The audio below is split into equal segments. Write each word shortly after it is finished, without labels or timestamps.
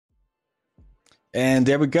And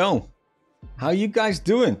there we go. How you guys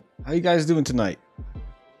doing? How you guys doing tonight?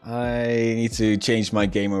 I need to change my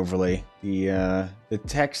game overlay. The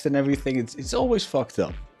text and everything, it's always fucked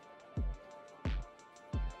up.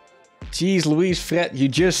 Jeez Louise, Fred, you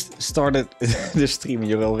just started the stream and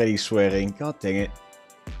you're already swearing. God dang it.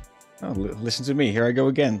 Oh, listen to me, here I go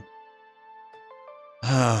again.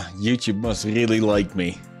 Ah, YouTube must really like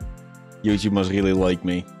me. YouTube must really like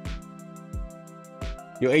me.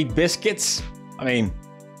 You ate biscuits? I mean,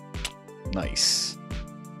 nice.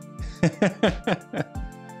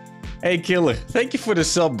 Hey Killer, thank you for the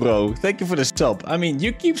sub, bro. Thank you for the sub. I mean,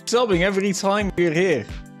 you keep subbing every time we're here.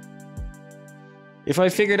 If I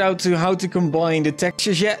figured out how to combine the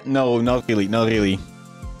textures yet? No, not really, not really.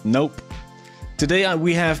 Nope. Today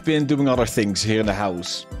we have been doing other things here in the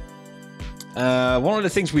house. One of the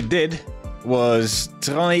things we did was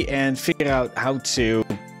try and figure out how to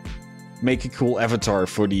make a cool avatar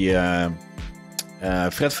for the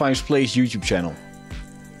Fred Vibes Plays YouTube channel.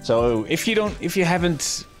 So if you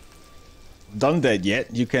haven't done that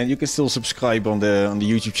yet, you can still subscribe on the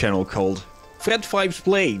YouTube channel called Fred Vibes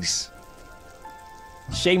Plays.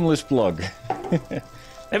 Shameless plug.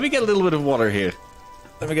 Let me get a little bit of water here.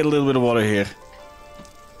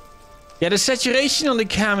 Yeah, the saturation on the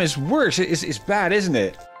cam is worse. It's bad, isn't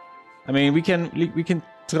it? I mean, we can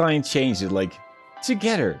try and change it, like,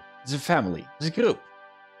 together. As a family, as a group.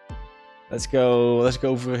 Let's go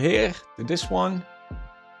over here to this one.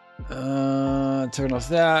 Turn off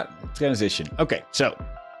that. Transition. Okay, so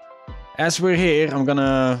as we're here, I'm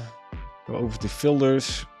gonna go over to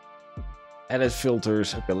filters. Edit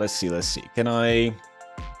filters. Okay, let's see. Can I?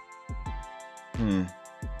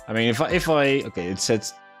 I mean, if I okay, it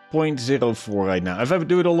says 0.04 right now. If I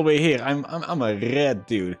do it all the way here, I'm a red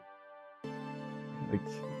dude. Like.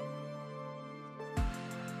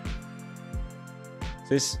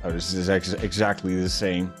 This is exactly the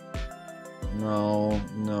same. No.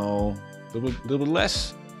 Little bit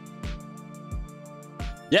less.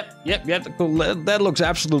 Yep. Cool. That looks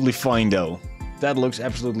absolutely fine, though. That looks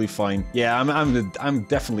absolutely fine. Yeah, I'm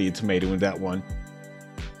definitely a tomato in that one.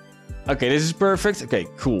 Okay, this is perfect. Okay,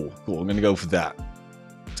 cool. I'm gonna go for that.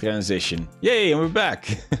 Transition. Yay, and we're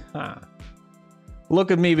back.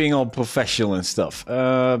 Look at me being all professional and stuff.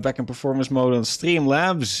 Back in performance mode on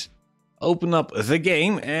Streamlabs. Open up the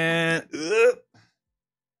game and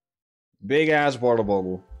big ass water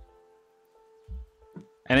bottle,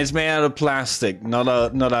 and it's made out of plastic, not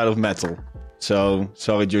out of metal. So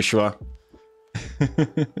sorry, Joshua.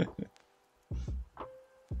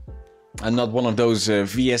 I'm not one of those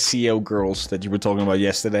VSCO girls that you were talking about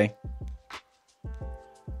yesterday.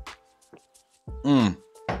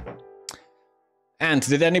 And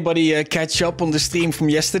did anybody catch up on the stream from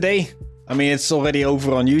yesterday? I mean, it's already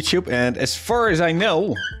over on YouTube, and as far as I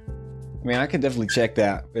know, I mean, I can definitely check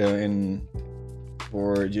that in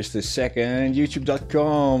for just a second.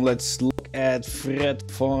 YouTube.com. Let's look at Fred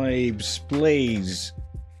Vibes Plays.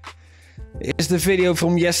 Is the video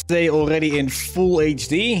from yesterday already in full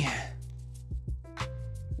HD?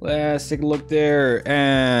 Let's take a look there.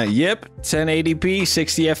 Yep, 1080p,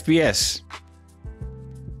 60 FPS.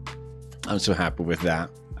 I'm so happy with that.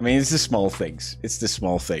 I mean, it's the small things.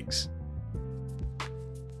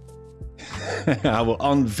 I will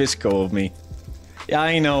unvisco of me. Yeah,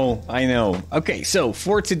 I know. Okay, so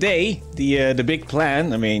for today, the big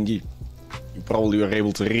plan. I mean, you probably were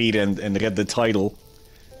able to read and read the title.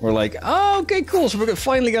 We're like, oh, okay, cool. So we're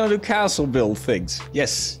finally gonna do castle build things.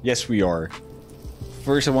 Yes, we are.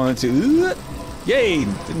 First, I wanted to. Yay!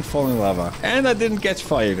 Didn't fall in lava, and I didn't catch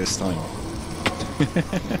fire this time.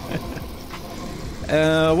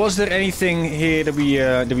 Was there anything here that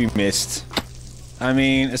we missed? I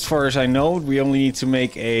mean, as far as I know, we only need to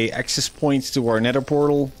make a access point to our nether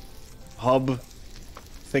portal hub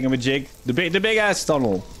thingamajig. The big ass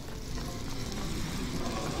tunnel.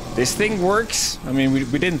 This thing works. I mean,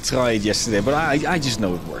 we didn't try it yesterday, but I just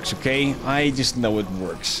know it works, okay? I just know it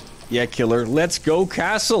works. Yeah, Killer, let's go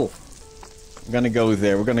castle. We're gonna go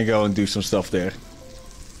there. We're gonna go and do some stuff there.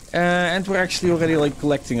 And we're actually already like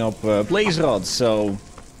collecting up blaze rods, so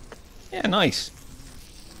yeah, nice.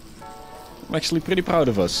 I'm actually pretty proud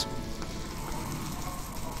of us.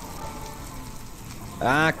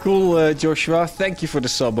 Ah, cool, Joshua. Thank you for the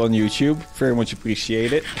sub on YouTube. Very much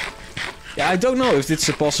appreciate it. Yeah, I don't know if it's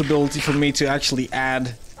a possibility for me to actually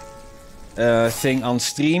add a thing on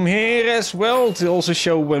stream here as well, to also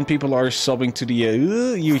show when people are subbing to the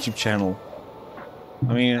YouTube channel.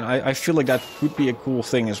 I mean, I feel like that would be a cool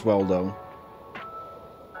thing as well, though.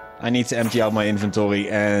 I need to empty out my inventory,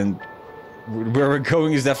 and where we're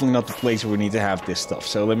going is definitely not the place where we need to have this stuff.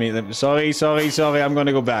 So let me sorry, I'm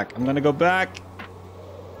gonna go back.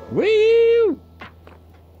 Woo!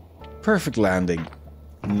 Perfect landing.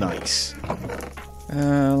 Nice.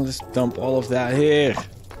 Let's dump all of that here.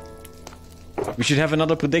 We should have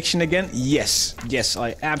another prediction again? Yes. Yes,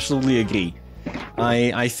 I absolutely agree.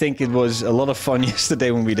 I think it was a lot of fun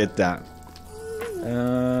yesterday when we did that.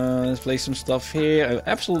 Let's place some stuff here.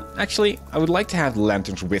 Actually, I would like to have the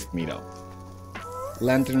lanterns with me though.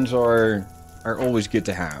 Lanterns are always good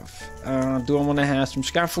to have. Do I want to have some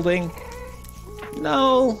scaffolding?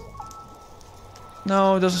 No.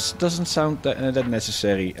 No, it doesn't sound that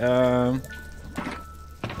necessary.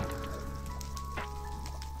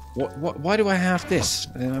 Why do I have this?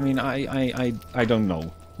 I mean, I don't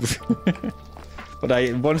know.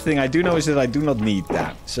 But one thing I do know is that I do not need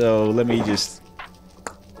that. So let me just...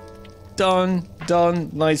 Done.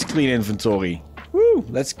 Nice clean inventory. Woo,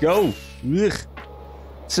 let's go. Ugh.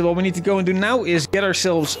 So what we need to go and do now is get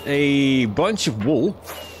ourselves a bunch of wool.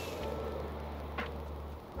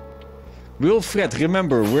 Will Fred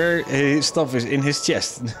remember where his stuff is in his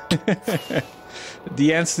chest?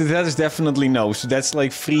 The answer to that is definitely no. So that's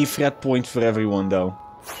like 3 Fred points for everyone though.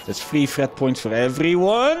 That's 3 Fred points for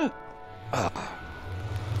everyone.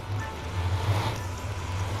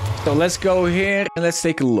 So let's go here and let's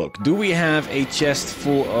take a look. Do we have a chest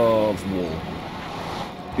full of wool?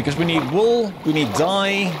 Because we need wool, we need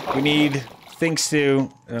dye, we need things to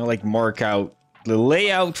like mark out the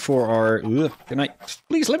layout for our... Can I...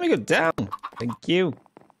 Please let me go down. Thank you.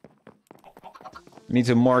 We need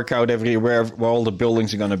to mark out everywhere where all the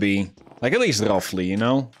buildings are gonna be. Like at least roughly, you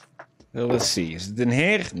know? So let's see. Is it in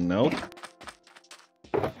here? Nope.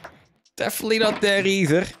 Definitely not there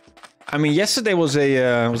either. I mean, yesterday was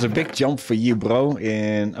a big jump for you, bro,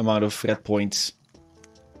 in amount of red points.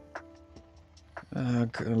 A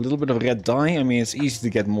little bit of red dye. I mean, it's easy to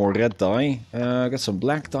get more red dye. Got some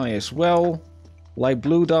black dye as well. Light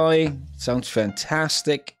blue dye. Sounds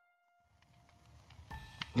fantastic.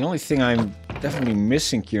 The only thing I'm definitely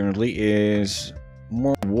missing currently is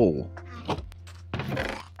more wool.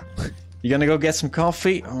 You gonna go get some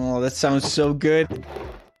coffee? Oh, that sounds so good.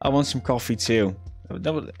 I want some coffee too.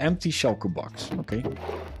 That was an empty shulker box. Okay.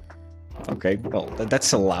 Okay, well,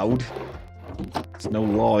 that's allowed. There's no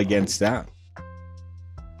law against that.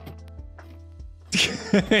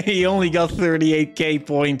 He only got 38k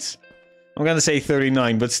points. I'm gonna say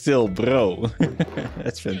 39, but still, bro.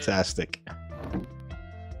 That's fantastic.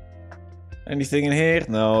 Anything in here?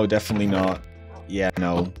 No, definitely not. Yeah,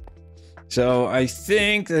 no. So, I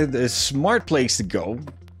think the smart place to go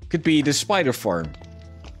could be the spider farm.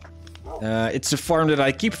 It's a farm that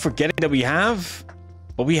I keep forgetting that we have,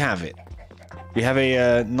 but we have it. We have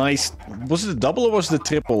a nice... Was it a double or was it a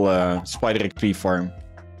triple spider XP farm?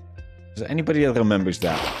 Is there anybody that remembers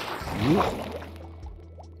that?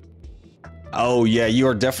 Oh yeah, you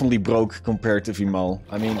are definitely broke compared to Vimal.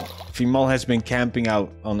 I mean, Vimal has been camping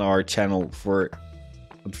out on our channel for...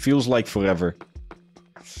 It feels like forever.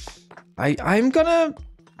 I'm gonna...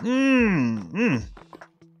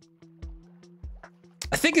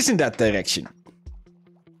 I think it's in that direction.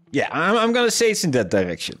 Yeah, I'm gonna say it's in that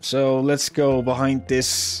direction. So let's go behind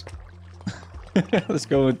this. Let's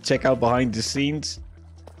go and check out behind the scenes.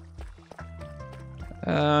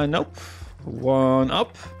 Nope. One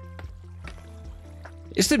up.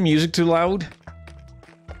 Is the music too loud?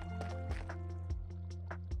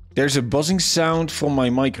 There's a buzzing sound from my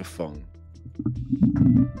microphone.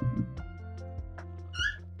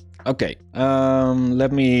 Okay.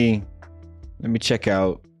 Let me check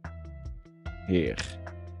out here.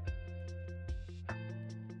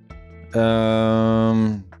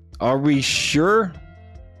 Are we sure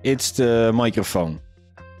it's the microphone?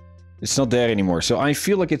 It's not there anymore. So I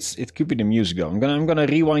feel like it could be the music though. I'm gonna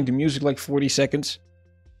rewind the music like 40 seconds.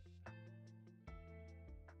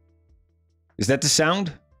 Is that the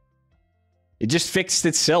sound? It just fixed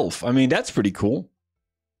itself. I mean, that's pretty cool.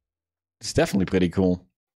 It's definitely pretty cool.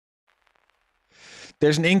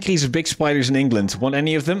 There's an increase of big spiders in England. Want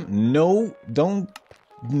any of them? No, don't.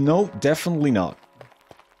 No, definitely not.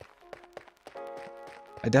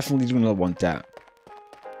 I definitely do not want that.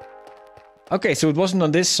 Okay, so it wasn't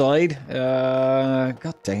on this side.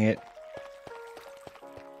 God dang it.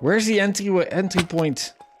 Where's the entry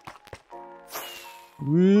point?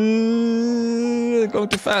 Going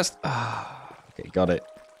too fast. Okay, got it.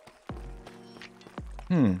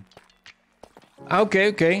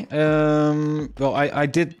 Okay. Well, I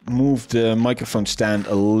did move the microphone stand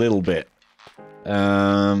a little bit.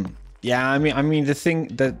 Yeah, I mean, the thing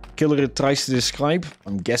that Killer tries to describe,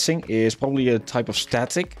 I'm guessing, is probably a type of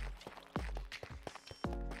static.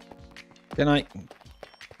 Can I...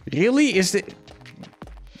 Really? Is it...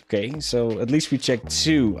 Okay, so at least we checked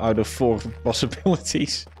 2 out of 4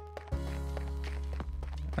 possibilities.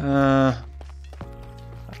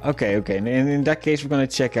 Okay, okay. In that case, we're gonna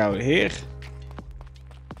check out here.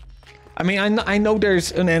 I mean, I know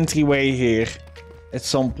there's an entryway here at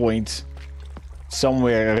some point,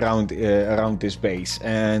 somewhere around this base,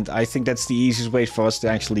 and I think that's the easiest way for us to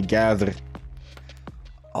actually gather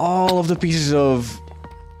all of the pieces of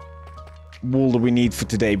wool that we need for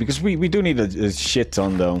today, because we do need a shit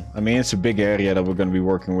ton though. I mean, it's a big area that we're gonna be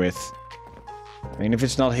working with. I mean, if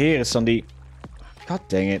it's not here, it's on the... God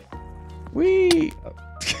dang it. Whee!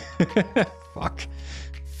 Fuck.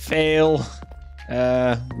 Fail.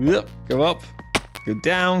 Go up. Go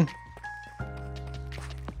down.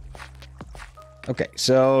 Okay,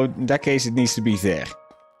 so in that case it needs to be there.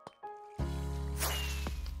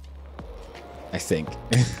 I think.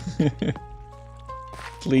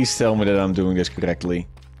 Please tell me that I'm doing this correctly.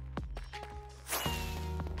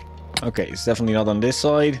 Okay, it's definitely not on this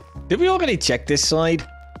side. Did we already check this side?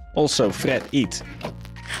 Also, Fred, eat.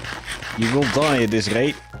 You will die at this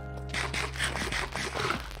rate.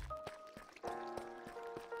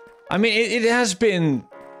 I mean, it has been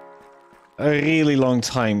a really long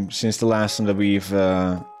time since the last time that we've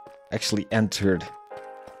actually entered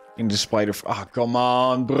in the spider... Ah, come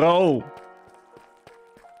on, bro!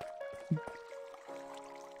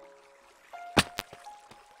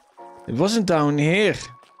 It wasn't down here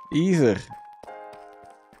either.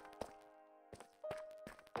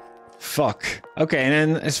 Fuck. Okay, and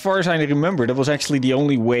then as far as I remember, that was actually the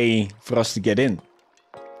only way for us to get in.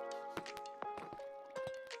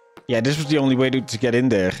 Yeah, this was the only way to get in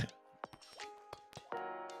there.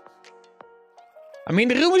 I mean,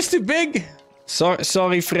 the room is too big.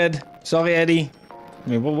 Sorry, Fred. Sorry, Eddie. I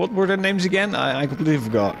mean, what were their names again? I completely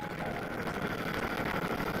forgot.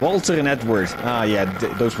 Walter and Edward. Ah, yeah,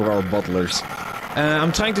 those were our butlers.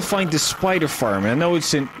 I'm trying to find the spider farm. I know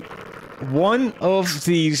it's in one of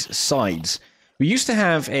these sides. We used to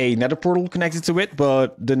have a nether portal connected to it,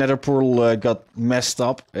 but the nether portal got messed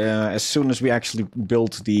up as soon as we actually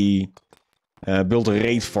built a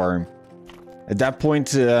raid farm. At that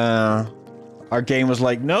point, our game was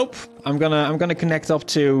like, nope, I'm gonna connect up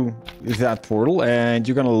to that portal, and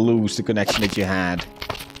you're gonna lose the connection that you had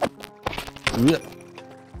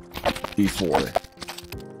before.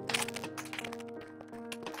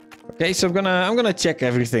 Okay, so I'm gonna check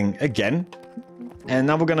everything again, and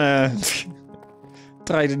now we're gonna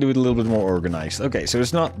try to do it a little bit more organized. Okay, so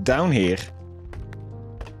it's not down here.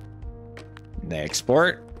 Next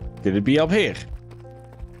part. Could it be up here?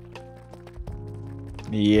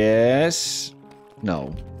 Yes.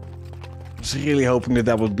 No. I was really hoping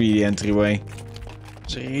that would be the entryway. I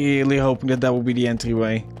was really hoping that would be the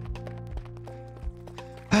entryway.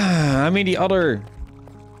 I mean, the other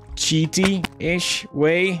cheaty-ish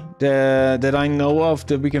way that I know of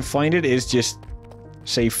that we can find it is just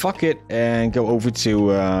say fuck it and go over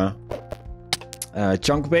to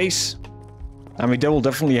chunk base. I mean, that will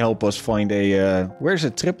definitely help us find a... where's a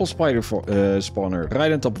triple spider spawner?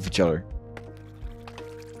 Right on top of each other.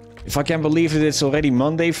 If I can believe that it's already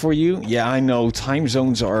Monday for you. Yeah, I know. Time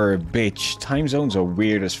zones are a bitch. Time zones are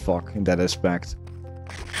weird as fuck in that aspect.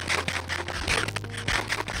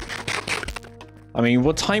 I mean,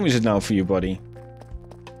 what time is it now for you, buddy?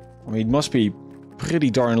 I mean, it must be pretty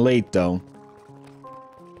darn late, though.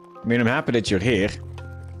 I mean, I'm happy that you're here.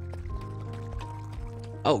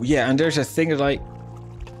 Oh, yeah, and there's a thing that I...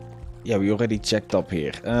 Yeah, we already checked up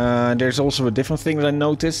here. There's also a different thing that I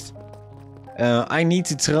noticed. I need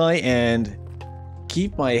to try and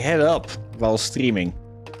keep my head up while streaming.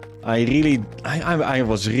 I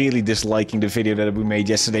was really disliking the video that we made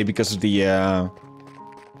yesterday because of the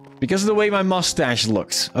way my mustache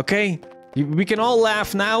looks, okay? We can all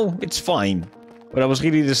laugh now, it's fine. But I was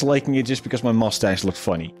really disliking it just because my mustache looked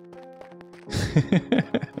funny.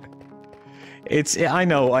 I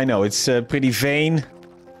know, it's pretty vain.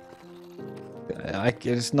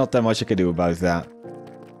 There's not that much I can do about that.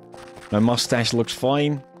 My mustache looks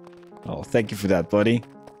fine. Oh, thank you for that, buddy.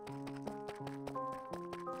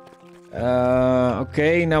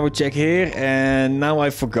 Okay, now we check here, and now I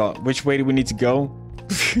forgot. Which way do we need to go?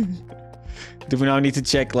 Do we now need to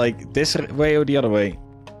check, like, this way or the other way?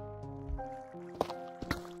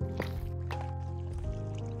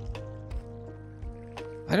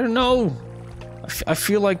 I don't know. I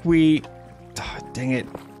feel like we... Oh, dang it.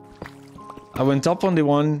 I went up on the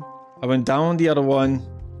one. I went down on the other one.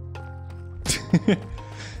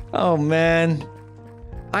 Oh, man.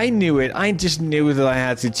 I knew it. I just knew that I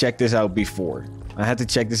had to check this out before. I had to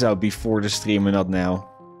check this out before the stream and not now.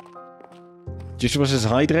 Just was his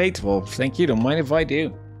hydrate? Well, thank you. Don't mind if I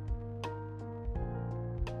do.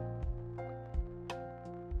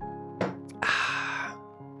 Ah,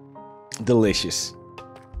 delicious.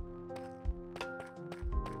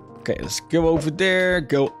 Okay, let's go over there.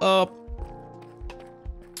 Go up.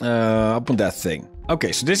 Up on that thing.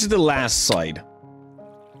 Okay, so this is the last side.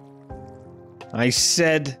 I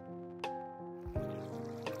said...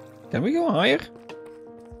 Can we go higher?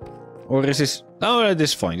 Or is this... Oh,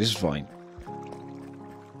 this is fine. This is fine.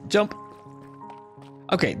 Jump.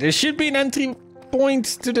 Okay, there should be an entry point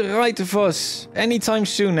to the right of us. Anytime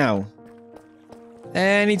soon now.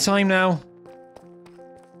 Anytime now.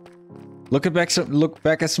 Look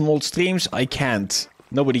back at some old streams. I can't.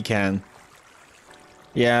 Nobody can.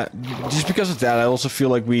 Yeah, just because of that, I also feel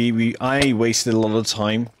like I wasted a lot of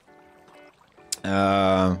time.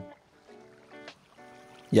 Yeah,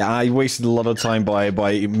 I wasted a lot of time by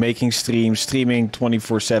making streaming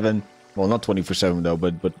 24/7. Well, not 24/7 though,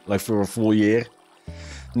 but like for a full year.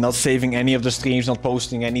 Not saving any of the streams, not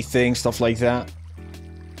posting anything, stuff like that.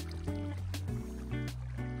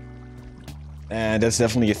 And that's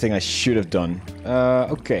definitely a thing I should have done.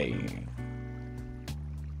 Okay.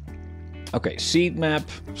 Okay, seed map,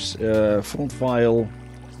 front file.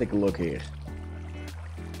 Let's take a look here.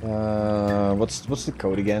 What's the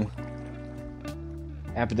code again?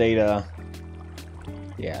 App data.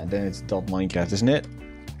 Yeah, then it's .minecraft, isn't it?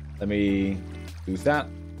 Let me do that.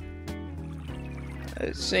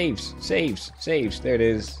 Saves. There it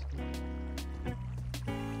is.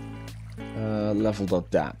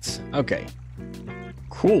 Level.dat. Okay.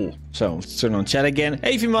 Cool. So, let's turn on chat again.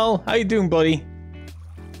 Hey, Vimal, how you doing, buddy?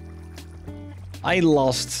 I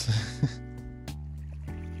lost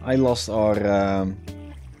our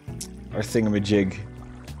thingamajig.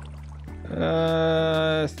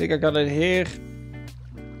 I think I got it here.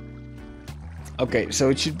 Okay, so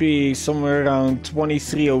it should be somewhere around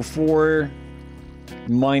 2304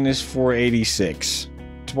 minus 486.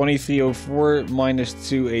 2304 minus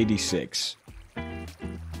 286.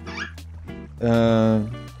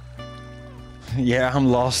 Yeah, I'm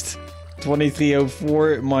lost.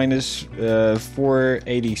 2304 minus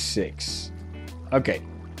 486. Okay,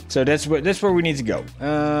 so that's where we need to go.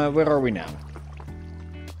 Where are we now?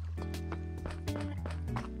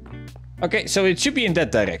 Okay, so it should be in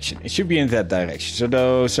that direction. It should be in that direction.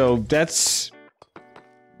 So that's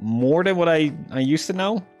more than what I used to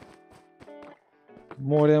know.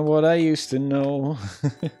 More than what I used to know.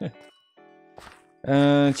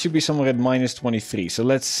 It should be somewhere at minus 23. So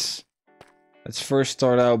let's first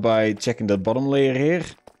start out by checking the bottom layer here.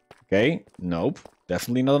 Okay, nope.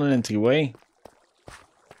 Definitely not an entryway.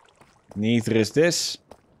 Neither is this.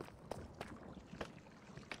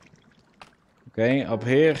 Okay, up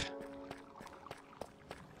here.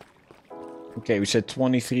 Okay, we said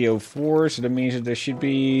 2304, so that means that there should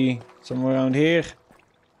be somewhere around here.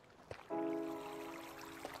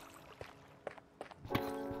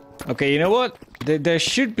 Okay, you know what? There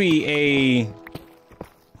should be a... There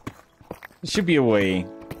should be a way.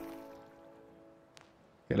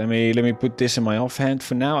 Okay, let me put this in my offhand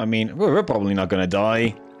for now. I mean, we're probably not gonna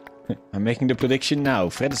die. I'm making the prediction now.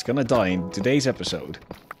 Fred is gonna die in today's episode.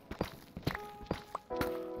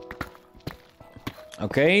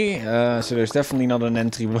 Okay, so there's definitely not an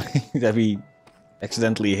entryway that we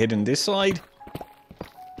accidentally hid in this side.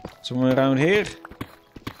 Somewhere around here.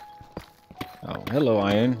 Oh, hello,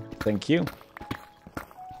 iron. Thank you.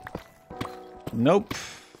 Nope,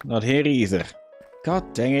 not here either.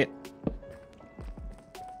 God dang it.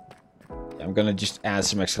 I'm gonna just add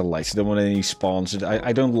some extra lights. I don't want any spawns.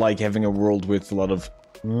 I don't like having a world with a lot of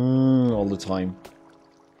all the time.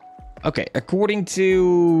 Okay, according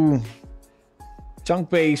to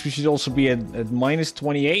chunk base, we should also be at minus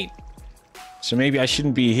 28. So maybe I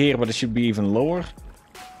shouldn't be here, but it should be even lower.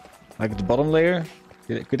 Like at the bottom layer.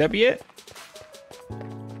 Could that be it?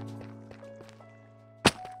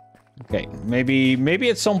 Okay, maybe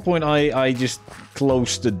at some point I just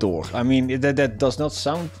closed the door. I mean, that does not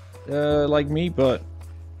sound like me, but...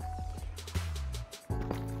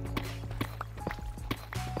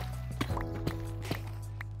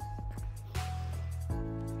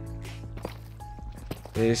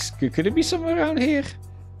 Could it be somewhere around here?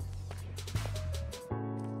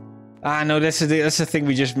 Ah, no, that's the thing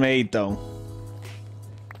we just made, though.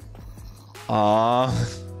 Ah.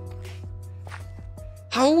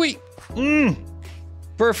 How are we...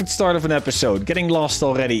 Perfect start of an episode. Getting lost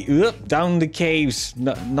already. Down the caves.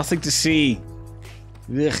 Nothing to see.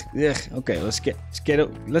 Okay, let's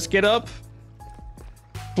get up.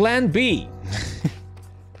 Plan B.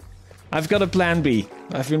 I've got a plan B.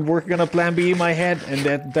 I've been working on a plan B in my head, and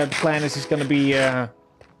that plan is just gonna be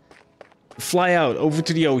fly out over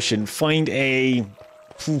to the ocean, find a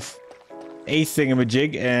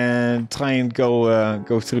thingamajig, and try and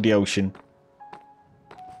go through the ocean.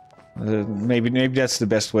 Maybe that's the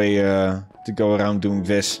best way to go around doing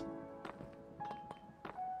this.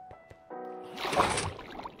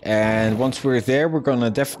 And once we're there, we're gonna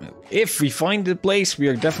definitely... If we find the place, we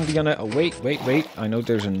are definitely gonna... Oh, wait. I know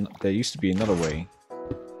there used to be another way.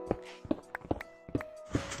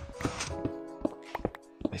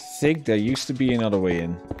 I think there used to be another way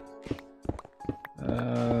in.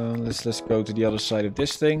 Let's go to the other side of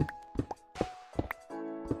this thing.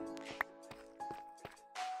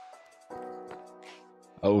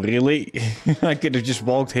 Oh, really? I could have just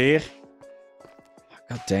walked here.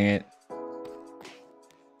 God dang it.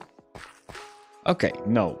 Okay,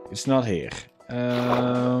 no, it's not here.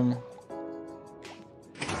 Is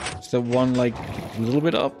there one, like, a little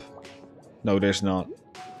bit up? No, there's not.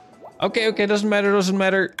 Okay, doesn't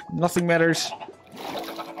matter. Nothing matters.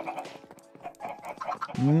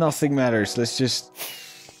 Nothing matters. Let's just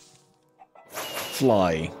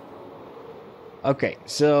fly. Okay,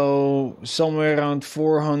 so somewhere around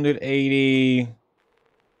 480...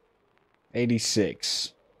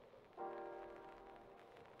 86.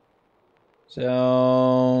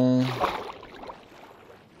 So...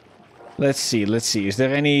 Let's see. Is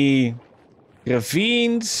there any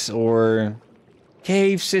ravines or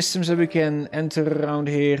cave systems that we can enter around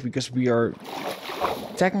here? Because we are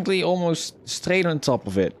technically almost straight on top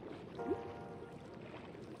of it.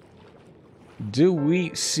 Do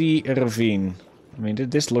we see a ravine? I mean,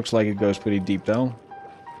 this looks like it goes pretty deep though.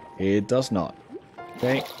 It does not.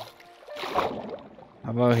 Okay.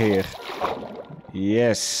 How about here?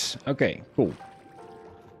 Yes. Okay, cool.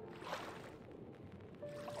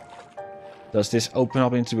 Does this open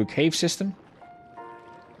up into a cave system?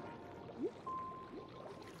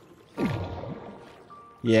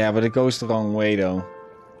 Yeah, but it goes the wrong way though.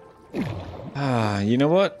 Ah, you know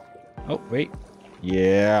what? Oh, wait.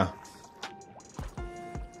 Yeah.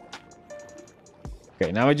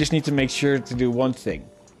 Okay, now I just need to make sure to do one thing.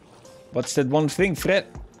 What's that one thing, Fred?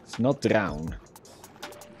 It's not drown.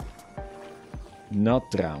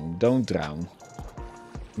 Not drown. Don't drown.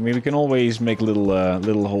 I mean, we can always make a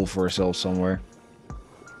little hole for ourselves somewhere.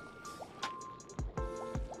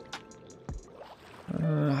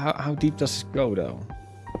 How deep does it go, though?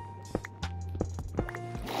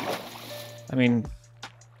 I mean,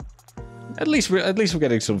 at least we're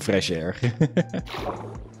getting some fresh air.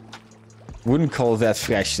 Wouldn't call that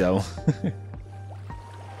fresh, though.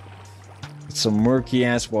 It's some murky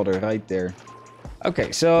ass water right there.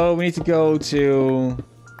 Okay, so we need to go to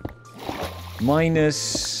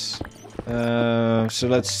minus, so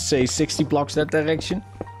let's say 60 blocks that direction.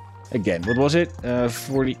 Again, what was it?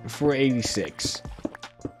 486.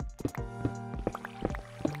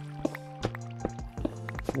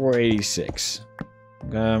 486.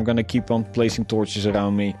 I'm gonna keep on placing torches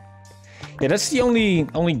around me. Yeah, that's the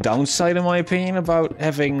only downside, in my opinion, about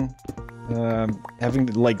having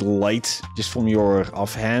like light just from your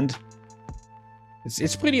offhand.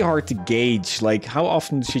 It's pretty hard to gauge, like, how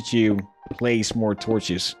often should you place more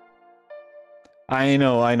torches? I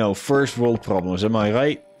know, first world problems, am I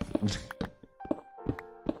right?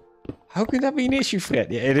 How could that be an issue,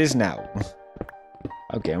 Fred? Yeah, it is now.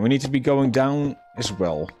 Okay, we need to be going down as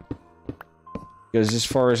well. Because as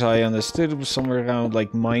far as I understood, it was somewhere around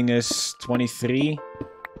like minus 23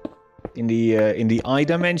 in the I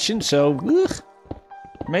dimension, so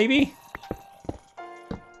maybe.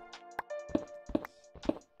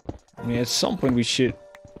 I mean, at some point we should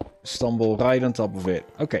stumble right on top of it.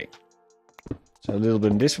 Okay. So a little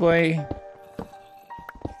bit this way.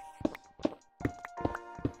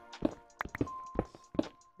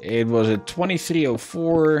 It was a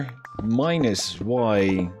 2304 minus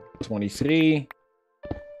Y23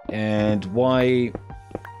 and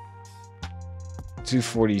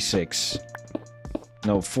Y246.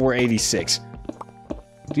 No, 486.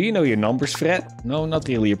 Do you know your numbers, Fred? No, not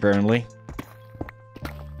really, apparently.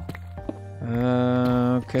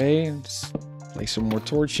 Okay, let's place some more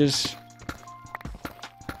torches.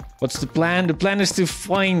 What's the plan? The plan is to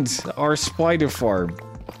find our spider farm.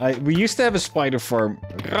 We used to have a spider farm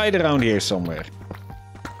right around here somewhere.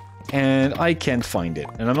 And I can't find it.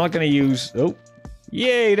 And I'm not gonna use... Oh,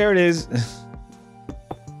 yay, there it is.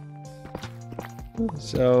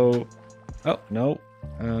 So... Oh, no.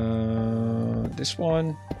 This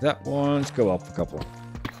one, that one. Let's go up a couple.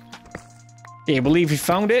 Can you believe we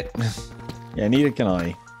found it? Yeah, neither can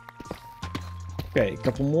I. Okay, a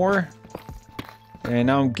couple more. And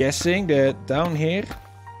now I'm guessing that down here...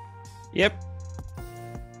 Yep.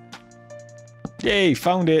 Yay,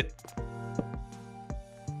 found it.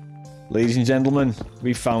 Ladies and gentlemen,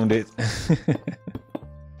 we found it.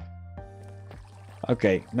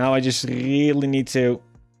 Okay, now I just really need to...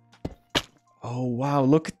 Oh, wow,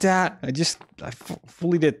 look at that. I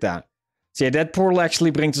fully did that. So yeah, that portal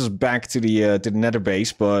actually brings us back to the nether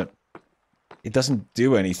base, but... it doesn't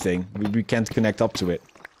do anything. We can't connect up to it.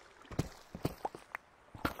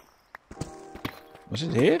 Was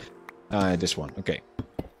it here? This one. Okay.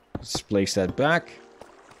 Let's place that back.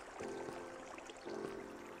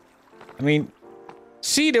 I mean,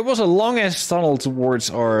 see, there was a long-ass tunnel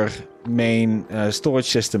towards our main storage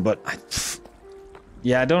system, but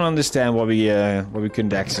yeah, I don't understand why we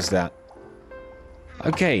couldn't access that.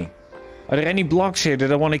 Okay, are there any blocks here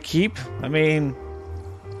that I want to keep? I mean,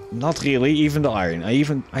 not really. Even the iron.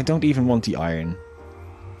 I don't even want the iron.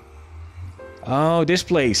 Oh, this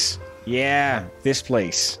place. Yeah, this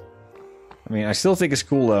place. I mean, I still think it's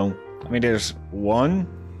cool though. I mean, there's 1,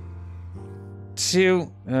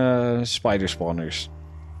 2 spider spawners.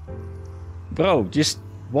 Bro, just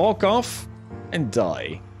walk off and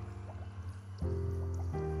die.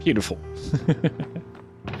 Beautiful.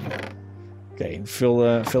 Okay, fill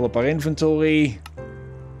up our inventory.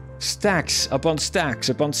 Stacks upon stacks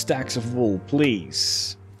upon stacks of wool,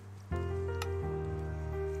 please.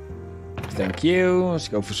 Thank you. Let's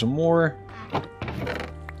go for some more.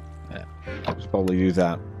 Yeah, let's probably do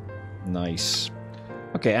that. Nice.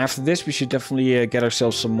 Okay, after this we should definitely get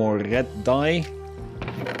ourselves some more red dye.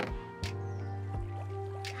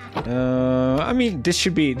 I mean, this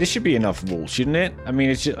should be enough wool, shouldn't it? I mean,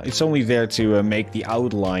 it's only there to make the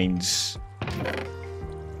outlines.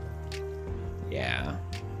 Yeah.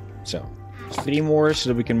 So, 3 more so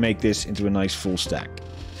that we can make this into a nice full stack.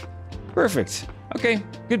 Perfect. Okay,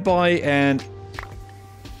 goodbye and...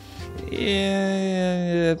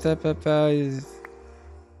 Yeah,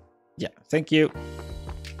 thank you.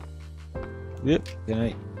 Yep,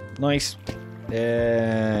 okay. Nice.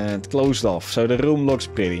 And closed off, so the room looks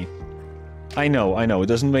pretty. I know, it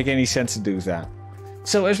doesn't make any sense to do that.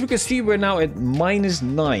 So as we can see, we're now at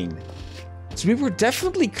 -9. So we were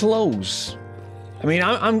definitely close. I mean,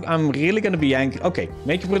 I'm really gonna be angry. Okay,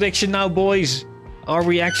 make a prediction now, boys. Are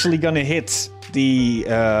we actually gonna hit the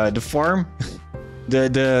farm,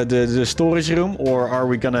 the storage room, or are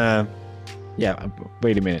we gonna? Yeah,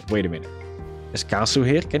 wait a minute. Is Kasu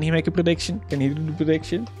here? Can he make a prediction? Can he do the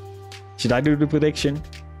prediction? Should I do the prediction?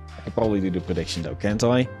 I can probably do the prediction though, can't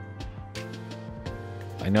I?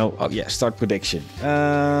 I know. Oh yeah, start prediction.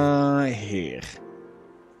 Here.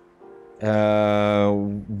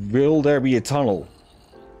 Will there be a tunnel?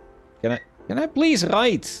 Can I please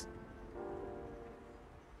write?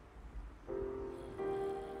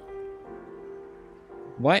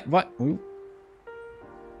 What? Ooh.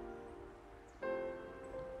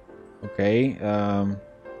 Okay.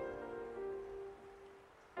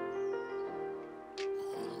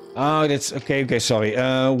 Oh, that's okay. Okay, sorry.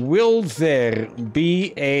 Will there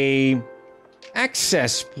be a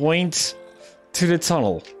access point to the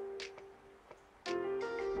tunnel?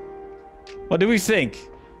 What do we think?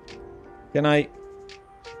 Can I?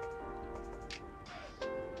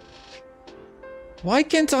 Why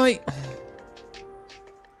can't I?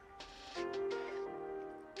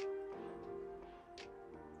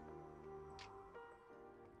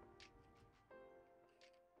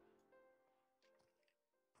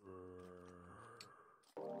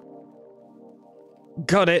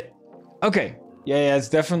 Got it. Okay. Yeah, it's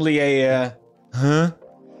definitely a huh?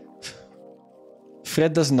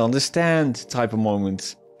 Fred doesn't understand type of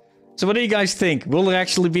moment. So what do you guys think? Will there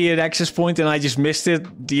actually be an access point and I just missed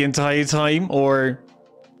it the entire time? Or...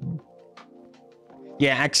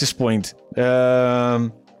 yeah, access point.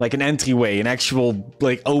 Like an entryway, an actual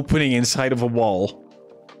like opening inside of a wall.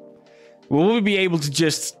 Will we be able to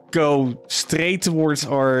just go straight towards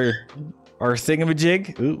our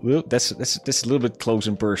thingamajig? Ooh, that's a little bit close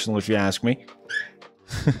and personal if you ask me.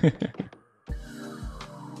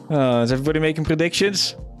 Is everybody making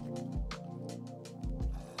predictions?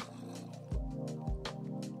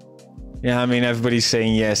 Yeah, I mean everybody's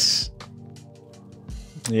saying yes.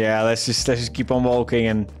 Yeah, let's just keep on walking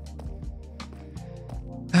and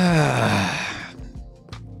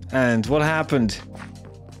and what happened?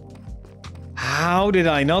 How did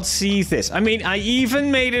I not see this? I mean, I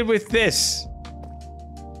even made it with this.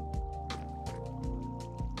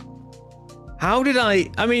 How did I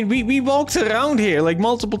mean, we walked around here like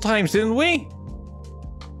multiple times, didn't we?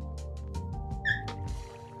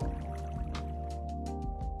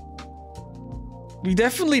 We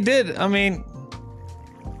definitely did. I mean,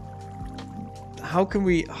 how can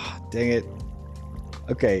we... oh, dang it.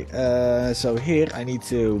 Okay, so here I need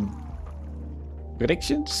to...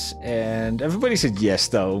 predictions, and everybody said yes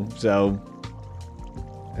though, so...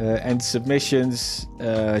 and submissions,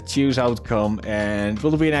 choose outcome, and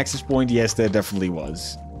will there be an access point? Yes, there definitely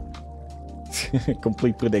was.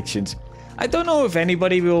 Complete predictions. I don't know if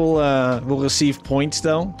anybody will receive points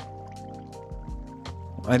though.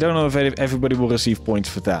 I don't know if everybody will receive points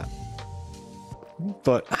for that.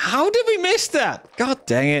 But how did we miss that? God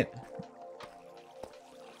dang it.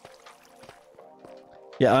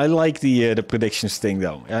 Yeah, I like the predictions thing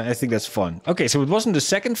though. I think that's fun. Okay, so it wasn't the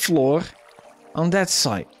second floor on that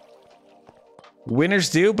side. Winners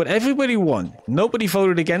do, but everybody won. Nobody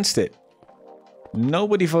voted against it.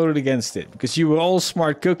 Nobody voted against it because you were all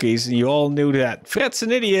smart cookies and you all knew that Fred's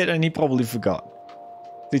an idiot and he probably forgot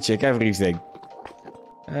to check everything.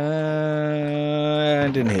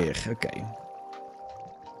 And in here, okay.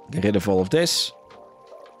 Get rid of all of this.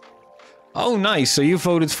 Oh, nice. So you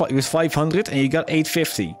voted with 500 and you got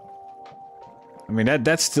 850. I mean,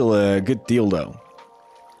 that's still a good deal, though.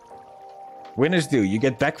 Winners do. You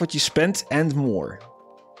get back what you spent and more.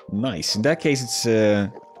 Nice. In that case, it's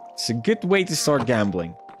a good way to start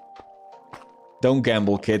gambling. Don't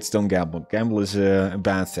gamble, kids. Don't gamble. Gamble is a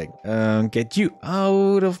bad thing. Get you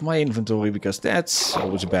out of my inventory because that's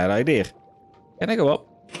always a bad idea. Can I go up?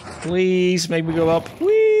 Please make me go up.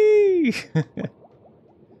 Whee!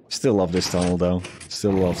 Still love this tunnel, though.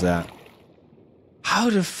 Still love that. How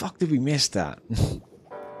the fuck did we miss that?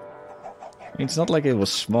 It's not like it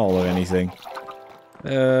was small or anything.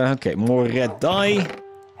 Okay, more red dye.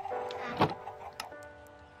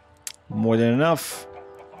 More than enough.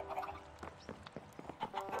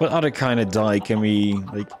 What other kind of dye can we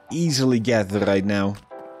like easily gather right now?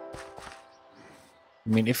 I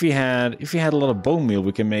mean, if we had a lot of bone meal,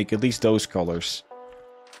 we can make at least those colors.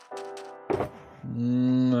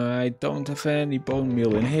 I don't have any bone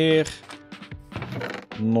meal in here.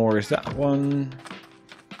 Nor is that one.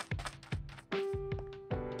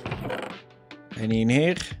 Any in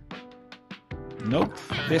here? Nope.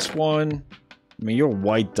 This one. I mean, you're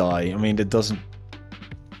white dye. I mean, that doesn't...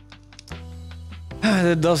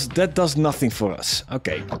 that does nothing for us.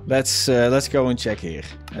 Okay, let's go and check here.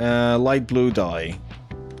 Light blue dye.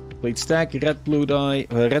 Complete stack. Red blue dye.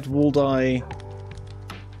 Red wool dye.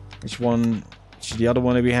 Which one? Which is the other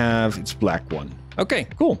one that we have? It's black one. Okay,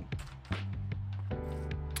 cool.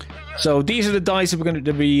 So these are the dyes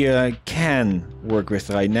that we can work with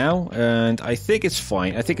right now, and I think it's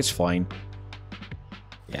fine. I think it's fine.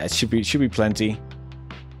 Yeah, it should be plenty.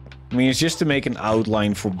 I mean, it's just to make an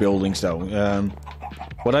outline for buildings, though.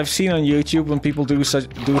 What I've seen on YouTube when people do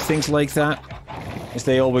things like that is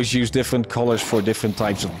they always use different colors for different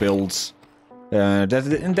types of builds. And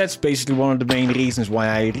that's basically one of the main reasons why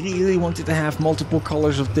I really wanted to have multiple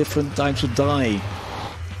colors of different types of dye.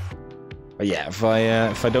 But yeah,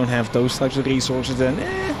 if I don't have those types of resources, then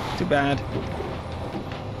too bad.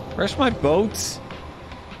 Where's my boat?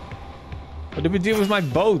 What did we do with my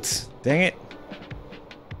boat? Dang it.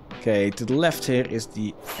 Okay, to the left here is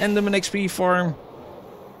the Enderman XP farm.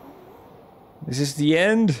 This is the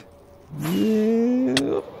end.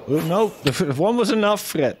 Yeah. Oh, no, one was enough,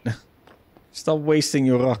 Fred. Stop wasting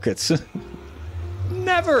your rockets.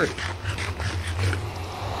 Never!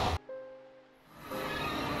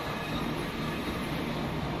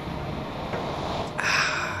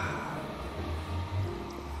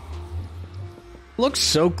 Looks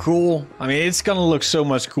so cool. I mean, it's gonna look so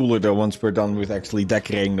much cooler though once we're done with actually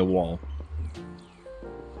decorating the wall.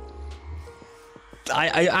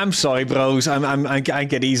 I'm sorry, bros.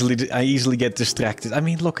 I easily get distracted. I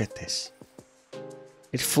mean, look at this.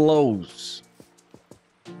 It flows.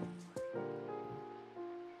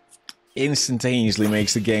 Instantaneously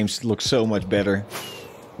makes the games look so much better.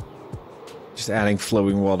 Just adding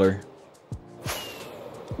flowing water.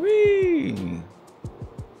 Whee!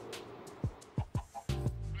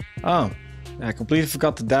 Oh, I completely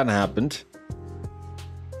forgot that happened.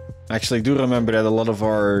 Actually, I do remember that a lot of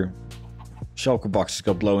our shulker boxes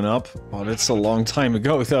got blown up. Oh, that's a long time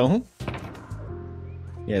ago, though.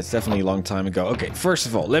 Yeah, it's definitely a long time ago. Okay, first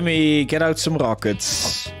of all, let me get out some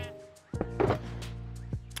rockets.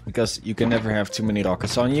 Because you can never have too many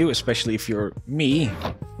rockets on you, especially if you're me.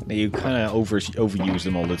 You kind of overuse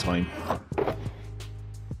them all the time.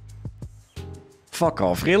 Fuck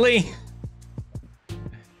off, really?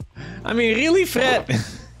 I mean, really, Fred?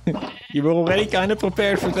 You were already kind of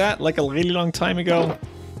prepared for that, like a really long time ago.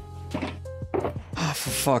 Oh, for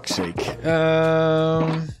fuck's sake.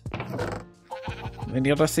 Any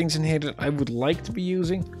other things in here that I would like to be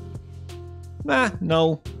using? Nah,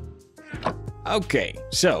 no. Okay,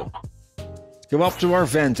 so. Let's go up to our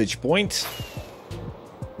vantage point.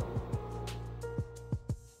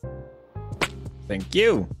 Thank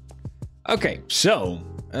you. Okay, so.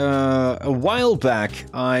 A while back,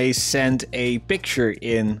 I sent a picture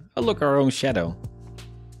in... Oh, look, our own shadow.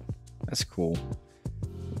 That's cool.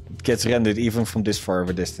 It gets rendered even from this far of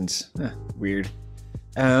a distance. Weird.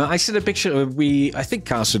 I sent a picture. I think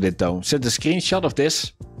Casu did though. Sent a screenshot of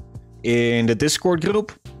this in the Discord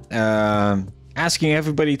group, asking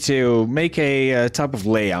everybody to make a type of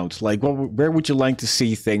layout. Like, where would you like to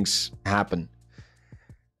see things happen?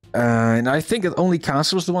 And I think that only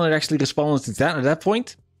Casu was the one that actually responded to that at that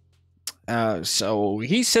point. So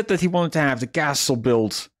he said that he wanted to have the castle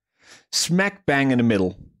built smack bang in the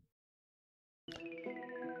middle.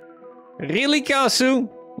 Really, Casu?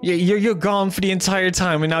 You're gone for the entire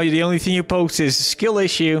time, and now the only thing you post is skill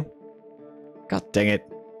issue. God dang it.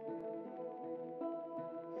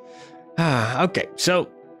 Okay, so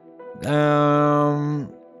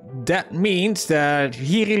that means that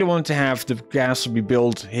he really wanted to have the castle be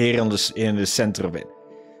built here in the center of it.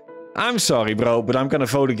 I'm sorry, bro, but I'm gonna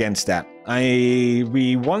vote against that.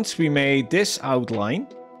 Once we made this outline,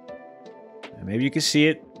 and maybe you can see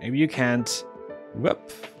it, maybe you can't.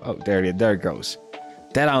 Whoop! Oh, there it goes.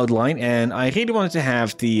 That outline, and I really wanted to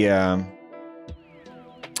have the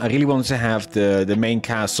main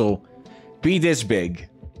castle be this big,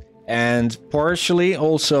 and partially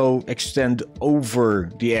also extend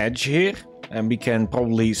over the edge here, and we can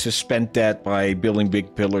probably suspend that by building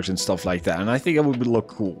big pillars and stuff like that, and I think it would look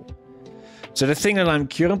cool. So the thing that I'm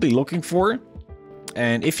currently looking for,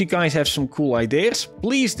 and if you guys have some cool ideas,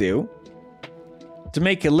 please do, to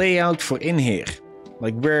make a layout for in here.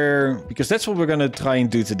 Like because that's what we're gonna try and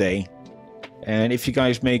do today. And if you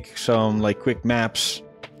guys make some like quick maps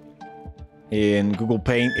in Google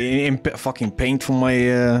Paint, in fucking Paint for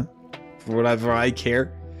my, for whatever I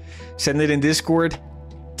care, send it in Discord.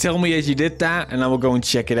 Tell me that you did that, and I will go and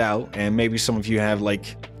check it out. And maybe some of you have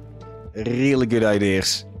like really good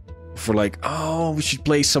ideas for like, oh, we should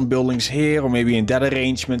place some buildings here, or maybe in that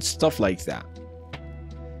arrangement, stuff like that.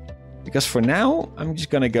 Because for now, I'm just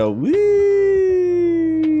gonna go, whee!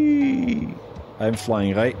 I'm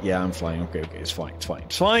flying, right? Yeah, I'm flying. Okay, it's fine, it's fine,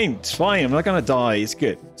 it's fine, it's fine. I'm not gonna die. It's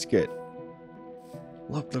good, it's good.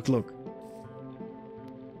 Look.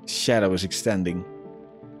 Shadow is extending.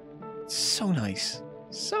 So nice,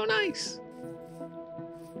 so nice.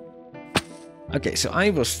 Okay, so I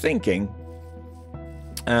was thinking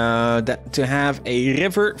that to have a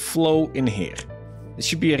river flow in here. There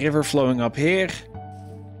should be a river flowing up here.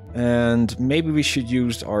 And maybe we should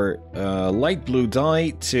use our light blue dye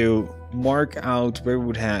to mark out where we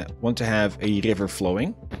would want to have a river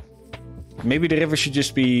flowing. Maybe the river should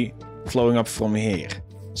just be flowing up from here.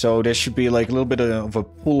 So there should be like a little bit of a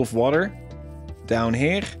pool of water down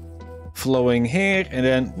here, flowing here, and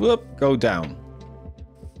then whoop, go down.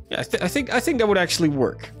 Yeah, I think that would actually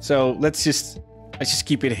work. So let's just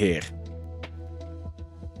keep it here.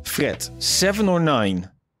 Fred, 7 or 9?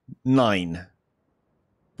 9.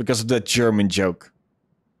 Because of that German joke.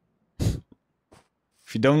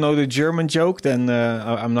 If you don't know the German joke, then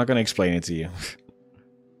I'm not going to explain it to you.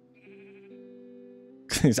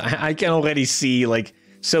 I can already see like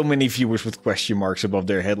so many viewers with question marks above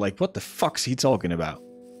their head. Like, what the fuck's he talking about?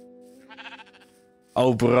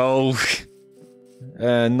 Oh, bro.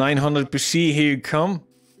 900 per C, here you come.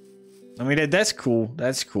 I mean, that's cool.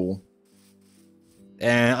 That's cool.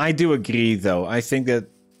 And I do agree, though. I think that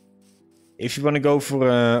if you want to go for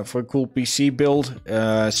a cool PC build,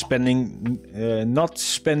 not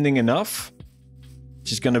spending enough, it's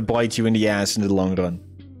just gonna bite you in the ass in the long run.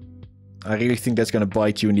 I really think that's gonna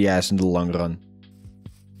bite you in the ass in the long run.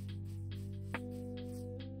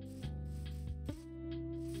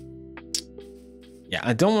 Yeah,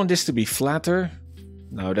 I don't want this to be flatter.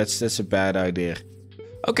 No, that's a bad idea.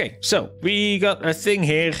 Okay, so we got a thing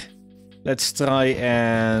here. Let's try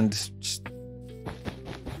and just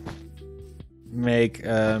make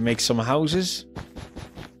some houses.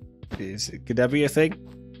 Could that be a thing?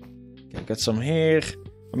 Okay, got some here.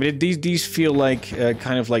 I mean, these feel like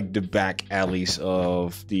kind of like the back alleys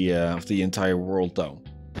of the entire world, though.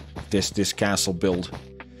 This castle build.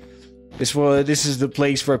 This is the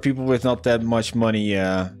place where people with not that much money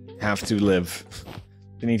have to live.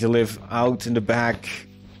 They need to live out in the back.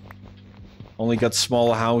 Only got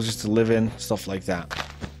small houses to live in, stuff like that.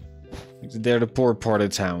 They're the poor part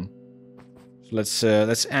of town. So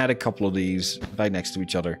let's add a couple of these right next to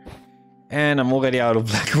each other. And I'm already out of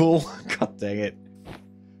black wool. God dang it.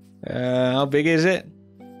 How big is it?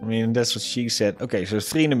 I mean, that's what she said. Okay, so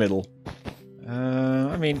 3 in the middle.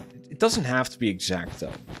 I mean, it doesn't have to be exact,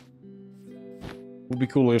 though. It would be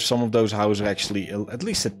cooler if some of those houses are actually at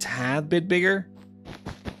least a tad bit bigger.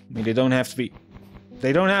 I mean, they don't have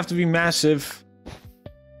to be massive.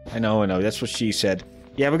 I know, that's what she said.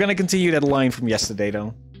 Yeah, we're gonna continue that line from yesterday,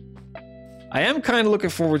 though. I am kind of looking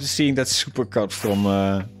forward to seeing that supercut from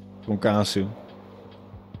Casu.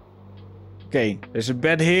 Okay, there's a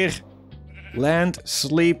bed here. Land,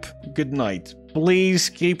 sleep, good night. Please,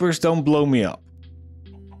 creepers, don't blow me up.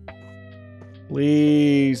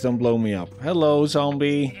 Please don't blow me up. Hello,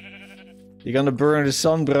 zombie. You're gonna burn the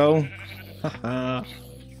sun, bro. Haha.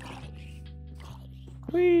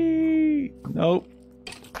 Whee! Nope.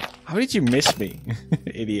 How did you miss me?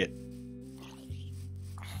 Idiot.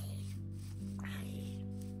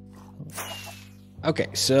 Okay,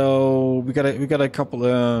 so we got a couple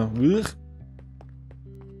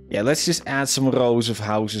yeah, let's just add some rows of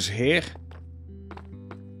houses here.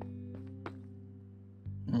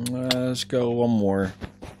 Let's go one more.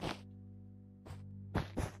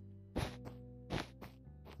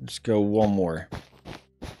 Let's go one more.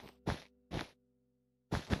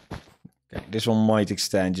 Okay, this one might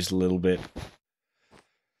extend just a little bit.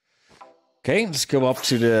 Okay, let's go up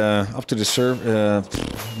to the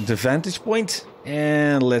vantage point,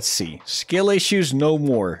 and let's see. Skill issues, no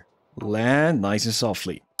more. Land nice and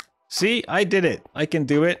softly. See, I did it. I can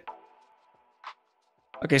do it.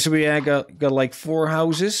 Okay, so we got like 4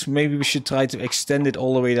 houses. Maybe we should try to extend it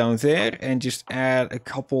all the way down there and just add a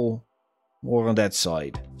couple more on that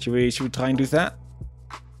side. Should we try and do that?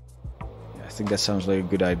 Yeah, I think that sounds like a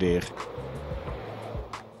good idea.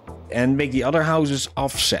 And make the other houses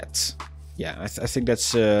offset. Yeah, I think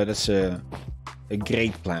that's a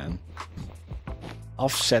great plan.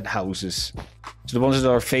 Offset houses. So the ones that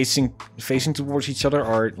are facing towards each other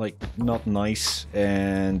are like not nice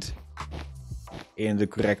and in the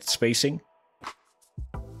correct spacing.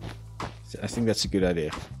 I think that's a good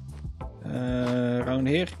idea. Around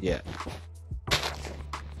here, yeah.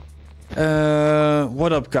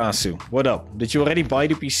 What up, Kasu? What up? Did you already buy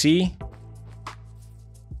the PC?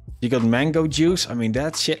 You got mango juice? I mean,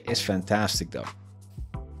 that shit is fantastic, though.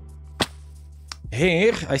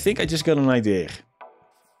 Here, I think I just got an idea.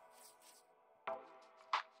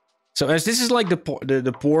 So as this is like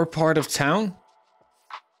the poor part of town,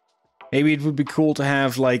 maybe it would be cool to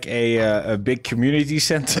have like a big community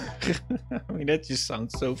center. I mean, that just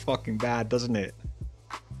sounds so fucking bad, doesn't it?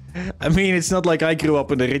 I mean, it's not like I grew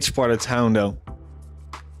up in the rich part of town, though.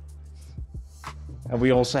 And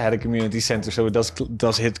we also had a community center, so it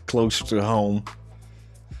does hit closer to home.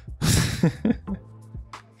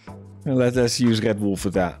 Let us use Red Wolf for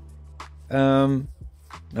that. I'm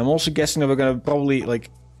also guessing that we're gonna probably like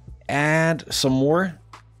add some more.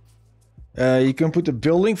 You can put a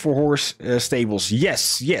building for horse stables.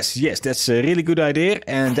 Yes. That's a really good idea.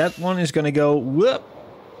 And that one is gonna go whoop,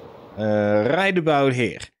 right about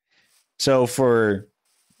here. So for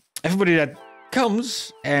everybody that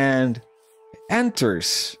comes and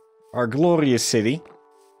enters our glorious city,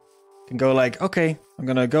 can go like, okay, I'm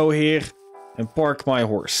gonna go here and park my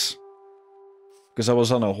horse. Because I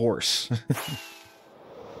was on a horse.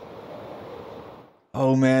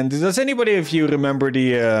 Oh man, does anybody of you remember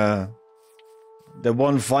the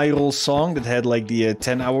one viral song that had like the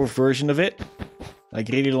 10-hour version of it? Like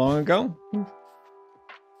really long ago?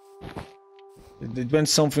 It went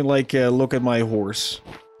something like, look at my horse.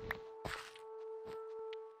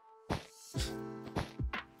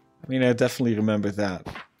 I mean, I definitely remember that.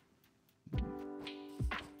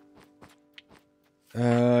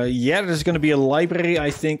 Yeah, there's gonna be a library, I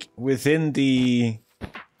think, within the...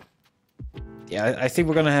 Yeah, I think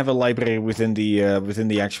we're gonna have a library within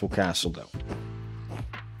the actual castle, though.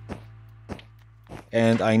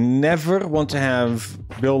 And I never want to have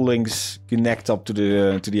buildings connect up to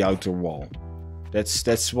the outer wall.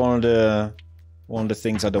 That's one of the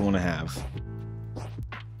things I don't want to have.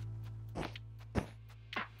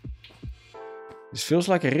 This feels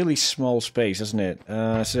like a really small space, doesn't it?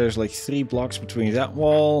 So there's like 3 blocks between that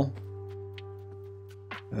wall.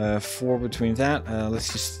 4 between that.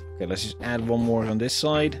 Let's just add one more on this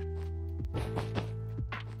side.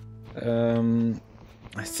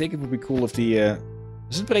 I think it would be cool if the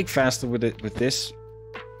does it break faster with this?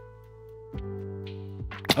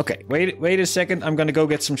 Okay, wait a second. I'm gonna go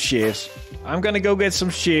get some shears.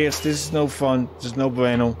 This is no fun. This is no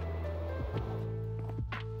bueno.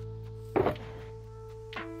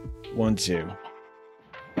 1, 2.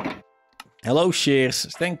 Hello, shears.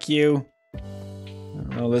 Thank you.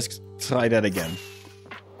 Let's try that again.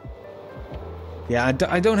 Yeah,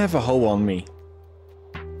 I don't have a hoe on me.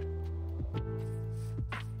 I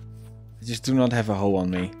just do not have a hoe on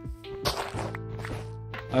me.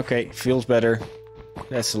 Okay, feels better.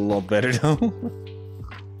 That's a lot better though.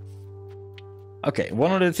 Okay,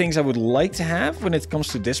 one of the things I would like to have when it comes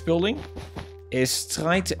to this building is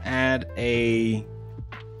try to add a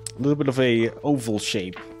little bit of a oval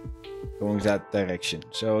shape going that direction.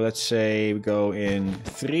 So let's say we go in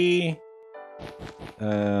 3,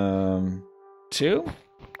 2.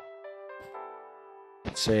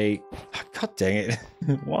 Let's say, god dang it.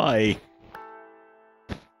 Why?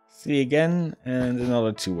 3 again and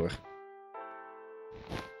another tour.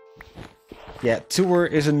 Yeah, tour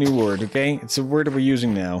is a new word, okay? It's a word that we're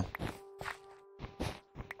using now.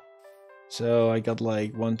 So I got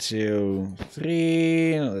like 1, 2,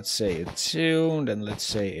 3. Let's say a 2. Then let's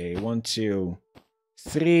say a 1, 2,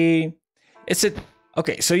 3. It's a...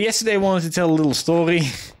 Okay, so yesterday I wanted to tell a little story.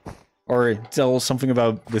 Or tell something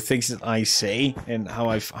about the things that I say. And how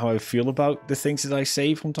I feel about the things that I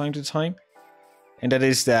say from time to time. And that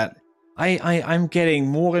is that I'm getting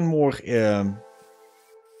more and more...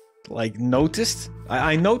 like, noticed.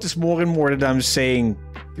 I notice more and more that I'm saying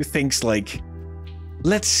things like...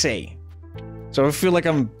 Let's say... So I feel like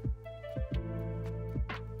I'm...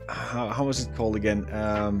 How was it called again?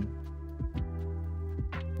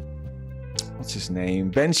 What's his name?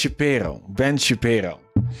 Ben Shapiro. Ben Shapiro.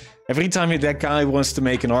 Every time that guy wants to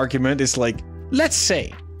make an argument, it's like, let's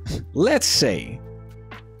say. Let's say.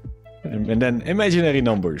 And then imaginary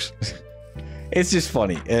numbers. It's just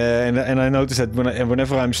funny. And I notice that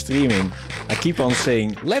whenever I'm streaming, I keep on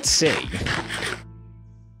saying, let's say.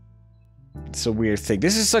 It's a weird thing.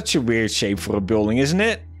 This is such a weird shape for a building, isn't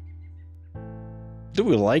it? Do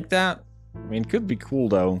we like that? I mean, it could be cool,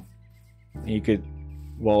 though. You could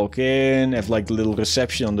walk in, have like a little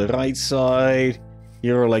reception on the right side.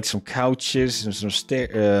 Here are like some couches and some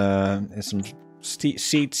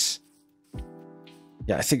seats.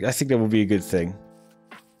 Yeah, I think that would be a good thing.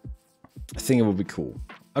 I think it would be cool.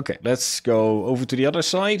 Okay, let's go over to the other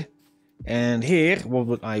side. And here,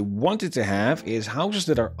 what I wanted to have is houses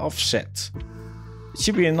that are offset. It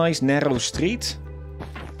should be a nice narrow street.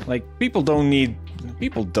 Like, people don't need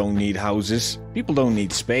houses. People don't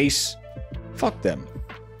need space. Fuck them.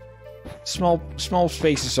 Small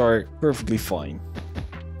spaces are perfectly fine.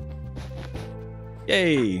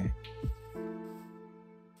 Yay!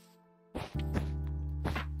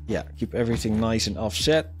 Yeah, keep everything nice and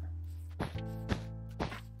offset.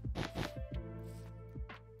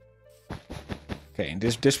 Okay, and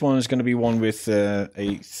this one is going to be one with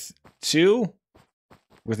a 2.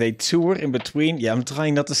 With a tour in between. Yeah, I'm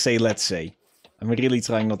trying not to say let's say. I'm really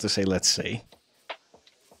trying not to say let's say.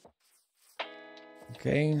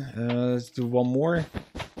 Okay, let's do one more.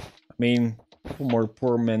 I mean, a couple more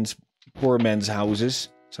poor men's houses.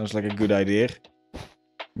 Sounds like a good idea.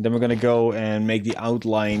 And then we're gonna go and make the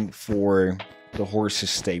outline for the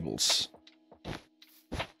horses' stables.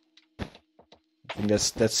 I think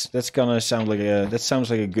that's gonna sound like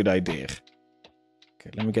a good idea.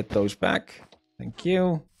 Okay, let me get those back. Thank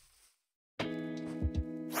you.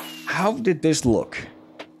 How did this look?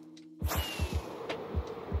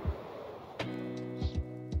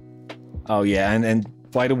 Oh yeah, and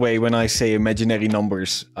by the way, when I say imaginary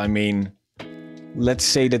numbers, I mean, let's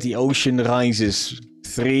say that the ocean rises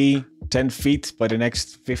 10 feet by the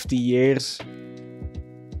next 50 years.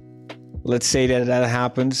 Let's say that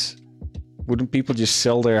happens. Wouldn't people just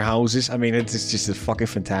sell their houses? I mean, it's just a fucking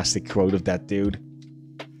fantastic quote of that dude.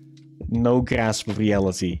 No grasp of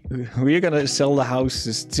reality. We're gonna sell the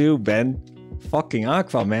houses too, Ben. Fucking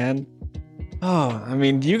Aquaman. Oh, I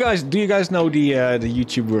mean, do you guys know the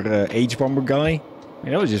YouTuber H-Bomber guy? I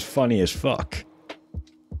mean, that was just funny as fuck.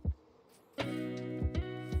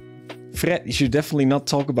 Fred, you should definitely not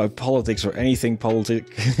talk about politics or anything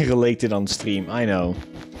related on stream. I know.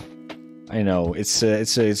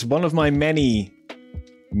 It's one of my many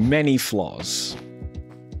flaws.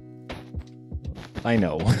 I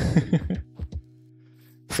know.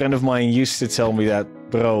 A friend of mine used to tell me that,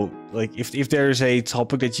 bro, like, if there's a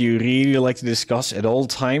topic that you really like to discuss at all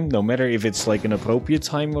time, no matter if it's like an appropriate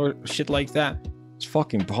time or shit like that, it's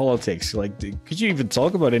fucking politics. Like, could you even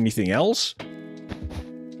talk about anything else?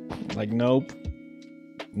 Like, nope.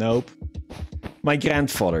 My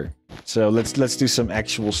grandfather. So let's do some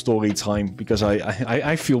actual story time, because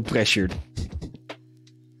I feel pressured.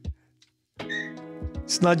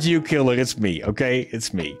 It's not you, killer, it's me, okay?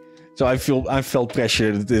 It's me. So I felt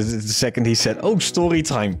pressured the second he said, oh, story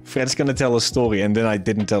time. Fred's gonna tell a story, and then I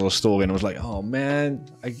didn't tell a story, and I was like, oh man,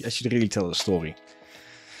 I should really tell a story.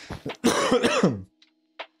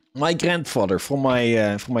 My grandfather, from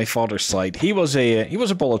my father's side, he was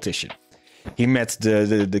a politician. He met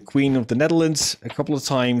the Queen of the Netherlands a couple of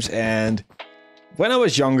times, and when I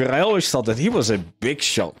was younger, I always thought that he was a big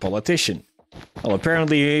shot politician. Well,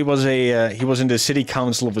 apparently he was in the city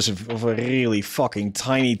council of a really fucking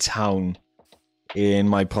tiny town in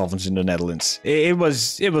my province in the Netherlands. It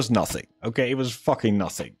was nothing, okay? It was fucking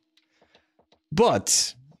nothing.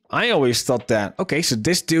 But I always thought that, okay, so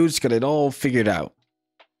this dude's got it all figured out.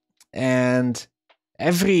 And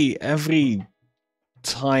every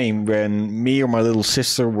time when me or my little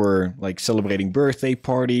sister were like celebrating birthday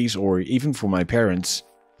parties, or even for my parents,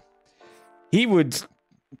 he would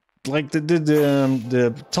like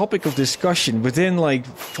the topic of discussion within like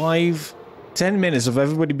 5-10 minutes of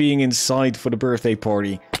everybody being inside for the birthday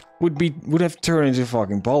party would have turned into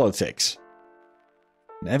fucking politics.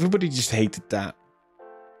 And everybody just hated that.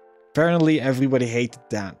 Apparently everybody hated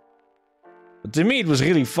that. But to me it was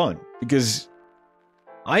really fun because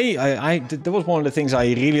that was one of the things I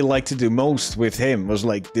really liked to do most with him, was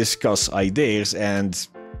like discuss ideas, and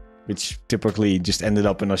which typically just ended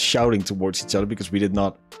up in us shouting towards each other because we did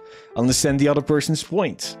not understand the other person's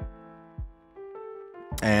point.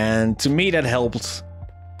 And to me that helped.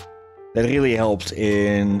 That really helped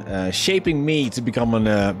in shaping me to become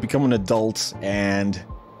an adult. And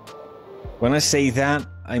when I say that,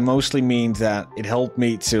 I mostly mean that it helped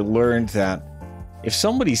me to learn that if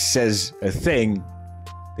somebody says a thing,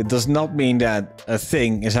 it does not mean that a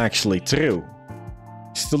thing is actually true.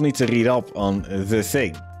 You still need to read up on the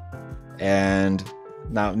thing. And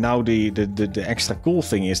now the extra cool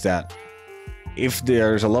thing is that if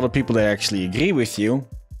there's a lot of people that actually agree with you,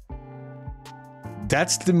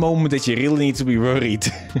 that's the moment that you really need to be worried.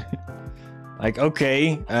 Like,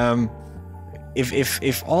 okay,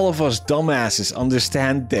 if all of us dumbasses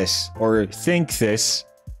understand this or think this,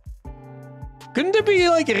 couldn't there be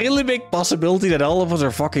like a really big possibility that all of us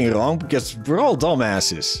are fucking wrong because we're all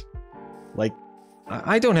dumbasses? Like,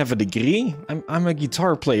 I don't have a degree. I'm a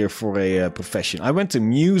guitar player for a profession. I went to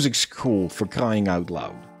music school, for crying out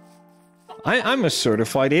loud. I'm a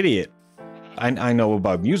certified idiot. I know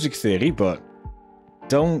about music theory, but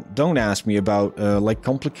don't ask me about like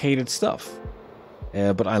complicated stuff.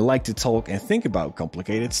 But I like to talk and think about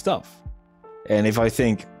complicated stuff. And if I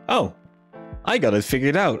think, oh, I got it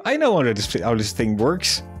figured out, I know how this thing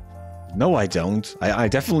works. No, I don't. I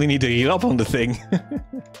definitely need to read up on the thing.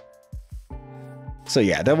 So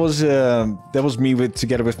yeah, that was me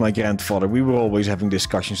together with my grandfather. We were always having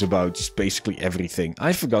discussions about just basically everything.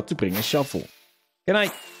 I forgot to bring a shovel. Can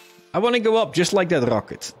I want to go up just like that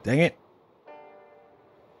rocket. Dang it.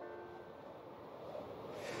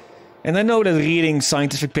 And I know that reading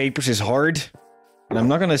scientific papers is hard. And I'm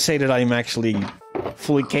not going to say that I'm actually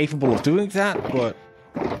fully capable of doing that, but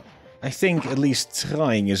I think at least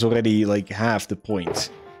trying is already like half the point.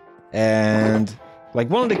 And like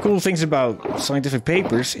one of the cool things about scientific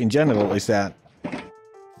papers in general is that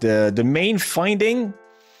the main finding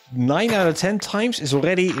 9 out of 10 times is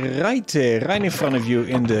already right there, right in front of you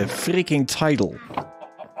in the freaking title.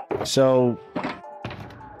 So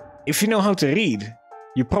if you know how to read,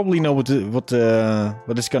 you probably know what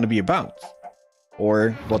it's going to be about,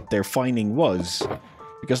 or what their finding was,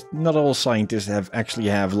 because not all scientists actually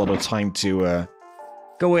have a lot of time to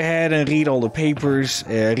go ahead and read all the papers,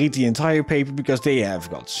 read the entire paper, because they have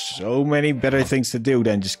got so many better things to do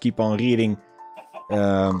than just keep on reading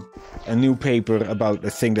a new paper about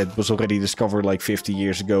a thing that was already discovered like 50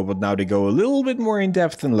 years ago, but now they go a little bit more in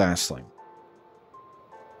depth than last time.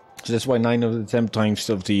 So that's why 9 out of 10 times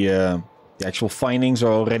of the actual findings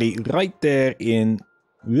are already right there in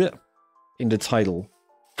the title.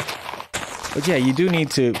 But yeah, you do need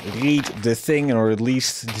to read the thing, or at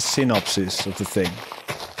least the synopsis of the thing.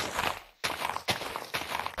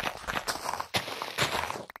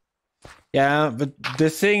 Yeah, but the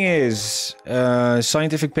thing is,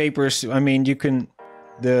 scientific papers, I mean, you can...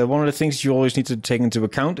 one of the things you always need to take into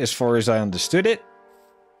account, as far as I understood it...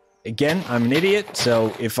 Again, I'm an idiot,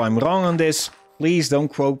 so if I'm wrong on this, please don't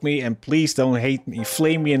quote me, and please don't hate me,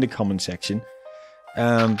 flame me in the comment section.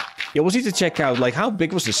 You always need to check out, like, how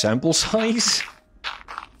big was the sample size?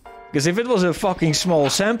 Because if it was a fucking small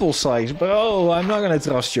sample size, bro, I'm not gonna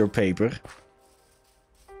trust your paper.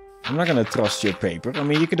 I'm not gonna trust your paper. I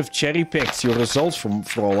mean, you could have cherry-picked your results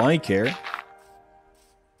for all I care.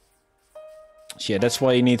 So yeah, that's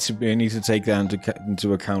why you need to take that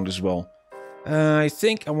into account as well. I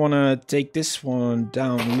think I want to take this one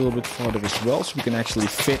down a little bit farther as well, so we can actually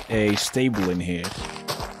fit a stable in here.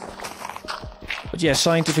 But yeah,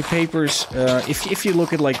 scientific papers, if you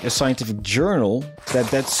look at like a scientific journal,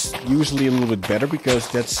 that's usually a little bit better, because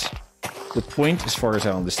that's the point, as far as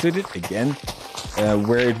I understood it, again,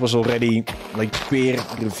 where it was already like peer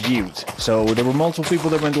reviewed. So there were multiple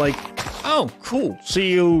people that went like, oh, cool,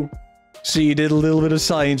 see you did a little bit of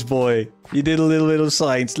science, boy. You did a little bit of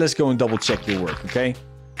science. Let's go and double check your work, okay?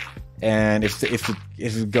 And if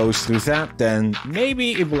it goes through that, then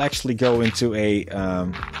maybe it will actually go into a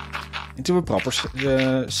proper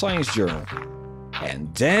science journal.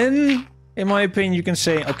 And then, in my opinion, you can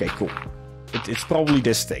say, okay, cool. It's probably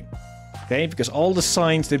this thing, okay? Because all the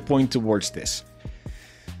signs, they point towards this.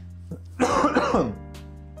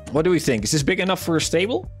 What do we think? Is this big enough for a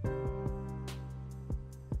stable?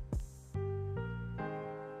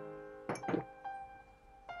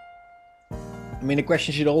 I mean, the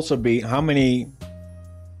question should also be how many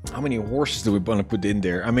horses do we want to put in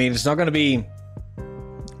there? I mean, it's not going to be...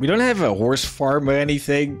 We don't have a horse farm or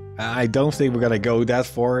anything. I don't think we're going to go that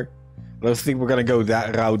far. I don't think we're going to go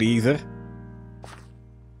that route either.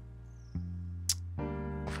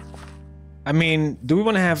 I mean, do we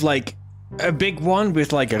want to have like a big one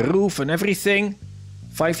with like a roof and everything?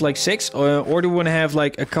 5 like 6? Or do we want to have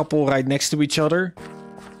like a couple right next to each other?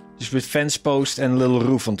 Just with fence post and a little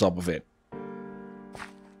roof on top of it.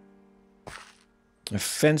 A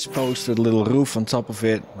fence post with a little roof on top of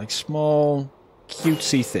it. Like small,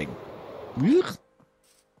 cutesy thing.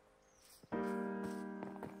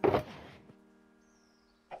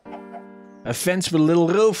 A fence with a little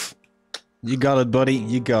roof. You got it, buddy.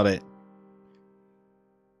 You got it.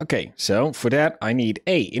 Okay, so for that I need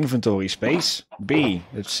A, inventory space. B,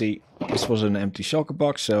 let's see. This was an empty shulker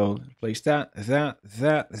box, so place that.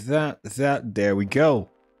 There we go.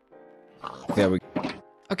 There we go.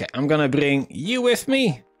 Okay, I'm gonna bring you with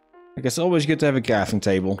me. I guess it's always good to have a crafting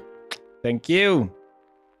table. Thank you.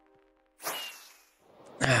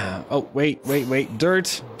 Oh, wait.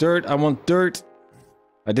 Dirt. I want dirt.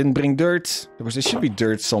 I didn't bring dirt. There should be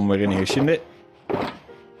dirt somewhere in here, shouldn't it?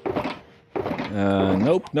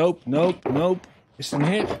 Nope. Is it in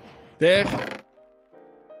here? There.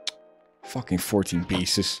 Fucking 14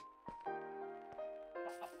 pieces.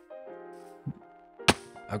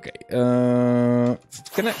 Okay, can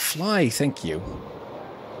I fly? Thank you.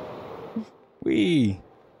 Wee.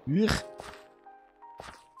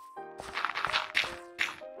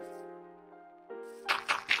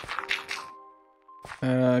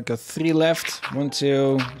 Got 3 left. 1,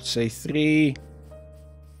 2, say 3.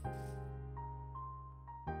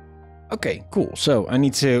 Okay, cool. So I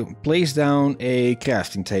need to place down a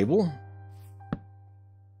crafting table.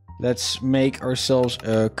 Let's make ourselves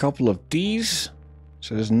a couple of these.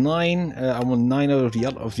 So there's 9. I want 9 out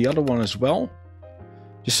of the other one as well.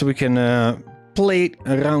 Just so we can play it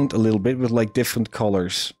around a little bit with like different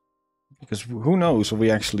colors. Because who knows what we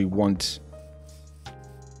actually want.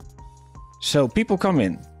 So people come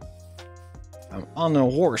in. I'm on a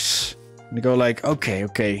horse. And they go like,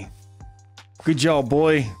 okay. Good job,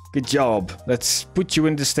 boy. Good job. Let's put you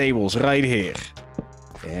in the stables right here.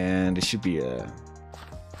 And there should be a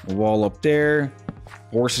wall up there.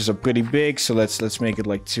 Horses are pretty big, so let's make it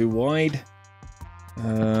like 2 wide.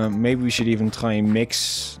 Maybe we should even try and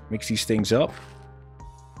mix these things up.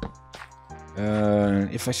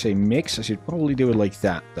 If I say mix, I should probably do it like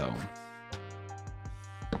that, though.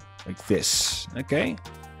 Like this. Okay.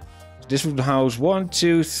 This would house 1,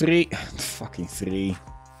 2, 3. Fucking 3.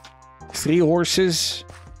 3 horses.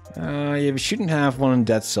 Yeah, we shouldn't have one on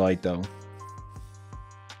that side, though.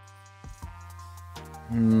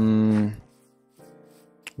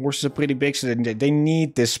 Horses are pretty big, so they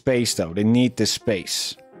need this space, though. They need this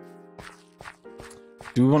space.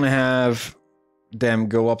 Do we want to have them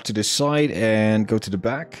go up to the side and go to the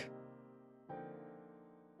back?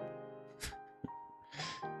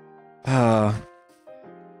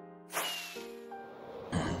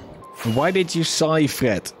 Why did you sigh,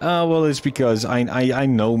 Fred? Well, it's because I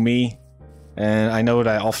know me. And I know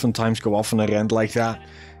that I oftentimes go off on a rant like that.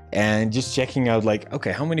 And just checking out, like,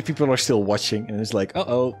 okay, how many people are still watching? And it's like,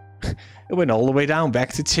 uh-oh. It went all the way down,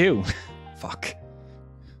 back to 2. Fuck.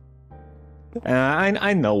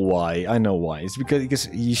 I know why. I know why. It's because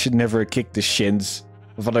you should never kick the shins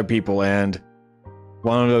of other people. And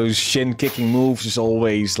one of those shin-kicking moves is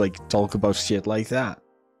always, like, talk about shit like that.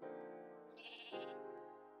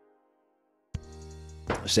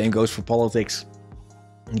 Same goes for politics.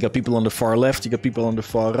 You got people on the far left, you got people on the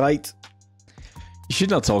far right. You should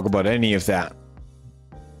not talk about any of that.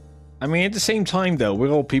 I mean, at the same time, though, we're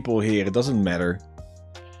all people here. It doesn't matter.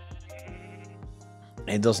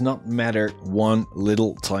 It does not matter one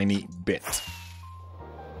little tiny bit.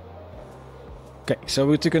 Okay, so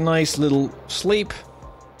we took a nice little sleep.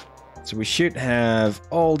 So we should have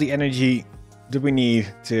all the energy that we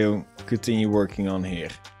need to continue working on here.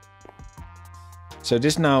 So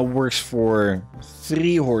this now works for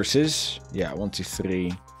 3 horses. Yeah, 1, 2,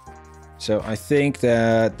 3. So I think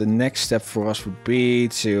that the next step for us would be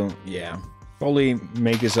to, yeah, probably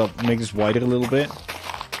make this wider a little bit.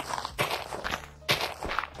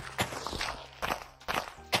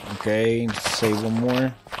 Okay, let's say one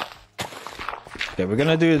more. Okay, we're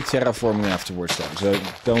gonna do the terraforming afterwards though, so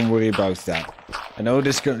don't worry about that. I know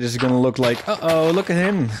this is gonna look like, uh-oh, look at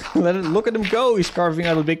him. Look at him go, he's carving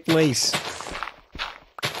out a big place.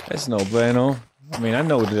 That's no bueno. I mean, I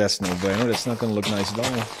know that that's no bueno. That's not gonna look nice at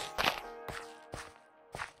all.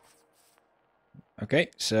 Okay,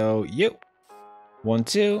 so you. 1,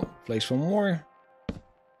 2. Place one more.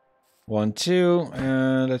 1, 2.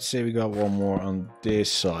 And let's say we got one more on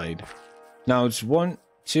this side. Now it's 1,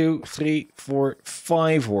 2, 3, 4,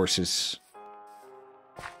 5 horses.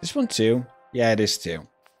 This one 2. Yeah, it is 2.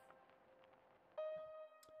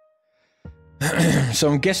 So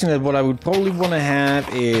I'm guessing that what I would probably want to have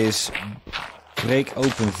is break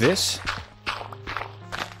open this.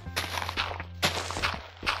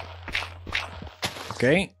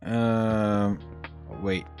 Okay.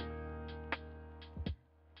 Wait.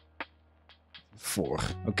 4.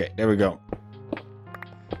 Okay, there we go.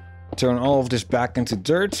 Turn all of this back into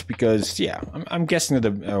dirt because, yeah, I'm guessing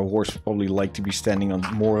that a horse would probably like to be standing on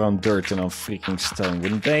more on dirt than on freaking stone,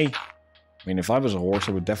 wouldn't they? I mean, if I was a horse,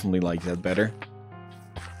 I would definitely like that better.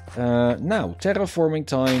 Now, terraforming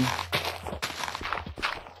time.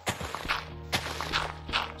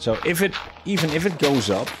 So even if it goes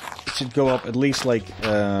up, it should go up at least like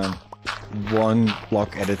 1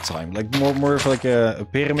 block at a time, like more of like a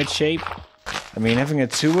pyramid shape. I mean, having a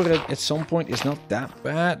tower at some point is not that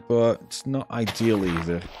bad, but it's not ideal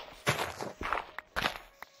either.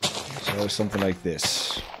 So something like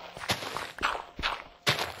this.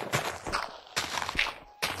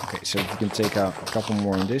 Okay, so if we can take out a couple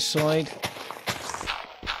more on this side.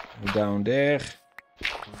 Down there.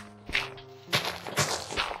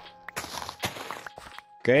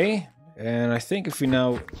 Okay, and I think if we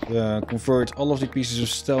now convert all of the pieces of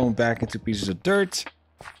stone back into pieces of dirt,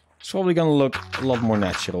 it's probably gonna look a lot more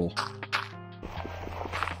natural.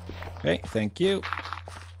 Okay, thank you.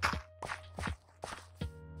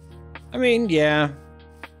 I mean, yeah.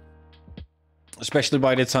 Especially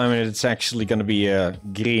by the time it's actually gonna be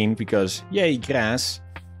green, because, yay, grass.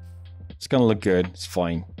 It's gonna look good, it's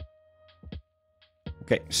fine.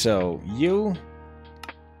 Okay, so you...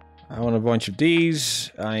 I want a bunch of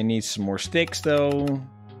these. I need some more sticks, though.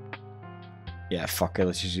 Yeah, fuck it,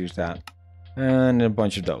 let's just use that. And a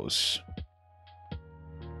bunch of those.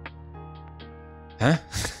 Huh?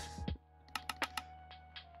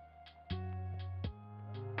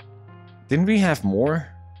 Didn't we have more?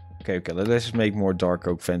 Okay, let's just make more dark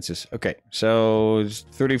oak fences. Okay, so it's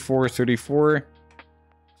 34, 34.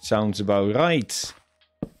 Sounds about right.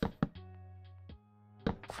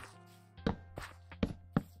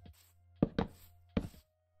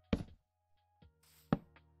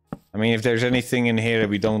 I mean, if there's anything in here that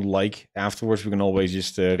we don't like, afterwards we can always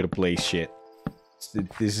just replace shit.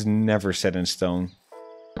 This is never set in stone.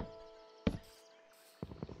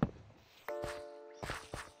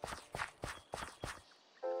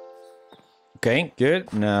 Okay,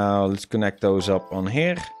 good. Now let's connect those up on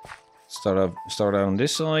here. Start out on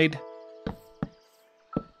this side.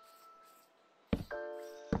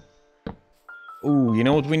 Ooh, you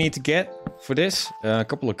know what we need to get for this? A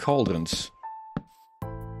couple of cauldrons.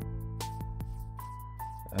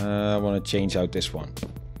 I want to change out this one.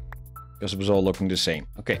 Because it was all looking the same.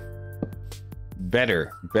 Okay.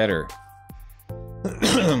 Better.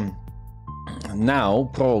 Now,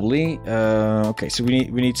 probably... okay, so we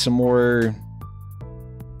need some more...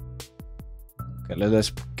 Okay, let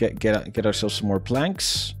us get ourselves some more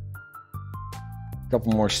planks. A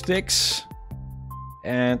couple more sticks.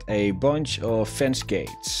 And a bunch of fence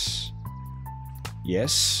gates.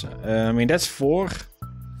 Yes. I mean, that's 4.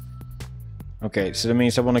 Okay, so that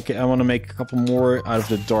means I want to make a couple more out of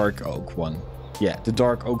the dark oak one. Yeah, the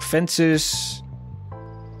dark oak fences.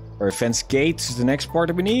 Or fence gates is the next part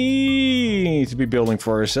that we need to be building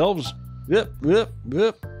for ourselves. Yep.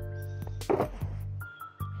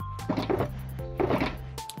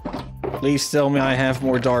 Please tell me I have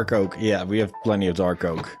more dark oak. Yeah, we have plenty of dark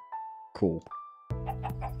oak. Cool.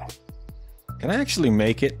 Can I actually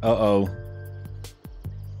make it? Uh-oh.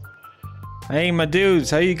 Hey, my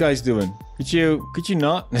dudes, how you guys doing? Could you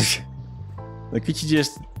not? Like, could you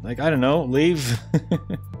just, like, I don't know, leave?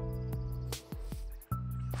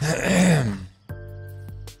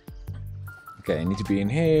 Okay, I need to be in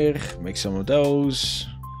here. Make some of those.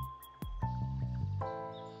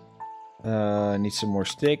 Need some more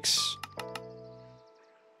sticks.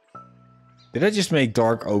 Did I just make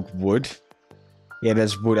dark oak wood? Yeah,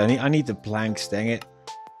 that's wood. I need the planks, dang it.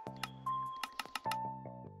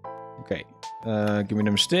 Okay. Give me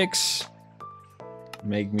them sticks.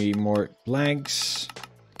 Make me more planks.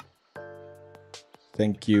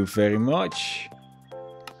 Thank you very much.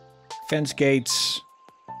 Fence gates.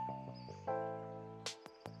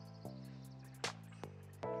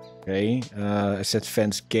 Okay, I said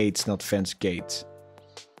fence gates, not fence gates.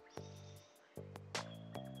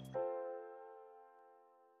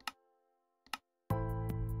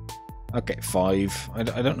 Okay, 5. I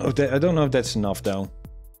don't know if that, I don't know if that's enough though.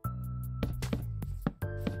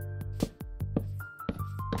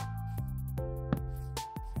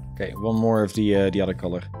 Okay, one more of the other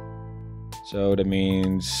color. So that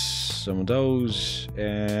means some of those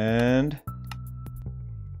and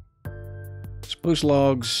spruce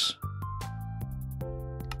logs.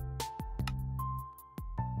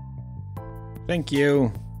 Thank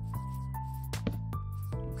you.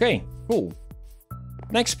 Okay, cool.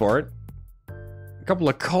 Next part. A couple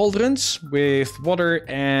of cauldrons with water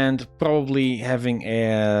and probably having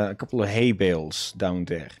a couple of hay bales down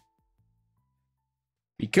there.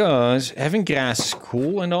 Because having grass is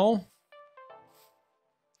cool and all.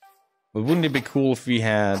 But wouldn't it be cool if we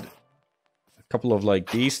had a couple of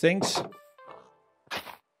like these things?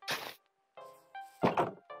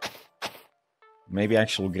 Maybe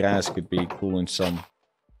actual grass could be cool in some.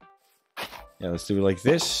 Yeah, let's do it like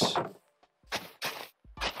this.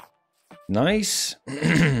 Nice.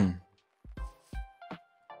 Okay,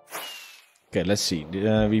 let's see.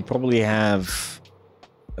 We probably have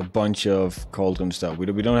a bunch of cauldrons though. We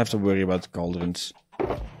don't have to worry about the cauldrons.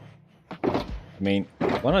 I mean,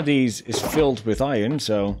 one of these is filled with iron,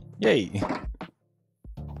 so yay.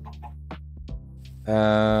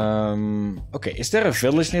 Okay, is there a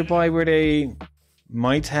village nearby where they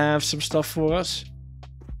might have some stuff for us?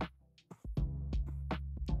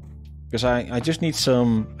 Because I just need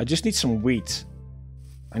some wheat.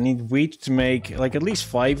 I need wheat to make like at least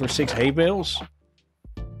 5 or 6 hay bales.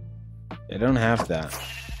 I don't have that.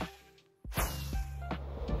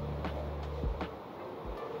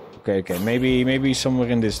 Okay, maybe somewhere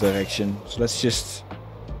in this direction. So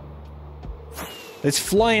let's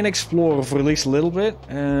fly and explore for at least a little bit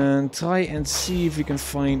and try and see if we can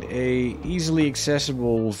find a easily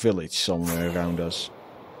accessible village somewhere around us.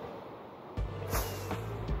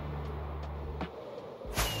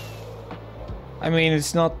 I mean,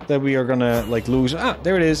 it's not that we are gonna like lose. Ah,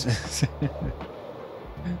 there it is.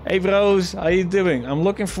 Hey bros, how you doing? I'm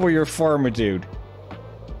looking for your farmer dude.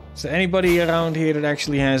 Is there anybody around here that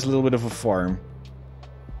actually has a little bit of a farm?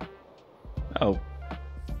 Oh.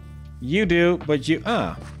 You do, but you...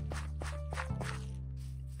 Ah.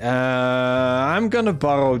 I'm gonna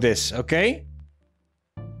borrow this, okay?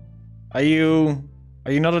 Are you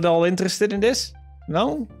not at all interested in this?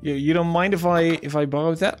 No? You don't mind if I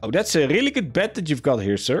borrow that? Oh, that's a really good bed that you've got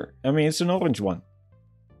here, sir. I mean, it's an orange one.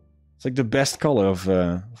 It's like the best color of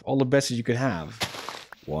all the beds that you could have.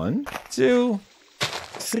 1, 2,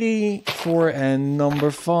 3, 4, and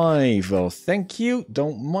number 5. Well, thank you.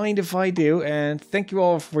 Don't mind if I do. And thank you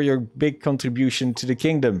all for your big contribution to the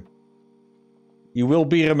kingdom. You will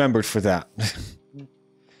be remembered for that.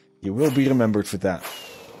 You will be remembered for that.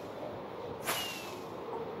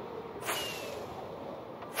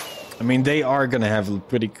 I mean, they are gonna have a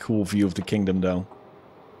pretty cool view of the kingdom, though.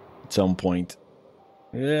 At some point.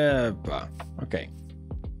 Yeah, okay.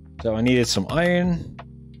 So I needed some iron.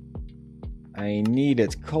 I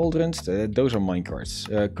needed cauldrons. Those are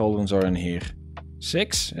minecarts. Cauldrons are in here.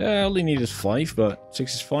 6? I only needed 5, but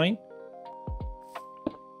 6 is fine.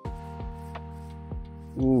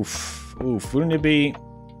 Oof. Oof. Wouldn't it be...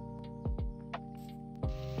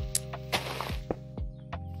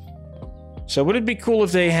 So would it be cool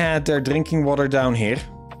if they had their drinking water down here?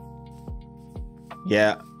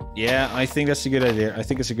 Yeah. Yeah, I think that's a good idea. I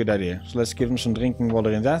think it's a good idea. So let's give them some drinking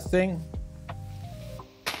water in that thing.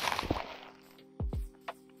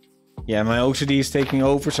 Yeah, my OCD is taking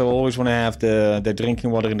over, so I always want to have the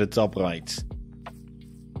drinking water in the top right.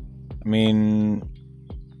 I mean...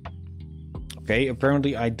 Okay,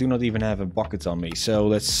 apparently I do not even have a bucket on me, so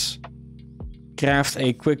let's craft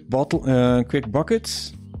a quick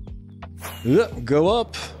bucket. Go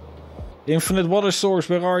up. Infinite water source,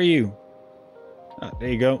 where are you? Ah, there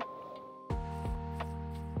you go.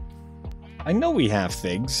 I know we have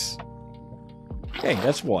things. Okay,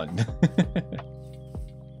 that's 1.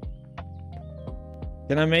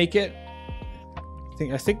 Can I make it?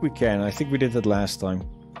 I think we can. I think we did that last time.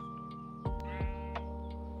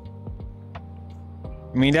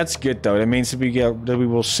 I mean, that's good though. That means that we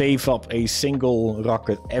will save up a single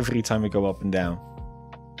rocket every time we go up and down.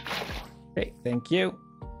 Okay, thank you.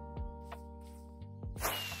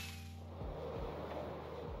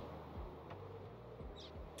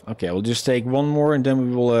 Okay, we'll just take one more and then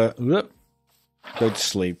we will go to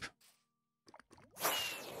sleep.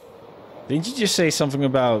 Didn't you just say something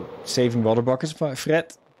about saving water buckets,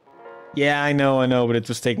 Fred? Yeah, I know, but it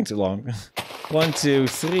was taking too long. 1, 2,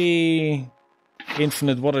 3.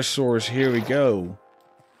 Infinite water source, here we go.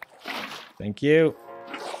 Thank you.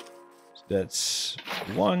 So that's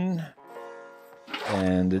 1.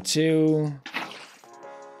 And the 2.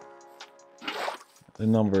 the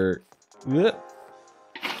number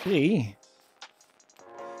 3,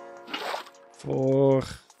 4,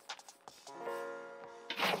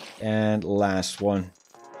 and last one.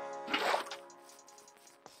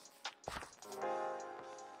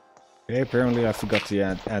 Okay, apparently I forgot to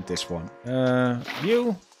add this one.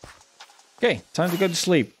 You. Okay, time to go to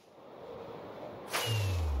sleep.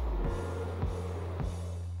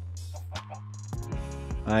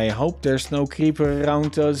 I hope there's no creeper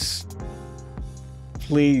around us.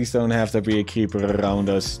 Please don't have there be a creeper around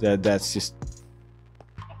us. That's just...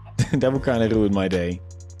 that would kind of ruin my day.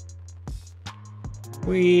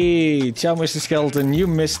 Whee! Ciao, Mr. Skeleton. You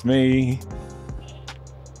missed me.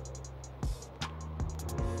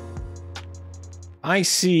 I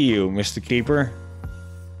see you, Mr. Creeper.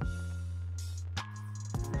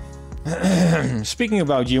 Speaking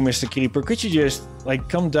about you, Mr. Creeper, could you just, like,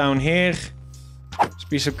 come down here? Just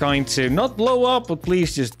be so kind to not blow up, but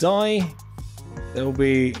please just die. That will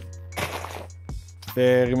be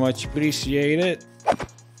very much appreciated.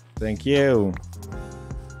 Thank you.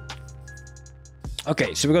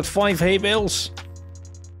 Okay, so we got 5 hay bales.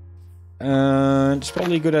 It's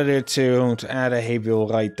probably a good idea to add a hay bale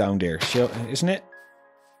right down there, isn't it?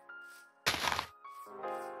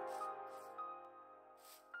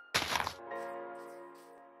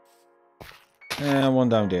 One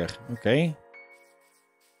down there. Okay.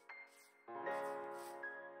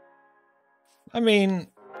 I mean...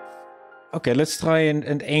 okay, let's try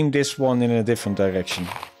and aim this one in a different direction.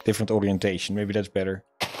 Different orientation. Maybe that's better.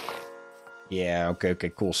 Yeah, okay,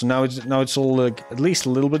 cool. So now it's all at least a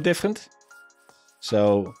little bit different.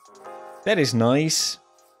 So that is nice.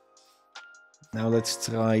 Now let's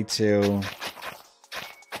try to...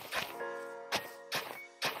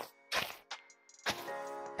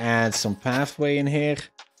 add some pathway in here.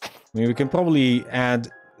 I mean, we can probably add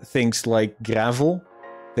things like gravel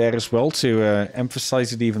there as well to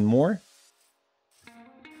emphasize it even more.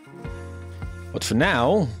 But for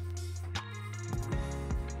now,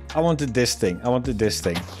 I wanted this thing. I was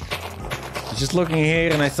just looking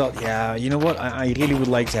here and I thought, yeah, you know what? I really would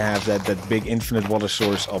like to have that big infinite water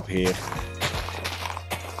source up here.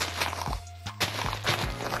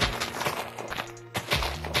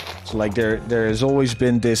 So like there has always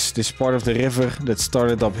been this part of the river that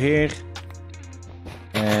started up here.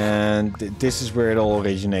 And this is where it all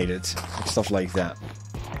originated. Stuff like that.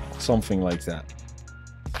 Something like that.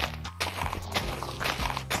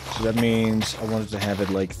 So that means I wanted to have it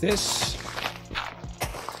like this.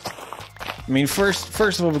 I mean, first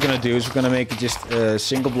of all we're going to do is we're going to make it just a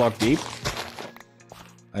single block deep.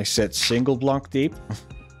 I said single block deep.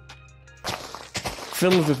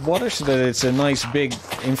 Fill it with water so that it's a nice big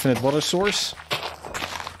infinite water source.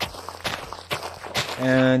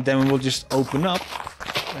 And then we'll just open up.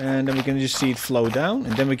 And then we can just see it flow down.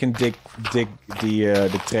 And then we can dig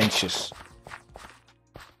the trenches.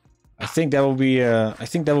 I think that will be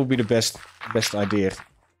the best idea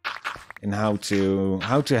in how to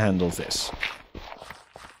handle this.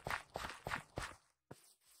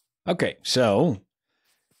 Okay, so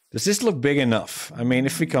does this look big enough? I mean,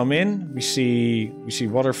 if we come in, we see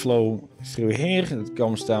water flow through here. It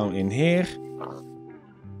comes down in here.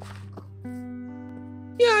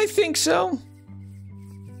 Yeah, I think so.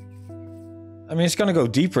 I mean, it's gonna go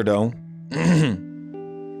deeper though.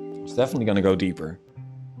 It's definitely gonna go deeper.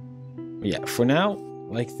 But yeah, for now,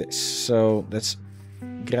 like this. So let's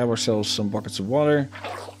grab ourselves some buckets of water.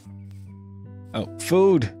 Oh,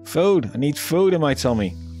 food! Food! I need food in my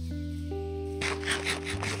tummy.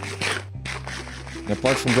 And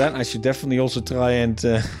apart from that, I should definitely also try and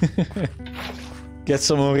get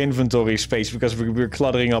some more inventory space because we're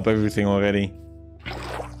cluttering up everything already.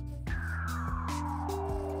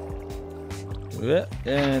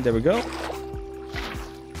 And there we go.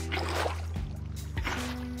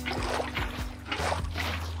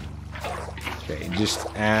 Okay, just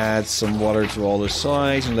add some water to all the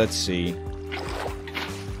sides and let's see.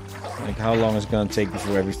 Like how long it's gonna take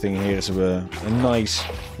before everything here is a nice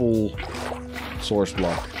full source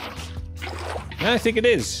block. And I think it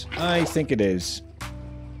is. I think it is.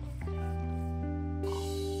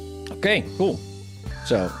 Okay, cool.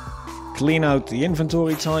 So, clean out the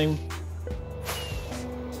inventory time.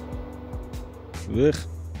 Ugh.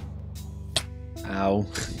 Ow.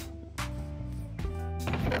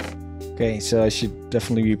 Okay, so I should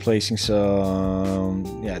definitely be placing some...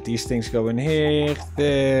 yeah, these things go in here,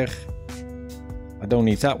 there. I don't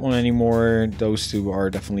need that one anymore. Those two are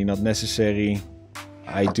definitely not necessary.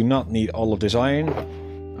 I do not need all of this iron.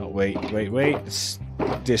 Oh, wait. It's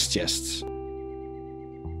this chest.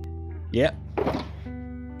 Yeah.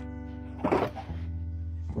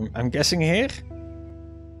 I'm guessing here?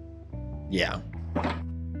 Yeah.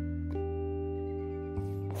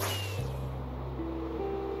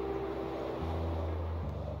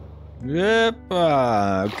 Yep.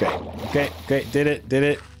 Okay. Did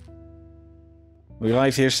it. We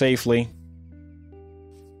arrived here safely.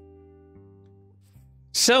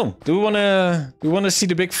 So, do we wanna see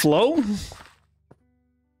the big flow?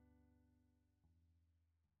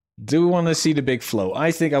 Do we want to see the big flow?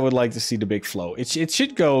 I think I would like to see the big flow. It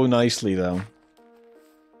should go nicely, though.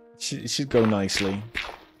 It should go nicely.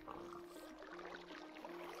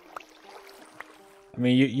 I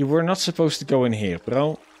mean, you were not supposed to go in here,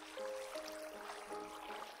 bro.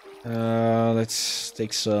 Let's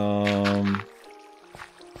take some...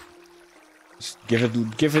 Just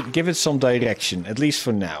give it some direction, at least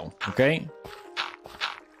for now, okay?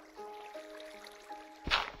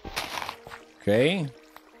 Okay.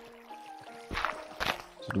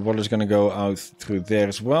 The water's gonna go out through there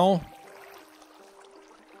as well.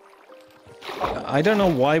 I don't know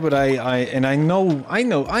why, but I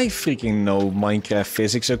freaking know Minecraft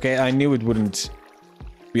physics, okay? I knew it wouldn't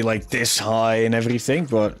be like this high and everything,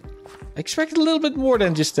 but I expected a little bit more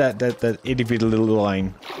than just that itty bitty little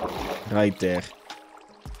line right there.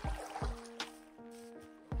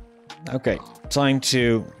 Okay, time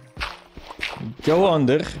to go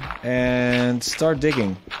under and start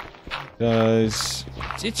digging. Because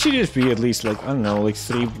it should just be at least like, I don't know, like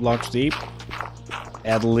 3 blocks deep.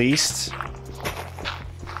 At least.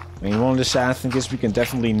 I mean, one of the sad things is we can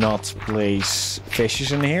definitely not place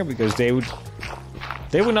fishes in here because they would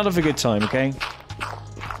not have a good time, okay?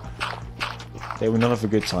 They would not have a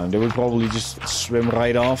good time. They would probably just swim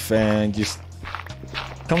right off and just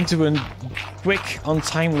come to a quick,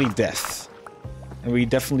 untimely death. And we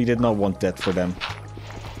definitely did not want that for them.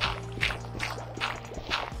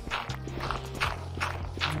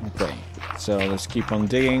 Okay, so let's keep on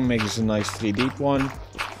digging, make this a nice 3 deep one.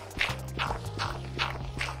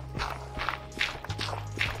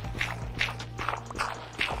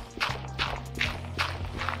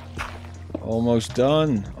 Almost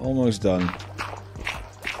done, almost done.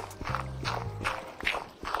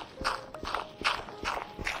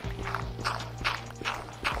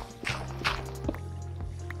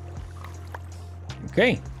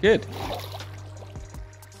 Okay, good.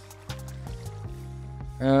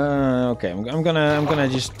 Okay, I'm gonna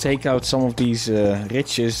just take out some of these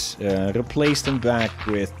ridges, replace them back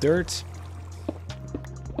with dirt.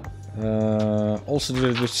 Also,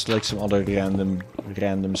 there's just like some other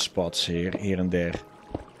random spots here and there.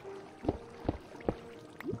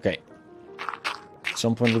 Okay. At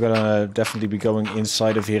some point, we're gonna definitely be going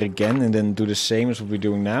inside of here again, and then do the same as what we're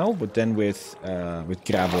doing now, but then with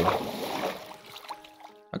gravel.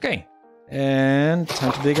 Okay, and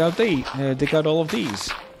time to dig out all of these.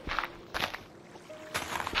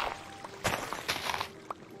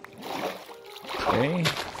 Okay.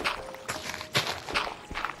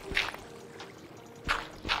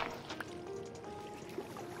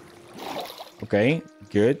 Okay,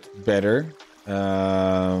 good, better.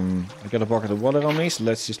 I got a bucket of water on me, so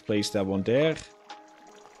let's just place that one there.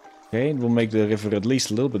 Okay, we'll make the river at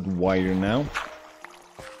least a little bit wider now.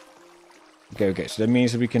 Okay, so that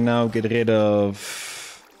means that we can now get rid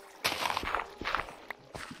of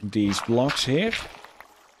these blocks here.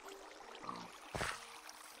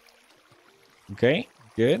 Okay,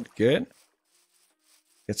 good. Get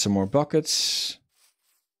some more buckets.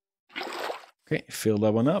 Okay, fill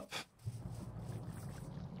that one up.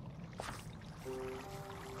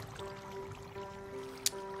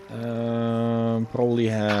 Probably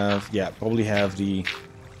have the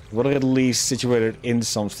water at least situated in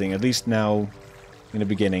something, at least now in the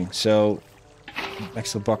beginning. So,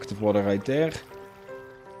 extra bucket of water right there.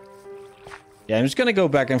 Yeah, I'm just gonna go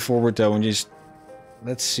back and forward though, and just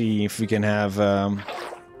let's see if we can have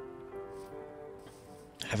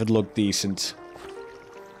it look decent.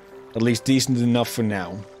 At least decent enough for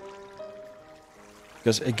now.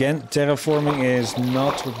 Because again, terraforming is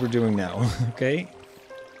not what we're doing now. Okay.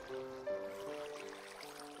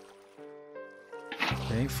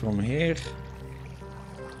 Okay, from here.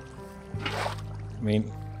 I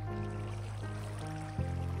mean,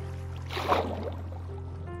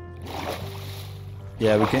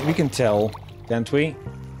 yeah, we can tell, can't we?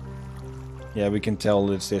 Yeah, we can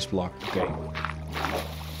tell it's this block. Okay.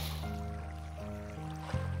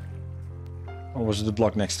 Or was it the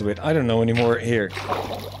block next to it? I don't know anymore. Here.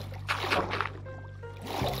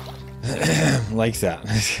 Like that.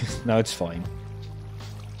 No, it's fine.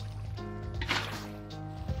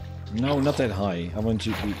 No, not that high. I want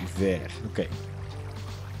you to be there. Okay.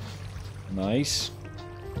 Nice.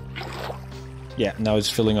 Yeah, now it's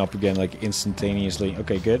filling up again, like instantaneously.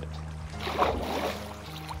 Okay, good.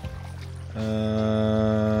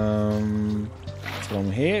 From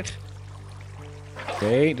here.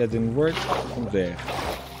 Okay, that didn't work. From there.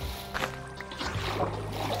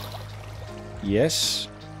 Yes.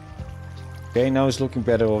 Okay, now it's looking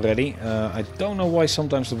better already. I don't know why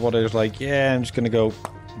sometimes the water is like, yeah, I'm just gonna go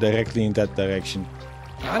directly in that direction.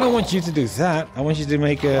 I don't want you to do that. I want you to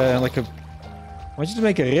make a, I want you to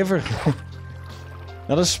make a river.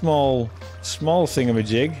 Not a small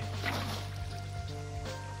thingamajig.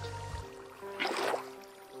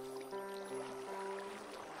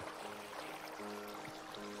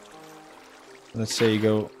 Let's say you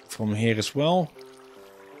go from here as well.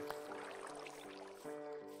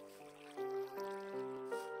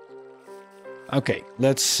 Okay,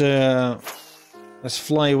 let's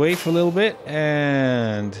fly away for a little bit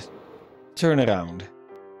and turn around.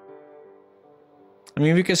 I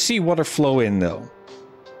mean, we can see water flow in though.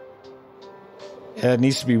 Yeah, it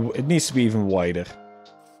needs to be even wider.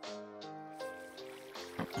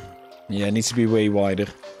 Yeah, it needs to be way wider.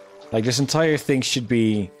 Like this entire thing should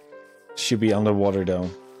be underwater though.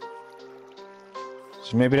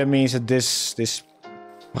 So maybe that means that this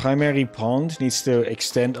primary pond needs to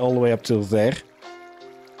extend all the way up till there.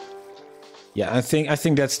 Yeah, I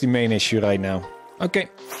think that's the main issue right now. Okay.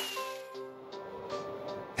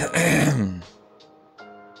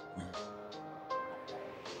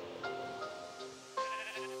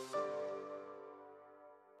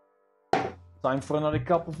 Time for another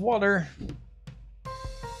cup of water.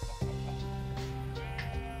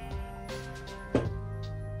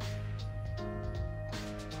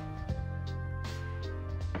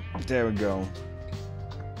 There we go.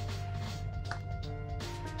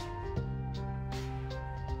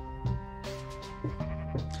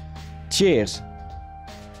 Cheers.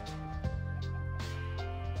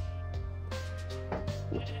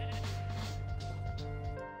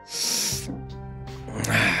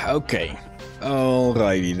 Okay.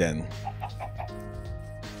 Alrighty then.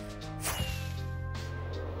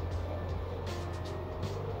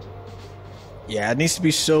 Yeah, it needs to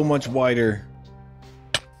be so much wider.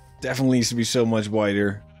 Definitely needs to be so much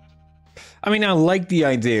wider. I mean, I like the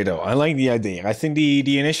idea though. I like the idea. I think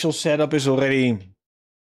the initial setup is already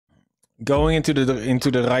going into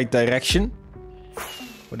the right direction,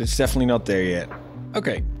 but it's definitely not there yet.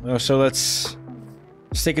 Okay, so let's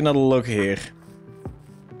take another look here.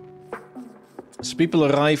 So people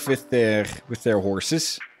arrive with their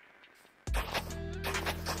horses,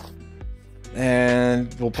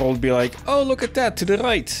 and we'll probably be like, "Oh, look at that to the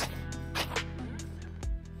right.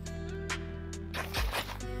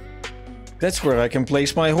 That's where I can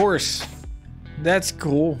place my horse. That's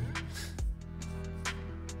cool."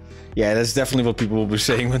 Yeah, that's definitely what people will be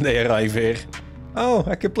saying when they arrive here. Oh,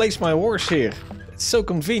 I can place my horse here. It's so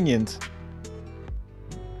convenient.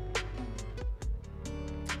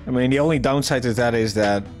 I mean, the only downside to that is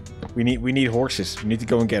that we need horses. We need to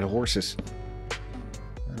go and get horses.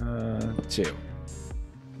 Chill.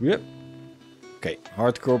 Yep. Okay,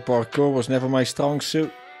 hardcore parkour was never my strong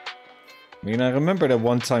suit. I mean, I remember that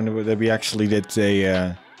one time that we actually did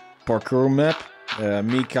a parkour map.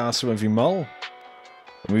 Me, Kasu, and Vimal.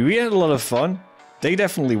 I mean, we had a lot of fun. They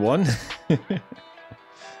definitely won.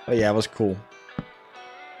 Oh yeah, it was cool.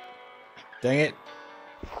 Dang it.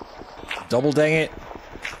 Double dang it.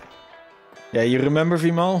 Yeah, you remember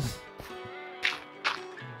Vimal?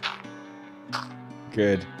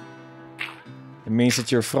 Good. It means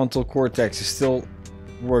that your frontal cortex is still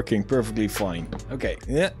working perfectly fine. Okay,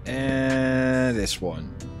 yeah, and this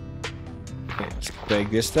one. Okay, let's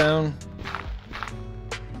take this down.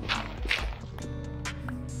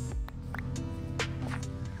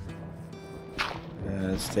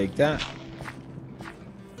 Let's take that.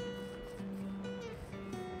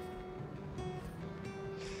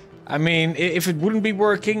 I mean, if it wouldn't be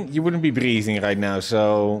working, you wouldn't be breathing right now,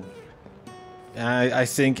 so I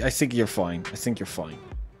think you're fine. I think you're fine.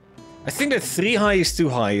 I think that 3 high is too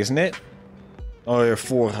high, isn't it? Or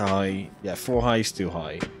 4 high. Yeah, 4 high is too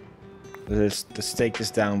high. Let's take this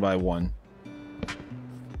down by 1.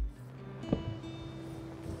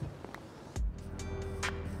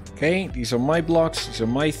 Okay, these are my blocks, these are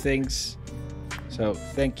my things. So,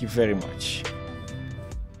 thank you very much.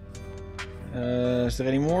 Is there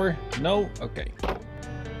any more? No? Okay.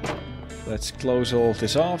 Let's close all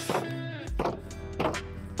this off.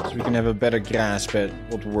 So we can have a better grasp at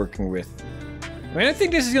what we're working with. I mean, I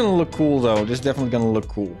think this is gonna look cool though. This is definitely gonna look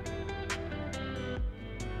cool.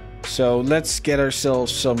 So let's get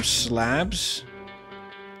ourselves some slabs.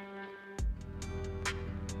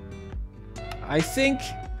 I think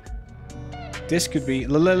this could be...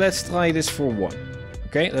 Let's try this for 1.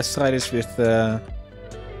 Okay, let's try this with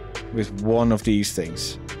one of these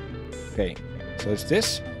things. Okay, so it's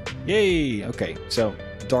this. Yay! Okay, so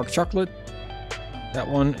dark chocolate. That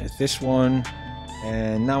one, this one.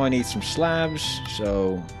 And now I need some slabs,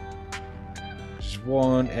 so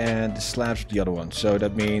one and the slabs the other one. So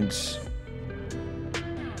that means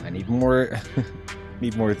I need more.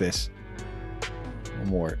 Need more of this. One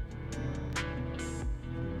more.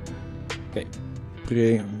 Okay.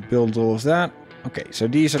 Build all of that. Okay, so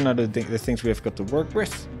these are now the things we have got to work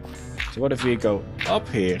with. So what if we go up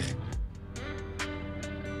here?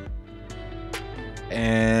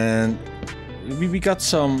 And we got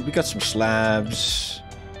some slabs.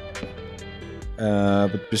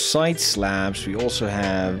 But besides slabs, we also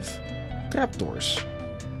have trapdoors.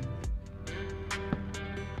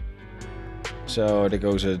 So there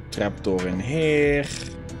goes a trapdoor in here.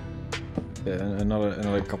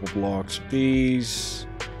 Another couple blocks of these.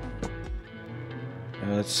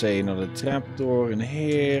 Let's say another trapdoor in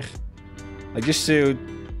here. Like just to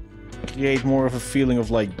create more of a feeling of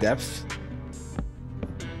like depth.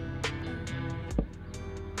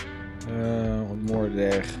 One more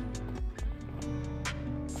there.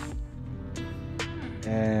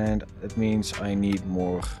 And it means I need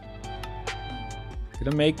more. Can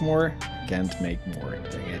I make more? Can't make more.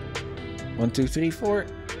 Dang it. 1, 2, 3, 4.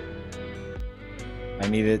 I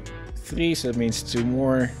needed 3, so that means 2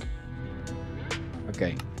 more.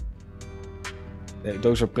 Okay.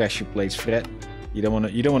 Those are pressure plates, Fred. You don't want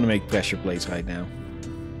to make pressure plates right now.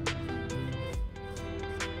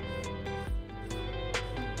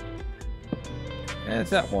 And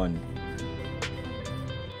that one.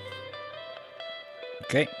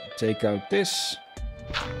 Okay, take out this.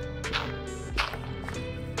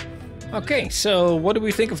 Okay, so what do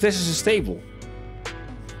we think of this as a stable?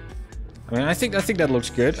 I mean, I think that looks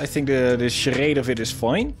good. I think the charade of it is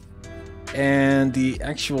fine, and the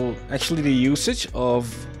actually the usage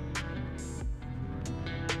of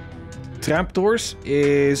trapdoors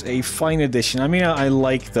is a fine addition. I mean, I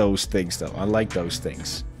like those things though. I like those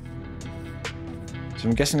things. So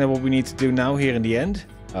I'm guessing that what we need to do now here in the end.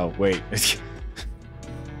 Oh wait, you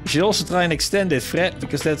should also try and extend it, Fred,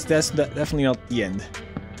 because that's definitely not the end.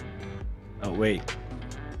 Oh wait,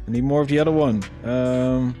 I need more of the other one.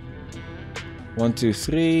 1, 2,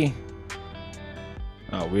 3.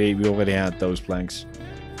 Oh, we already had those planks.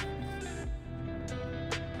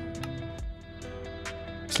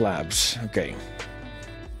 Slabs, okay.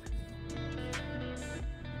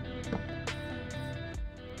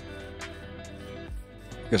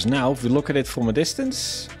 Because now, if we look at it from a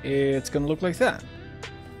distance, it's gonna look like that.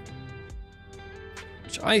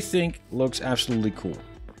 Which I think looks absolutely cool.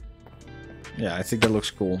 Yeah, I think that looks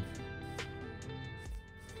cool.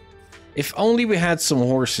 If only we had some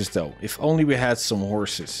horses, though. If only we had some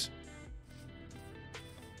horses.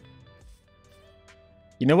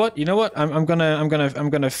 You know what? You know what? I'm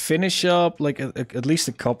gonna finish up like at least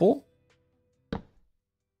a couple.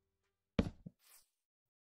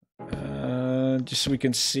 Just so we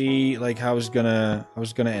can see like how it's gonna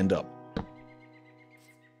end up.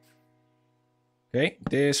 Okay,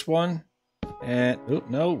 this one, and oh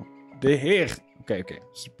no, the here. Okay,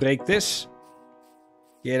 let's break this.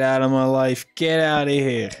 Get out of my life. Get out of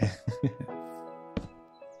here.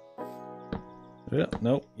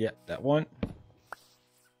 No, yeah, that one.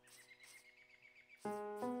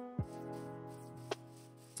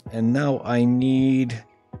 And now I need...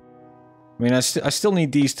 I mean, I still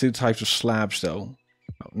need these 2 types of slabs, though.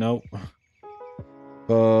 Oh, no.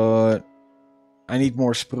 But... I need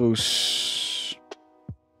more spruce.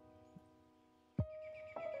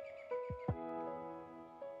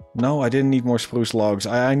 No, I didn't need more spruce logs.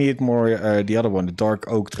 I needed more the other one, the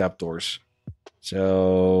dark oak trapdoors.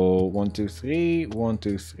 So 1, 2, 3, 1,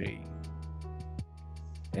 2, 3.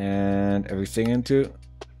 And everything into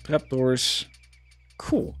trapdoors.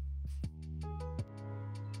 Cool.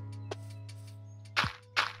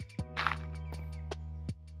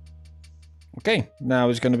 Okay, now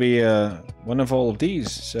it's going to be one of all of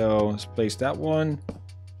these. So let's place that one,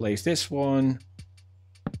 place this one,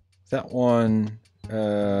 that one,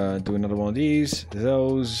 do another one of these,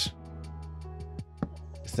 those,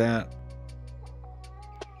 that.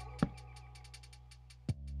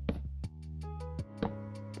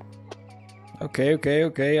 Okay.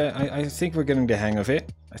 I think we're getting the hang of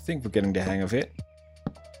it.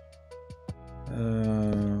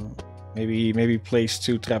 Maybe place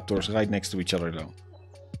 2 trapdoors right next to each other though.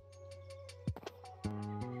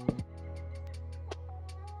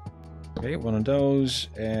 Okay, one of those,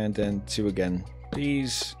 and then 2 again.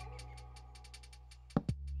 These.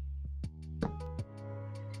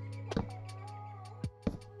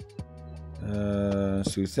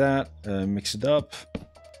 Let's do that. Mix it up.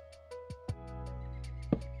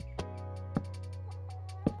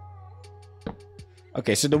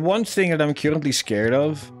 Okay, so the one thing that I'm currently scared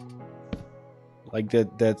of, like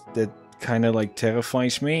that kind of like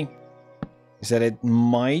terrifies me, is that it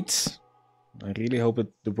might, I really hope that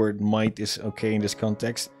the word might is okay in this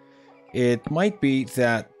context. It might be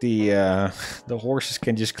that the horses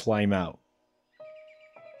can just climb out.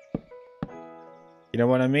 You know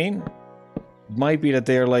what I mean? It might be that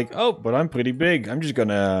they're like, oh, but I'm pretty big. I'm just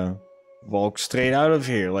gonna walk straight out of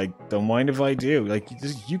here. Like, don't mind if I do. Like,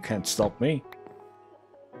 you can't stop me.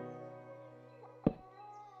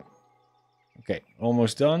 Okay,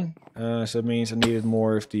 almost done. So that means I needed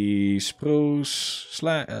more of the spruce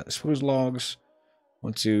logs.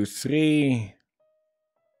 1, 2, 3.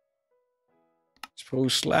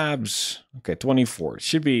 Spruce slabs. Okay, 24.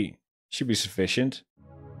 Should be sufficient.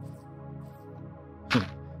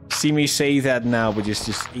 See me say that now, but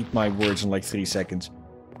just eat my words in like 3 seconds.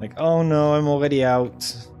 Like, oh no, I'm already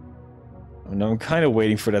out. Oh no, I'm kind of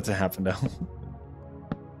waiting for that to happen though.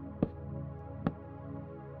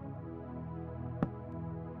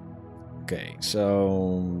 Okay,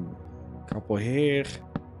 so a couple here.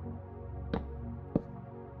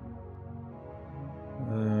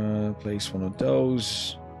 Place one of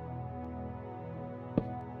those.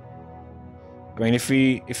 I mean,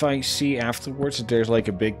 if I see afterwards that there's like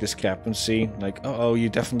a big discrepancy, like, oh, you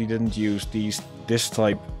definitely didn't use this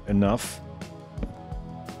type enough.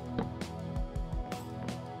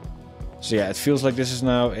 So yeah, it feels like this is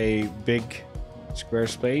now a big square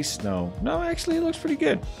space. No, actually it looks pretty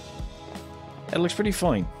good. It looks pretty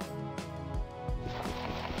fine.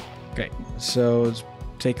 Okay, so let's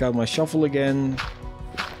take out my shovel again.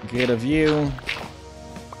 Get a view.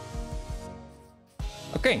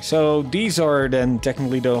 Okay, so these are then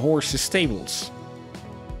technically the horses' stables.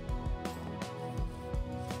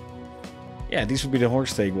 Yeah, these would be the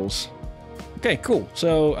horse stables. Okay, cool.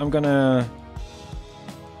 So I'm gonna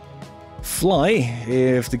fly,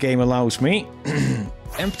 if the game allows me.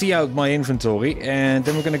 Empty out my inventory, and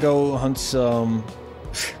then we're gonna go hunt some...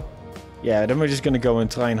 yeah, then we're just gonna go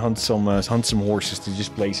and try and hunt some horses to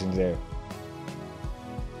just place in there.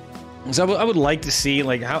 So I would like to see,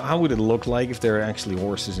 like, how would it look like if there are actually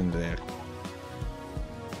horses in there.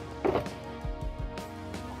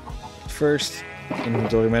 First,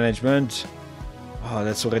 inventory management. Oh,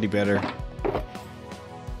 that's already better.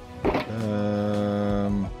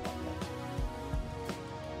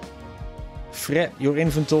 Fred, your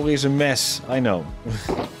inventory is a mess. I know.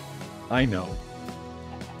 I know.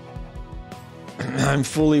 I'm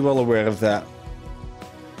fully well aware of that.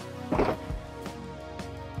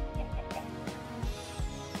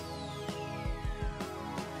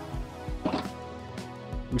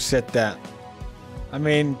 Who said that? I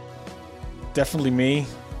mean, definitely me.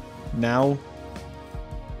 Now.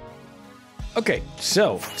 Okay,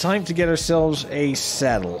 so time to get ourselves a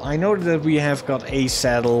saddle. I know that we have got a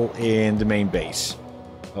saddle in the main base.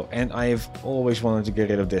 Oh, and I have always wanted to get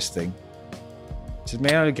rid of this thing. Is it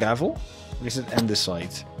made out of gravel? Or is it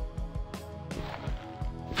andesite?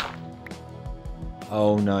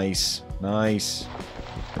 Oh, nice. Nice.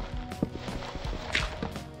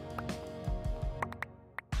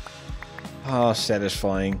 Ah,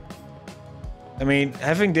 satisfying. I mean,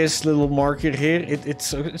 having this little marker here,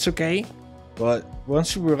 it's okay. But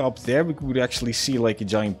once we were up there, we could actually see like a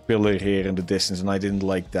giant pillar here in the distance, and I didn't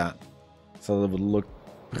like that. Thought it would look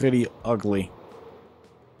pretty ugly.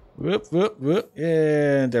 Whoop, whoop, whoop.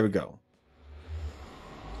 And there we go.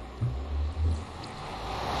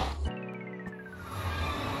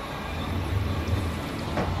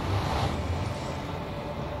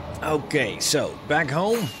 Okay, so back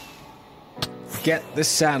home. Get the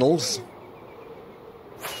saddles.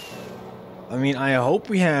 I mean, I hope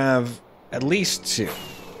we have at least 2.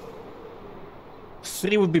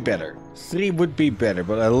 3 would be better. 3 would be better,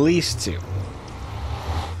 but at least 2.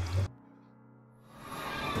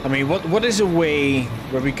 I mean, what is a way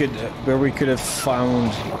where we could have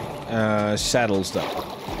found saddles though?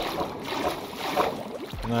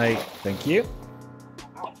 And thank you.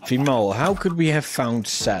 Vimal, how could we have found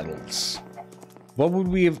saddles? What would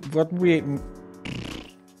we have?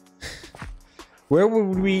 Where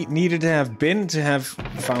would we needed to have been to have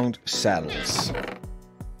found saddles?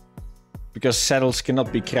 Because saddles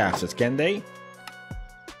cannot be crafted, can they?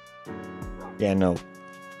 Yeah, no.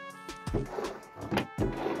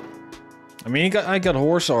 I mean, I got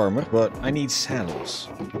horse armor, but I need saddles.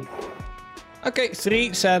 Okay,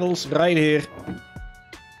 3 saddles right here.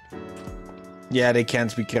 Yeah, they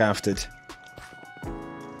can't be crafted.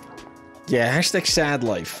 Yeah, hashtag sad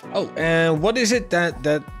life. Oh, and what is it that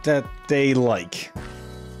they like?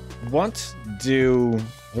 What do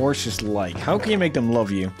horses like? How can you make them love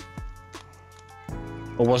you?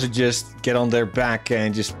 Or was it just get on their back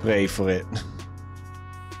and just pray for it?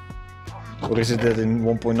 Or is it that in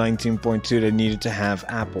 1.19.2 they needed to have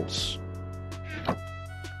apples?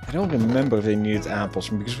 I don't remember if they needed apples,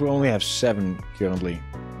 because we only have 7 currently.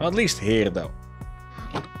 Well, at least here, though.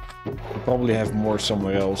 We probably have more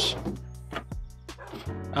somewhere else.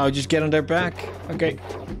 Oh, just get on their back. Okay.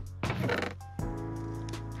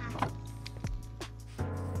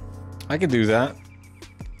 I can do that.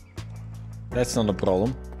 That's not a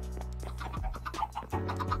problem.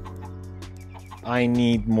 I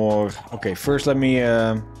need more. Okay, first let me...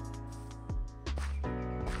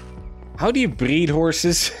 How do you breed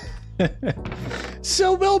horses?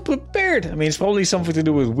 So well prepared. I mean, it's probably something to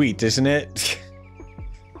do with wheat, isn't it?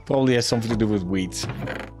 Probably has something to do with wheat.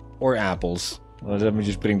 Or apples. Well, let me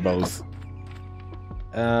just bring both.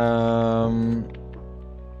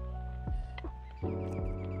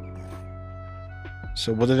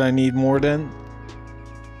 So what did I need more then?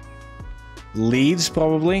 Leads,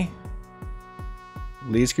 probably.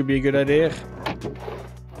 Leads could be a good idea.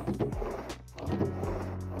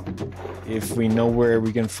 If we know where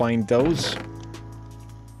we can find those.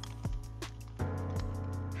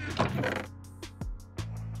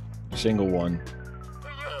 Single one.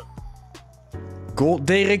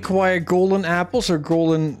 They require golden apples or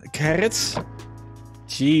golden carrots?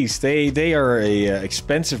 Jeez, they are a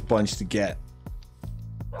expensive bunch to get.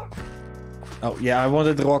 Oh yeah, I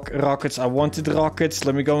wanted rockets. I wanted rockets.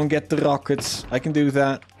 Let me go and get the rockets. I can do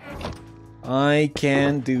that. I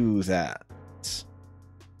can do that.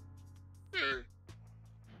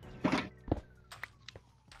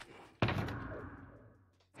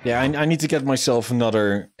 Yeah, I need to get myself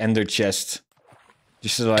another ender chest.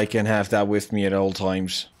 Just so that I can have that with me at all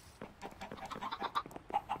times.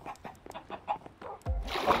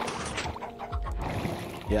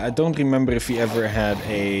 Yeah, I don't remember if we ever had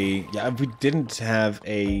a... Yeah, we didn't have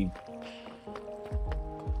a...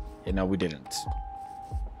 Yeah, no, we didn't.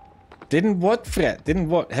 Didn't what, Fred? Didn't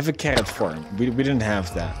what? Have a carrot farm. We didn't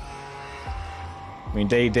have that. I mean,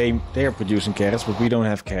 they are producing carrots, but we don't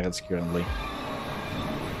have carrots currently.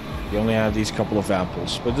 We only have these couple of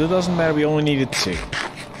apples. But it doesn't matter, we only needed 2.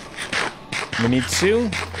 We need 2,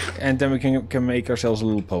 and then we can make ourselves a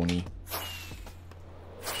little pony.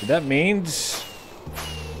 So that means...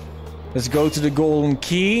 Let's go to the golden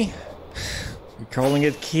key. We're calling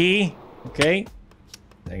it key. Okay.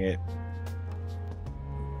 Dang it.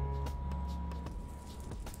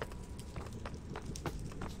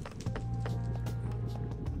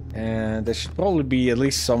 And there should probably be at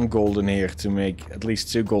least some gold in here to make at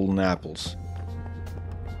least 2 golden apples.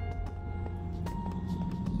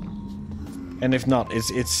 And if not,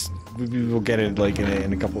 we will get it like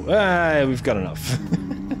in a couple. We've got enough.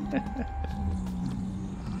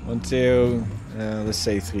 1, 2, let's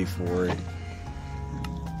say 3, 4.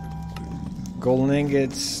 Golden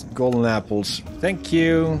ingots, golden apples. Thank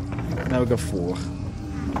you. Now we got 4.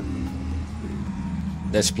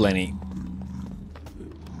 That's plenty.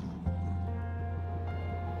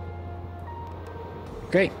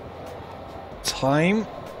 Okay. Time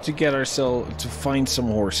to get ourselves to find some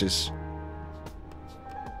horses.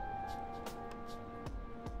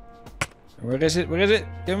 Where is it? Where is it?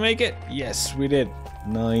 Can we make it? Yes, we did.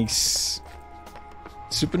 Nice.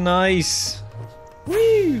 Super nice.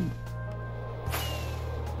 Woo!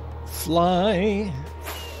 Fly.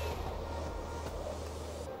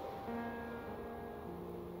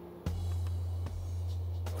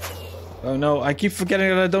 Oh no, I keep forgetting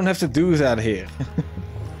that I don't have to do that here.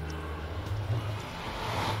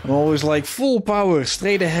 I'm always like, full power,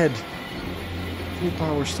 straight ahead. Full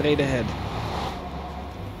power, straight ahead.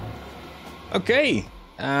 Okay.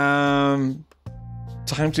 Time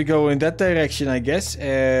to go in that direction, I guess.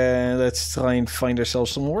 And let's try and find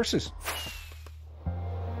ourselves some horses.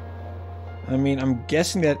 I mean, I'm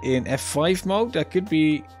guessing that in F5 mode, that could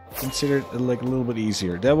be considered like a little bit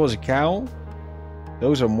easier. That was a cow.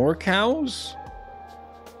 Those are more cows.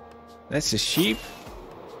 That's a sheep.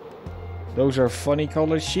 Those are funny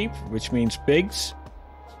colored sheep, which means pigs.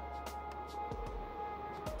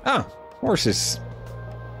 Ah, horses.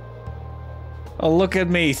 Oh, look at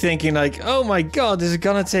me thinking like, oh my god, this is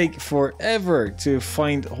gonna take forever to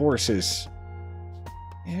find horses.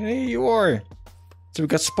 Here you are. So we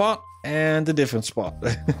got Spot and a different Spot.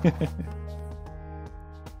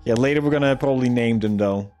 Yeah, later we're gonna probably name them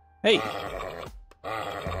though. Hey!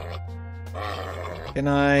 Can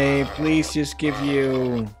I please just give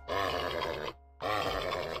you...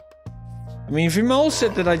 I mean, Vimal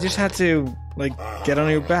said that I just had to, like, get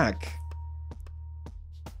on your back.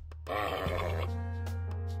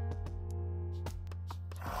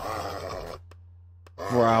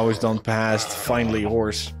 4 hours done past. Finally,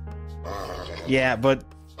 horse. Yeah, but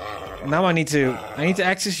now I need to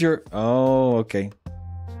access your... Oh, okay.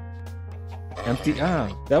 Empty... Ah,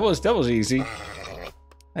 that was easy.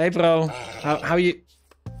 Hey, bro. How you...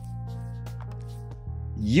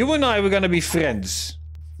 You and I were gonna be friends.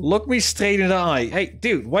 Look me straight in the eye. Hey,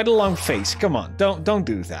 dude, why the long face? Come on, don't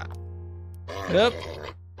do that. Yep.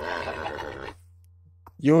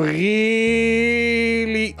 You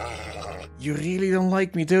really don't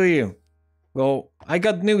like me, do you? Well, I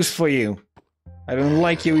got news for you. I don't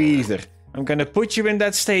like you either. I'm gonna put you in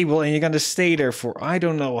that stable and you're gonna stay there for I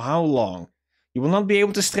don't know how long. You will not be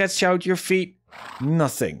able to stretch out your feet.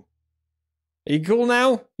 Nothing. Are you cool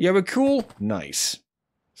now? You ever cool? Nice.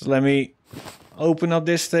 So let me open up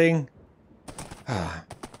this thing.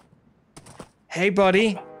 Hey,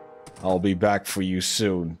 buddy. I'll be back for you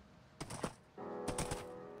soon.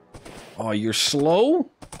 Oh, you're slow?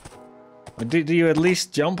 Do you at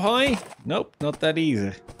least jump high? Nope, not that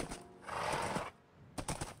either.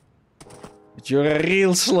 But you're a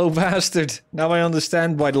real slow bastard. Now I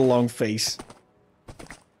understand why the long face.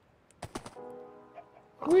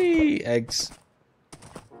 Whee! Eggs.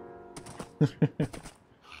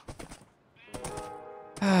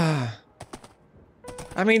 I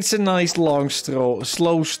mean, it's a nice long stroll,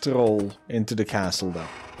 slow stroll into the castle, though.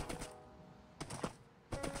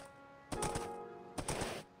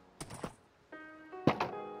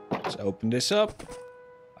 Let's open this up.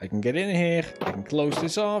 I can get in here. I can close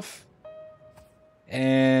this off.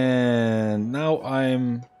 And now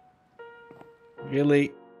I'm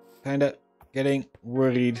really kind of getting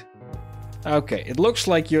worried. Okay, it looks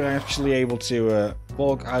like you're actually able to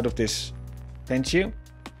walk out of this, can't you?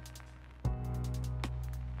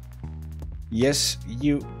 Yes,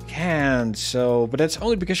 you can. So, but that's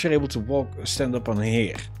only because you're able to stand up on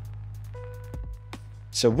here.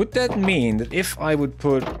 So would that mean that if I would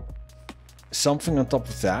put something on top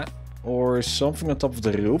of that, or something on top of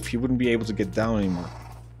the roof, you wouldn't be able to get down anymore?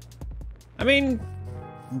 I mean,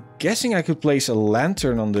 I'm guessing I could place a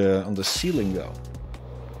lantern on the ceiling though.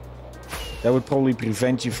 That would probably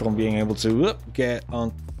prevent you from being able to get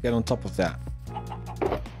on top of that.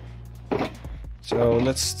 So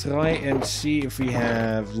let's try and see if we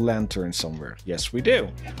have lanterns somewhere. Yes, we do.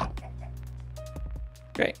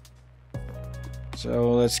 Okay.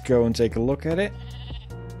 So let's go and take a look at it.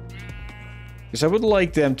 Because I would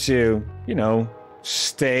like them to, you know,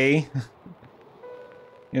 stay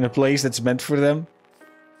in a place that's meant for them.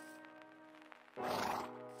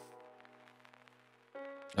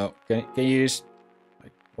 Oh, can you just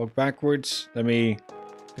walk backwards? Let me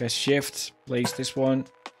press shift, place this one.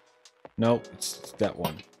 No, it's that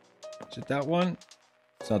one. Is it that one?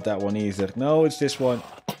 It's not that one either. No, it's this one.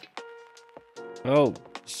 Oh,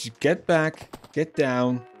 just get back, get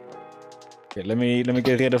down. Okay, let me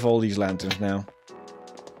get rid of all these lanterns now.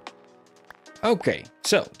 Okay,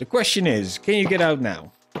 so the question is, can you get out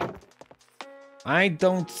now? I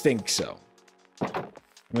don't think so. I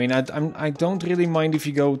mean, I don't really mind if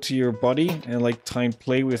you go to your buddy and like try and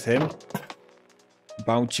play with him.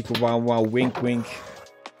 Bow chicka wow wow wink wink.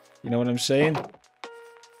 You know what I'm saying?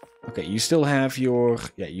 Okay, you still have your...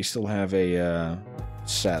 Yeah, you still have a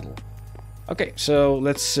saddle. Okay, so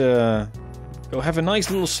let's go have a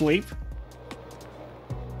nice little sleep.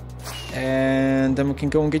 And then we can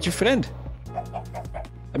go and get your friend.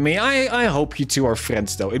 I mean, I hope you two are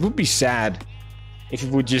friends, though. It would be sad if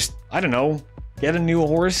you would just, I don't know, get a new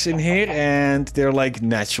horse in here and they're like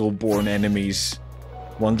natural born enemies.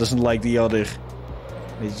 One doesn't like the other.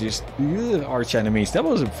 It's just arch enemies. That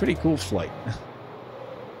was a pretty cool flight.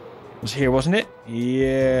 Was here, wasn't it?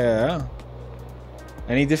 Yeah.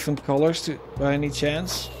 Any different colors by any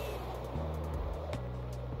chance?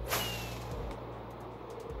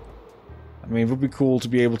 I mean, it would be cool to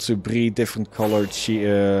be able to breed different colored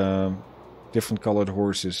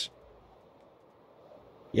horses.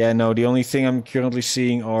 Yeah, no, the only thing I'm currently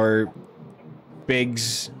seeing are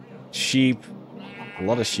pigs, sheep. A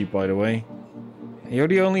lot of sheep, by the way. You're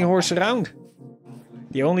the only horse around.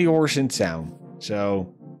 The only horse in town.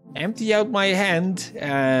 So, empty out my hand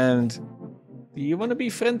and... Do you want to be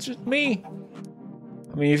friends with me?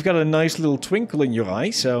 I mean, you've got a nice little twinkle in your eye,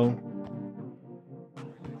 so...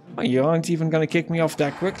 Oh, you aren't even gonna kick me off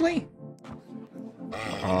that quickly?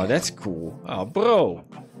 Oh, that's cool. Oh, bro.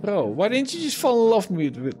 Bro, why didn't you just fall in love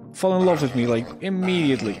with me, like,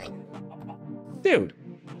 immediately? Dude.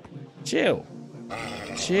 Chill.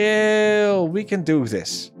 Chill. We can do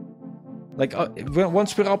this. Like,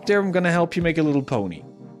 once we're up there, I'm gonna help you make a little pony.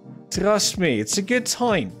 Trust me, it's a good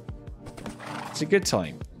time. It's a good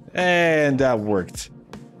time. And that worked.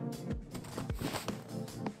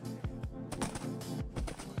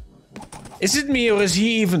 Is it me or is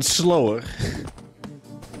he even slower?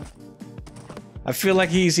 I feel like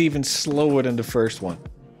he's even slower than the first one.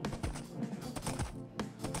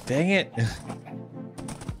 Dang it.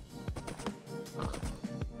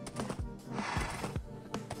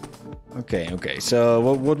 Okay. So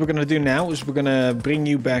what we're gonna do now is we're gonna bring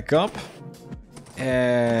you back up.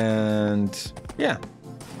 And yeah.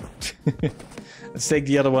 Let's take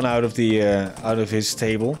the other one out of the out of his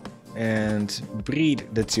table and breed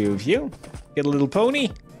the two of you. Get a little pony.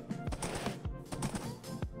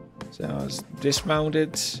 So let's dismount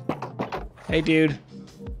it. Hey, dude.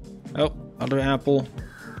 Oh, other apple.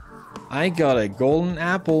 I got a golden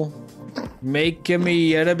apple. Making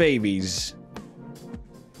me the babies.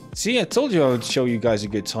 See, I told you I would show you guys a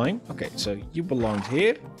good time. Okay, so you belonged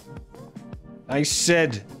here. I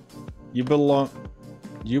said you belong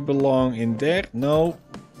in there. No.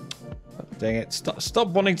 Oh, dang it. Stop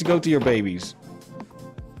wanting to go to your babies.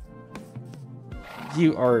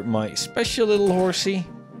 You are my special little horsey.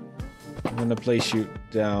 I'm gonna place you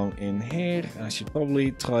down in here. I should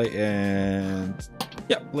probably try and...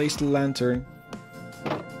 yeah, place the lantern.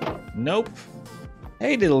 Nope.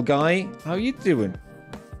 Hey, little guy. How you doing?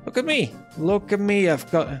 Look at me. Look at me. I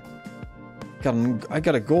got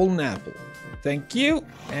a golden apple. Thank you.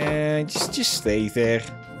 And just stay there.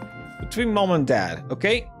 Between mom and dad,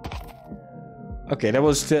 okay? Okay, that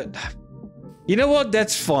was the... You know what?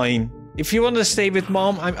 That's fine. If you want to stay with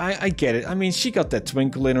mom, I get it. I mean, she got that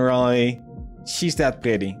twinkle in her eye. She's that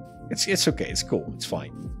pretty. It's okay. It's cool. It's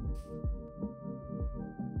fine.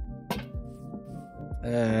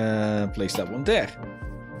 Place that one there.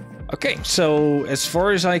 Okay, so as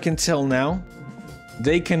far as I can tell now,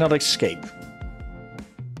 they cannot escape.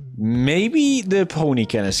 Maybe the pony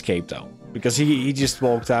can escape though, because he just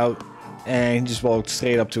walked out and he just walked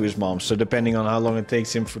straight up to his mom. So depending on how long it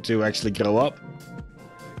takes him to actually grow up,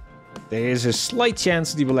 there is a slight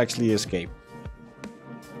chance that he will actually escape.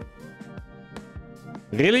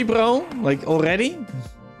 Really, bro? Like already?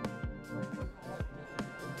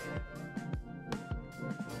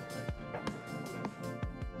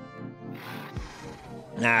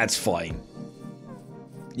 Nah, it's fine.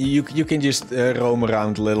 You can just roam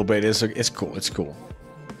around a little bit. It's cool. It's cool.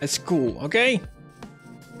 It's cool. Okay.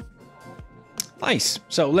 Nice.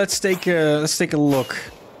 So let's take a look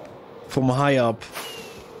from high up,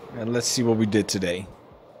 and let's see what we did today.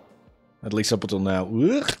 At least up until now.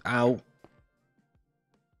 Ugh, ow.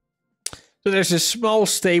 So there's a small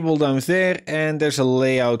stable down there, and there's a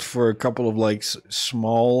layout for a couple of like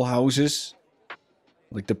small houses,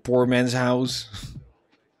 like the poor man's house.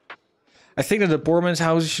 I think that the poor man's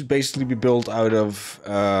house should basically be built out of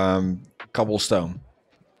cobblestone.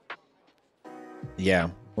 Yeah,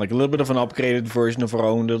 like a little bit of an upgraded version of our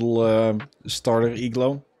own little starter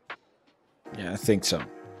igloo. Yeah, I think so.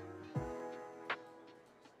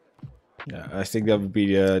 Yeah, I think that would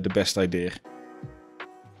be the best idea.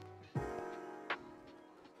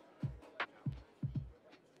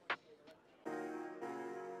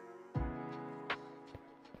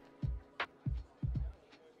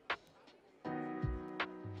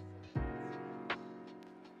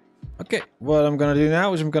 Okay, what I'm gonna do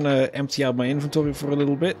now is I'm gonna empty out my inventory for a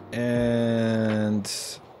little bit, and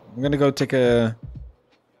I'm gonna go take a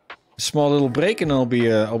small little break, and I'll be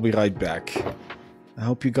right back. I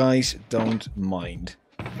hope you guys don't mind.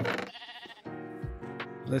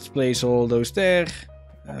 Let's place all those there.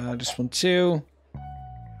 This one too.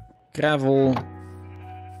 Gravel.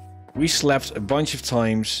 We slept a bunch of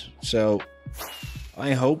times, so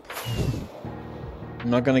I hope I'm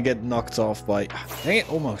not gonna get knocked off by... Dang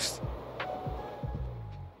it, almost.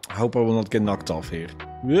 I hope I will not get knocked off here.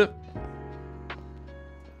 Yep.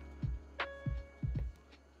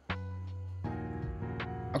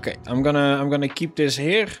 Okay, I'm gonna keep this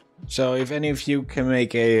here. So if any of you can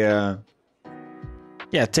make a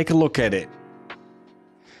yeah, take a look at it.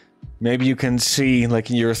 Maybe you can see, like,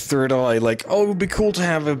 in your third eye, like, oh, it would be cool to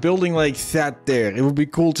have a building like that there. It would be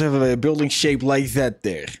cool to have a building shaped like that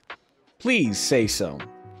there. Please say so.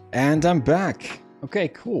 And I'm back. Okay,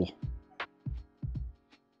 cool.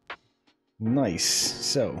 Nice.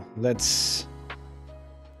 So let's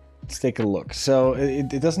take a look. So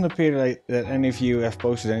it doesn't appear that any of you have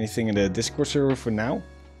posted anything in the Discord server for now.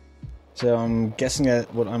 So I'm guessing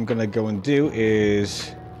that what I'm gonna go and do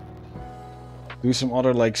is do some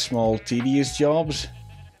other like small tedious jobs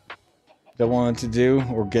that I wanted to do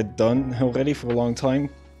or get done already for a long time.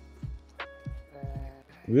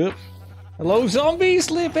 Whoop. Hello zombies!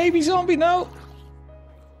 Baby zombie, no!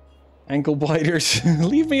 Ankle biters.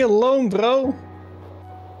 Leave me alone, bro!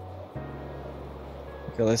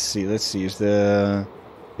 Okay, let's see. Is the...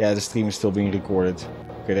 Yeah, the stream is still being recorded.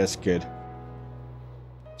 Okay, that's good.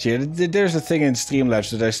 See, there's a thing in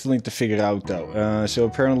Streamlabs that I still need to figure out, though. So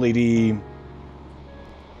apparently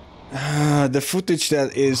the footage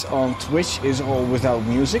that is on Twitch is all without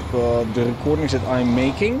music, but the recordings that I'm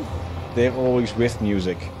making, they're always with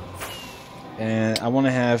music. And I want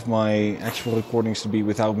to have my actual recordings to be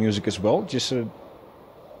without music as well, just so,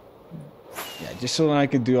 yeah, just so that I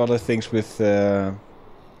can do other things with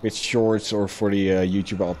shorts or for the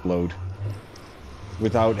YouTube upload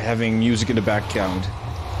without having music in the background.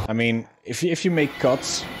 I mean, if you make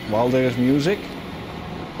cuts while there's music,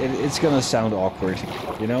 it's gonna sound awkward,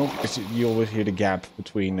 you know, because you always hear the gap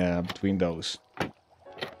between those.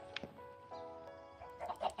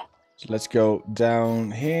 So let's go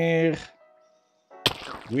down here.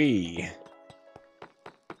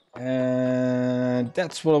 And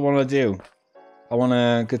that's what I want to do. I want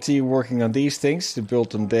to continue working on these things to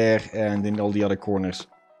build them there and in all the other corners.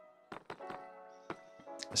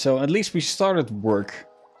 So at least we started work.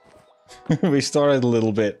 We started a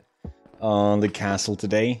little bit on the castle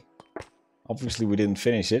today. Obviously we didn't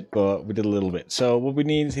finish it, but we did a little bit. So what we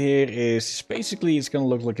need here is basically it's going to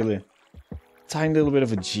look like a tiny little bit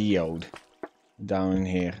of a geode down in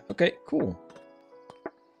here. Okay, cool.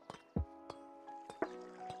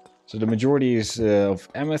 So the majority is of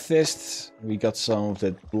amethyst. We got some of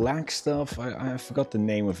that black stuff. I forgot the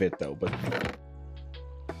name of it though, but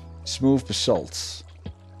smooth basalt,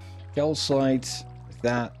 calcite,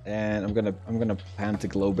 that, and I'm gonna plant the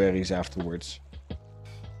glowberries afterwards.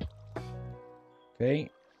 Okay.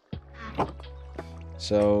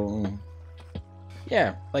 So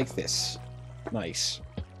yeah, like this. Nice.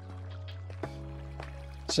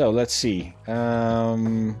 So let's see.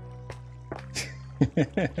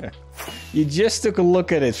 You just took a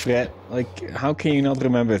look at it, Fred. Like, how can you not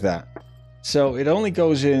remember that? So it only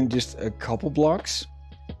goes in just a couple blocks.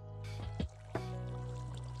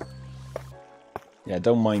 Yeah,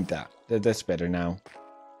 don't mind that. That's better now.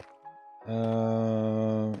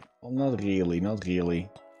 Well, not really, not really.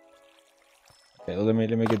 Okay, let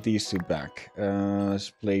me get these two back.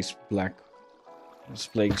 Let's place black. Let's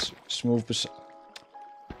place smooth.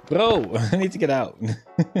 Bro, I need to get out.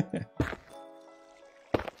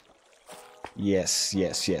 Yes,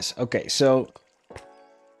 yes, yes. Okay, so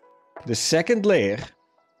the second layer,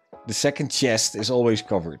 the second chest is always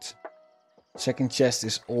covered. Second chest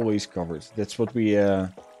is always covered. That's what we oh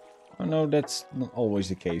no, that's not always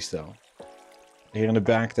the case though. Here in the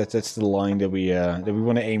back, that's the line that we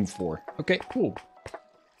want to aim for. Okay, cool.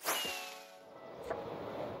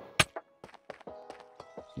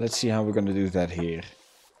 Let's see how we're gonna do that here.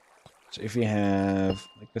 So if we have,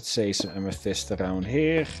 like, let's say some amethyst around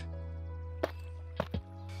here.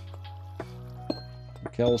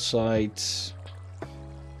 Calcite.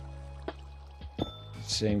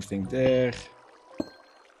 Same thing there.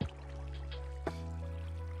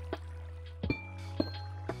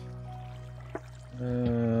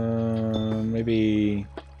 Maybe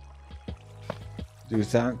do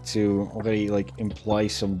that to already like imply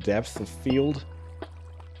some depth of field.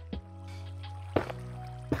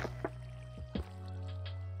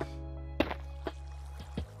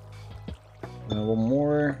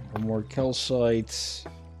 One more calcite.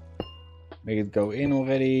 Make it go in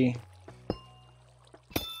already.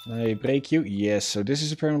 I break you? Yes, so this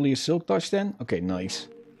is apparently a silk touch then? Okay, nice.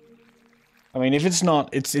 I mean, if it's not,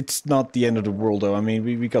 it's not the end of the world though. I mean,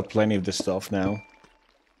 we got plenty of this stuff now.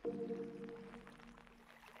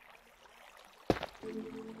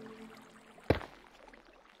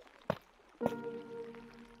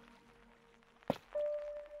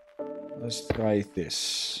 Let's try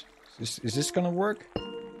this. Is this gonna work?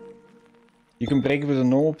 You can break it with a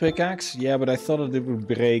normal pickaxe? Yeah, but I thought that it would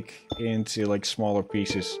break into like smaller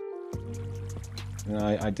pieces. And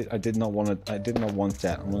I did not want it. I did not want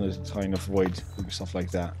that. I wanted to try and avoid stuff like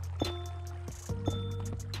that.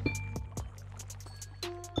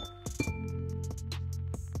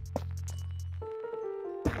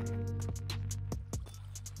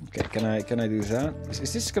 Okay, can I do that?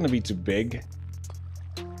 Is this gonna be too big?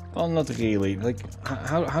 Well, not really. Like,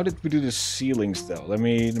 how did we do the ceilings though? Let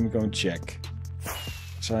me go and check.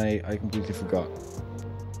 So I completely forgot.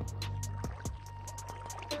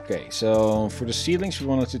 Okay, so for the ceilings we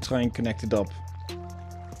wanted to try and connect it up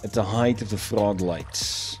at the height of the frog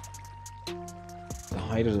lights. The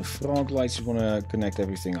height of the frog lights, we want to connect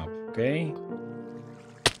everything up. Okay.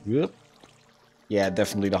 Yep. Yeah,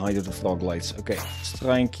 definitely the height of the frog lights. Okay, let's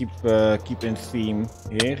try and keep in theme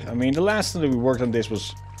here. I mean, the last time that we worked on this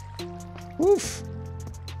was, woof.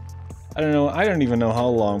 I don't know. I don't even know how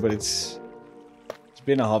long, but it's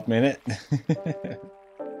been a hot minute.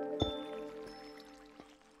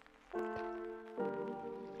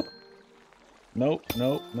 Nope,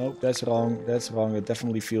 nope, nope. That's wrong. That's wrong. It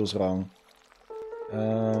definitely feels wrong.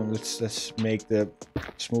 Let's make the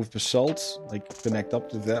smooth basalt like connect up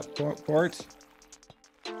to that part.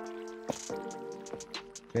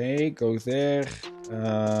 Okay, go there.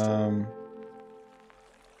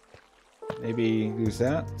 Maybe do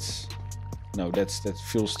that. No, that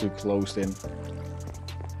feels too closed in.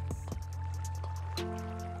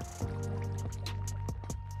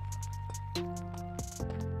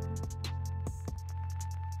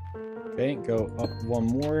 Okay, go up one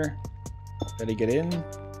more. Ready, get in.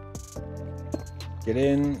 Get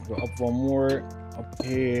in, go up one more. Up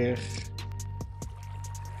here.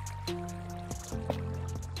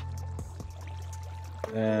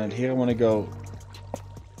 And here I want to go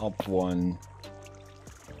up one.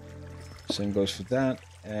 Same goes for that.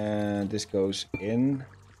 And this goes in.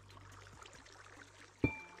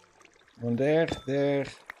 One there, there.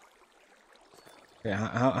 Okay,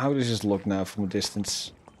 how does this look now from a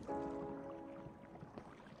distance?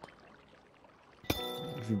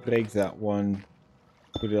 If we break that one,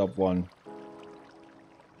 put it up one.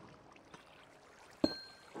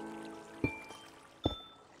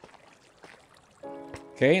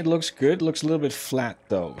 Okay, it looks good. Looks a little bit flat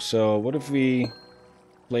though. So what if we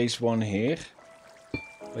place one here?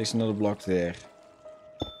 Place another block there.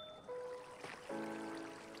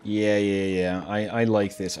 Yeah. I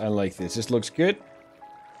like this. I like this. This looks good.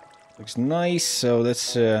 Looks nice. So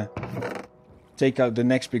let's take out the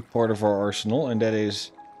next big part of our arsenal, and that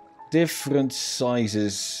is different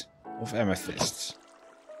sizes of amethysts.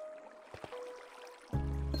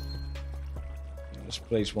 Let's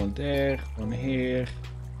place one there, one here.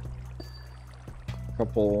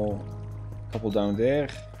 Couple down there.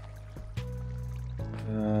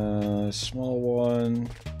 Small one.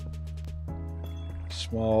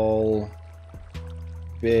 Small.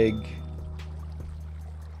 Big.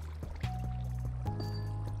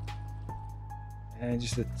 And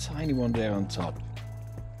just a tiny one there on top.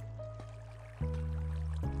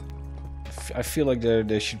 I feel like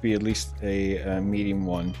there should be at least a medium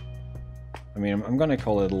one. I mean, I'm gonna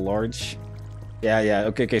call it a large. Yeah.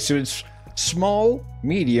 Okay. So it's small,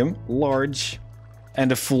 medium, large,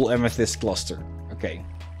 and a full amethyst cluster. Okay.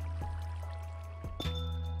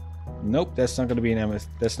 Nope, that's not gonna be an amethyst.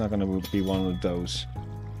 That's not gonna be one of those.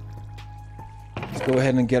 Let's go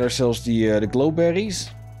ahead and get ourselves the glow berries.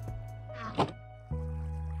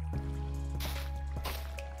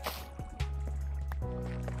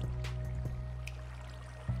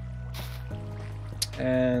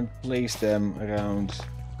 And place them around.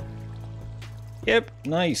 Yep,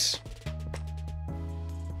 nice.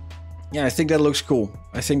 Yeah, I think that looks cool.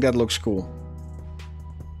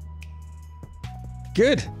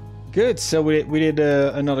 Good. So we did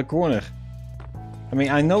another corner. I mean,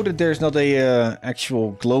 I know that there's not a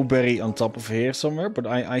actual glowberry on top of here somewhere, but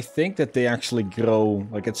I think that they actually grow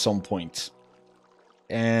like at some point.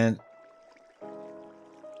 And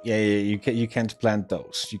yeah, you can't plant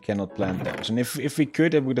those. You cannot plant those. And if we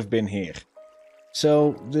could, it would have been here.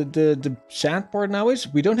 So the sad part now is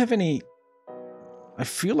we don't have any. I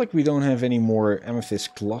feel like we don't have any more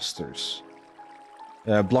amethyst clusters.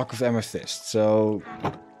 Block of amethyst. So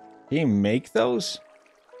can you make those?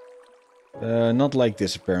 Not like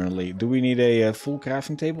this apparently. Do we need a full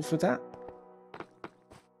crafting table for that?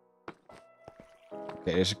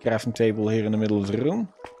 Okay, there's a crafting table here in the middle of the room.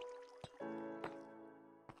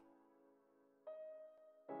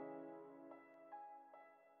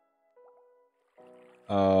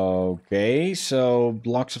 Okay, so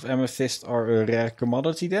blocks of amethyst are a rare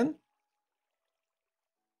commodity then?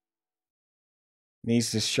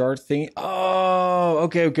 Needs the shard thing. Oh,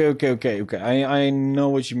 okay. I know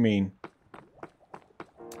what you mean.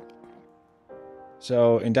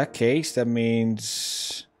 So in that case, that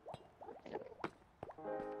means...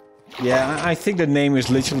 Yeah, I think the name is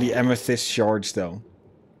literally amethyst shards though.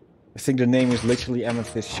 I think the name is literally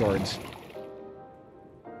amethyst shards.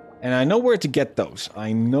 And I know where to get those.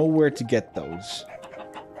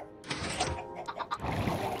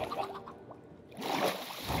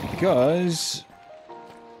 Because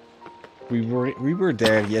we were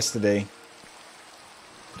there yesterday.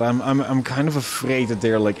 But I'm kind of afraid that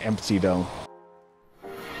they're like empty though.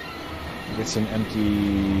 It's an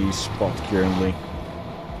empty spot currently.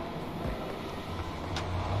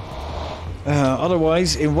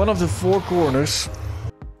 Otherwise, in one of the four corners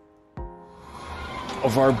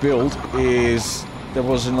of our build there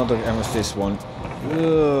was another amethyst one.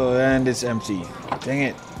 Ugh, and it's empty. Dang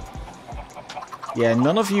it. Yeah,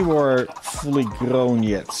 none of you are fully grown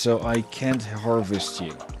yet, so I can't harvest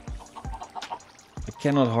you. I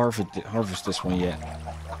cannot harvest this one yet.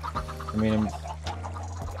 I mean,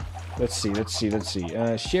 let's see.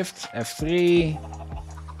 Shift F3.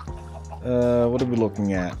 What are we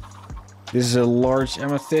looking at? This is a large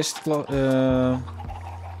amethyst.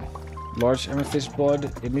 Large amethyst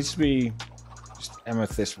bud. It needs to be just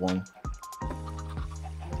amethyst one.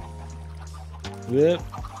 Yep.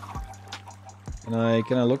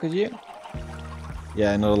 Can I look at you?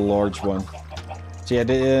 Yeah, not a large one. So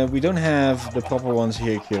yeah, we don't have the proper ones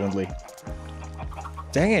here currently.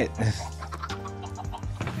 Dang it!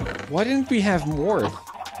 Why didn't we have more?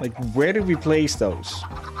 Like, where did we place those?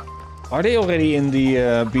 Are they already in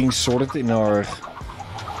the being sorted in our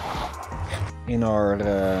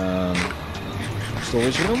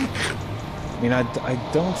storage room? I mean,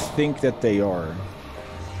 I don't think that they are.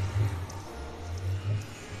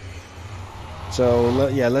 So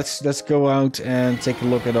yeah, let's go out and take a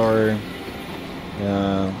look at our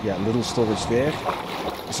little storage there.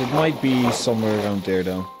 Because it might be somewhere around there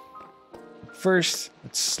though. First,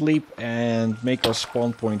 let's sleep and make our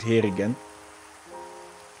spawn point here again.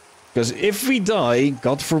 Because if we die,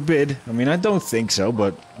 God forbid, I mean I don't think so,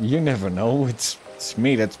 but you never know. It's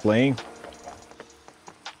me that's playing.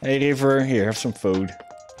 Hey River, here, have some food.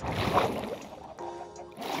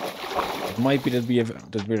 It might be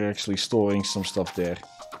that we're actually storing some stuff there.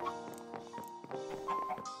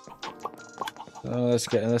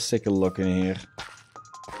 Let's take a look in here.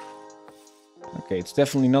 Okay, it's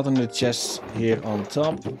definitely not in the chest here on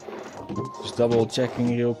top. Just double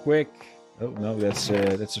checking real quick. Oh no, that's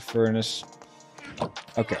a furnace.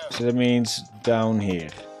 Okay, so that means down here.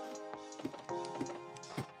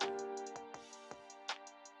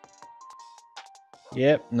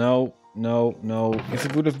 Yep, no. If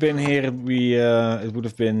it would have been here, it would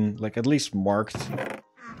have been like at least marked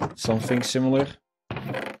something similar.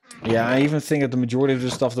 Yeah, I even think that the majority of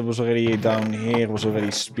the stuff that was already down here was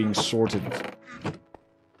already being sorted.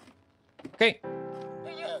 Okay.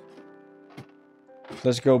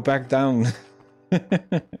 Let's go back down.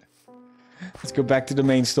 Let's go back to the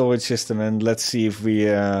main storage system and let's see if we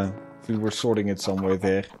were sorting it somewhere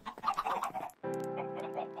there.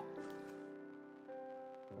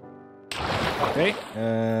 Okay,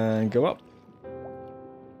 and go up.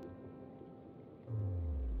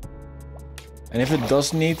 And if it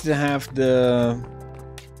does need to have those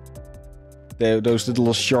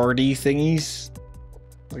little shardy thingies,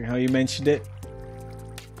 like how you mentioned it,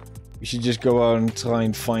 we should just go out and try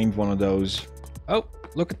and find one of those. Oh,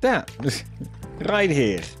 look at that. Right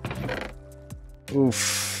here.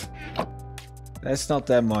 Oof. That's not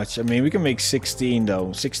that much. I mean, we can make 16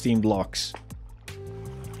 though. 16 blocks.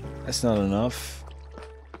 That's not enough.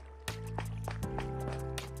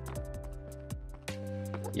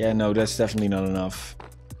 Yeah, no, that's definitely not enough.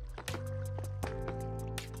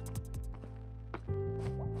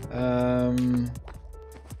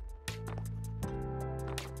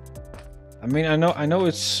 I mean, I know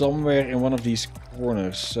it's somewhere in one of these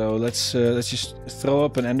corners. So let's just throw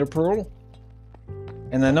up an ender pearl.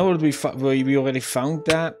 And I know that we already found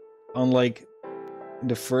that on like in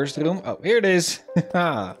the first room. Oh, here it is.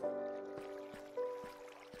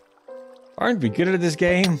 Aren't we good at this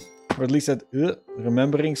game? Or at least at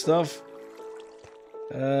remembering stuff.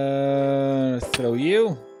 Throw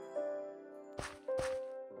you.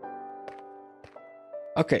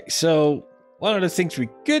 Okay, so one of the things we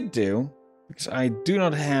could do, because I do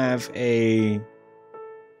not have a...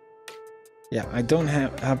 Yeah, I don't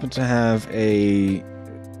happen to have a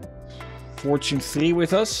Fortune 3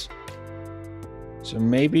 with us. So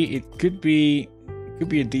maybe it could be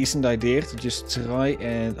a decent idea to just try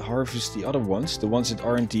and harvest the other ones, the ones that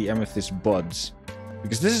aren't the amethyst buds.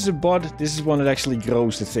 Because this is a bud, this is one that actually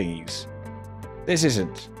grows the thingies. This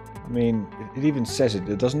isn't. I mean, it even says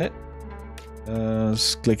it, doesn't it?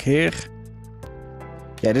 Let's click here.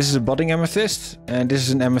 Yeah, this is a budding amethyst, and this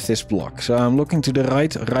is an amethyst block. So I'm looking to the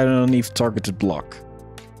right underneath targeted block.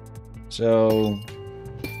 So,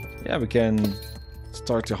 yeah, we can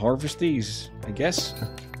start to harvest these, I guess.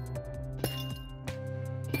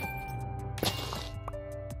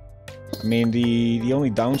 I mean, the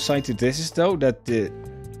only downside to this is though that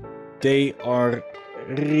they are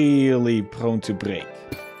really prone to break.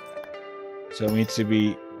 So we need to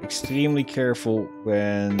be extremely careful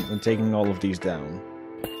when taking all of these down.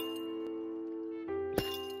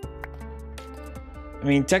 I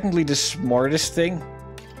mean, technically the smartest thing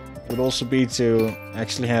would also be to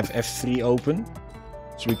actually have F3 open.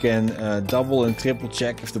 So we can double and triple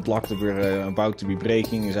check if the block that we're about to be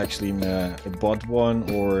breaking is actually a bud one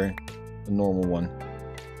or a normal one.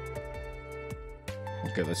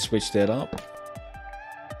 Okay, let's switch that up.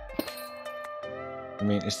 I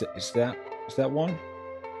mean, is that one?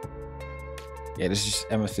 Yeah, this is just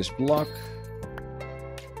amethyst block.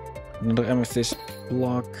 Another amethyst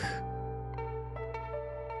block.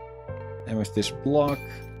 Amethyst block.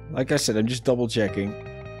 Like I said, I'm just double checking.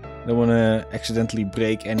 Don't want to accidentally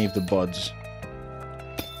break any of the buds.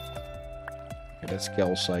 Okay, that's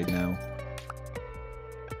calcite now.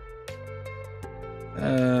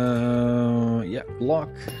 Yeah, Yeah, block.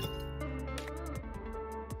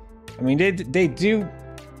 I mean, they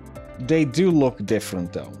do look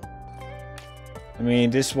different though. I mean,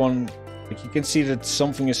 this one, like, you can see that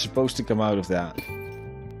something is supposed to come out of that.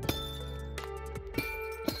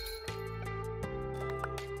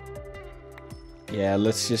 Yeah,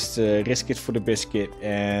 let's just risk it for the biscuit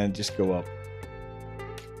and just go up.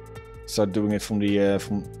 Start doing it from the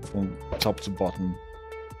from top to bottom.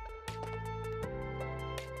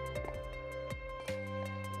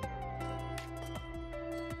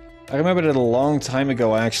 I remember that a long time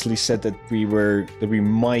ago I actually said that we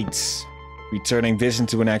might be turning this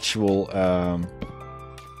into an actual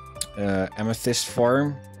amethyst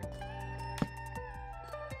farm.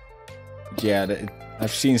 Yeah,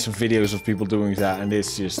 I've seen some videos of people doing that, and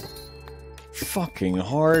it's just fucking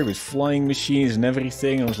hard with flying machines and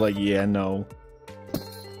everything. I was like, yeah, no.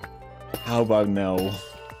 How about no?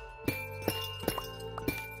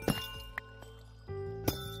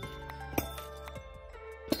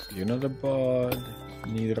 You're not a bot.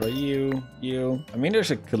 Neither are you. You. I mean,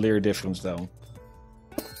 there's a clear difference, though.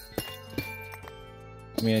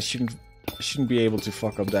 I mean, I shouldn't be able to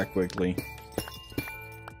fuck up that quickly.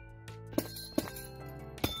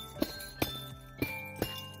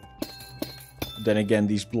 Then again,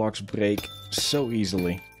 these blocks break so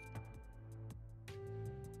easily.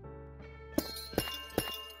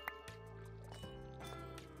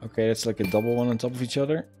 Okay, that's like a double one on top of each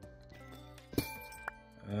other.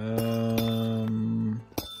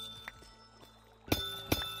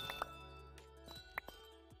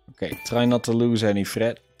 Okay, try not to lose any,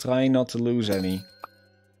 Fred. Try not to lose any.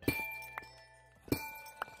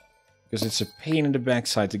 Because it's a pain in the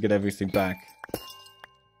backside to get everything back.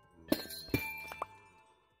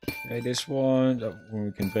 Okay, this one. Oh,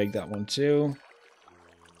 we can break that one too.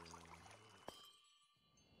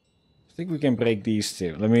 I think we can break these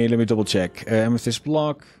two. Let me double check. Amethyst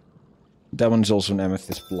block. That one's also an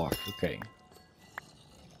amethyst block. Okay.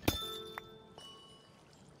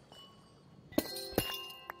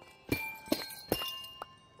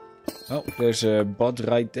 Oh, there's a bot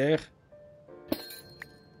right there.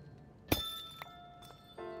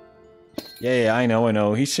 Yeah, I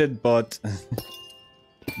know. He said bot.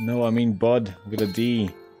 No, I mean bud with a D.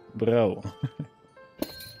 Bro.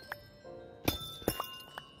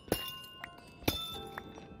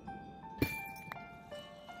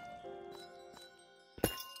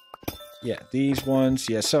 Yeah, these ones.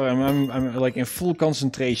 Yeah, sorry, I'm like in full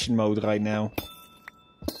concentration mode right now.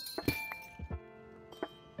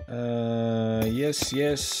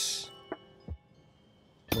 Yes.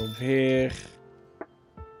 Over here.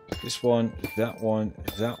 This one, that one,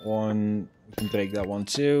 that one. We can break that one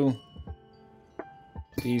too.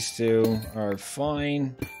 These two are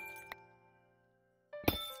fine.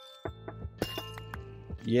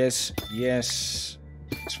 Yes. This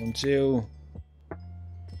one too.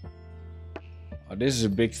 Oh, this is a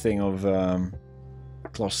big thing of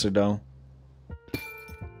cluster though.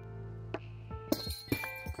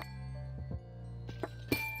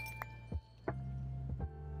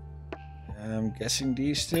 I'm guessing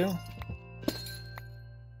these two.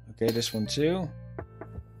 Okay, this one too.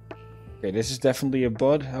 Okay, this is definitely a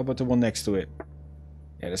bud. How about the one next to it?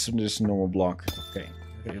 Yeah, this is just a normal block. Okay,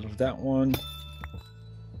 get rid of that one.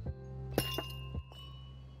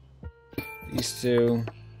 These two.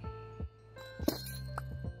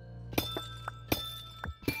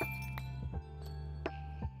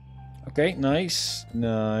 Okay, nice.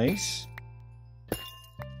 I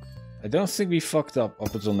don't think we fucked up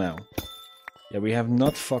until now. Yeah, we have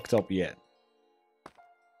not fucked up yet.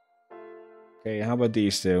 Okay, how about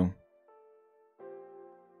these two?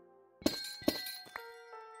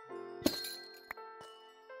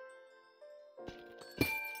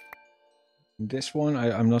 This one,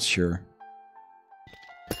 I'm not sure.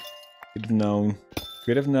 Could have known.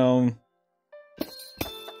 Could have known.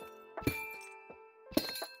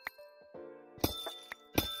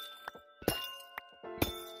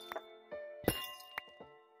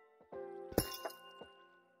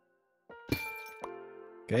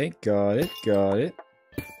 Okay, got it.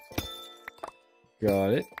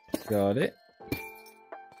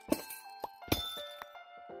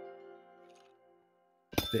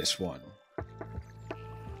 This one.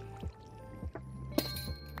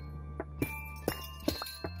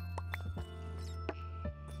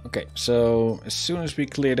 Okay, so as soon as we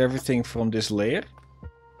cleared everything from this layer,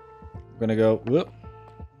 I'm gonna go, whoop.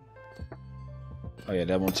 Oh yeah,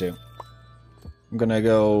 that one too. I'm gonna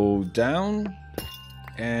go down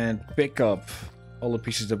and pick up all the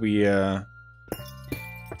pieces that we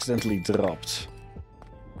accidentally dropped.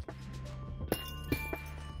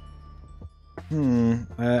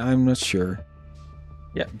 I'm not sure.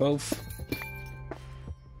 Yeah, both.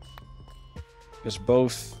 Because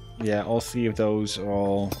both, yeah, all three of those are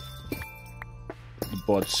all the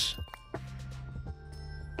bots.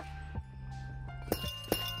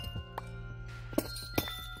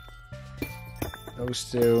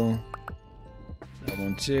 Those two. That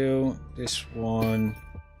one too. This one.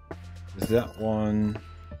 That one.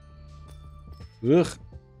 Ugh.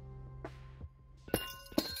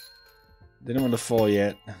 Didn't want to fall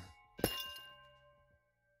yet.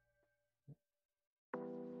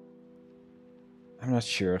 I'm not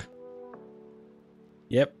sure.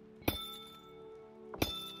 Yep.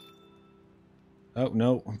 Oh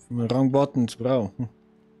no, wrong buttons, bro.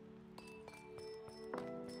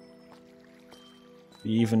 Do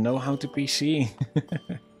you even know how to PC?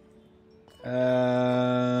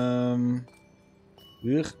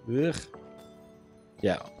 Ugh.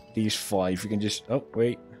 Yeah, these 5. You can just... Oh,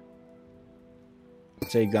 wait.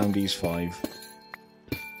 Take down these 5.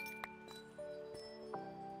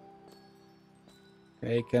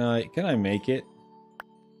 Okay, can I make it?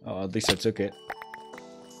 Oh, at least I took it.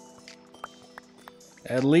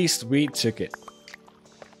 At least we took it.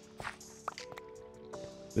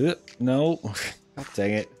 No. God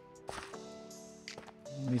dang it.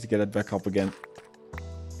 I need to get it back up again.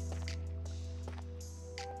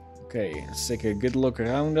 Okay, let's take a good look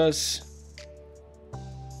around us.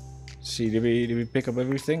 See, did we pick up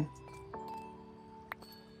everything?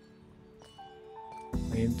 I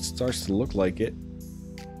mean, it starts to look like it.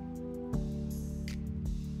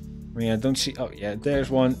 I mean, I don't see... Oh, yeah, there's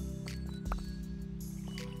one.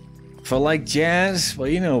 If I like jazz, well,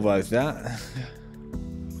 you know about that.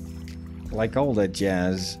 I like all that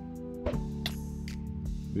jazz.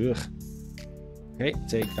 Ugh. Okay,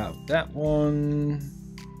 take out that one.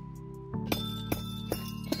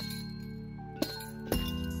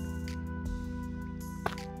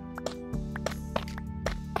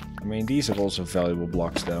 I mean, these are also valuable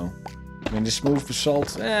blocks, though. I mean, the smooth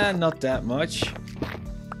basalt, not that much.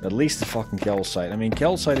 At least the fucking calcite. I mean,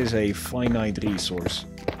 calcite is a finite resource.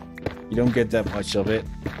 You don't get that much of it,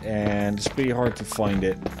 and it's pretty hard to find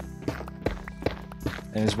it.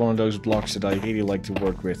 And it's one of those blocks that I really like to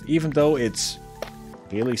work with, even though it's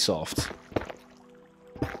really soft.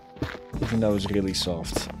 Even though it's really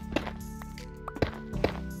soft.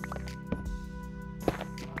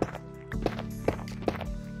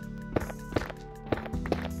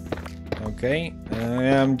 Okay,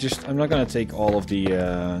 I'm not gonna take all of the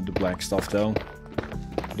black stuff though.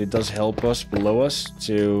 But it does help us below us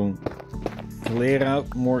to clear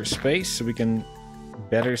out more space so we can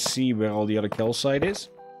better see where all the other calcite is.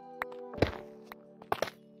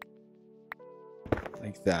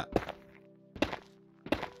 Like that.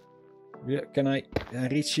 Yeah, can I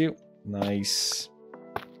reach you? Nice.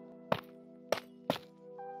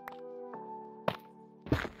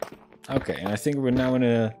 Okay, and I think we're now in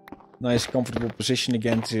a nice comfortable position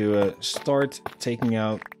again to start taking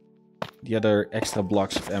out the other extra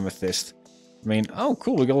blocks of amethyst. I mean, oh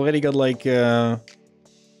cool, we already got like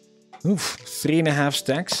 3.5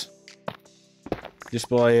 stacks just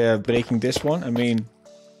by breaking this one. I mean,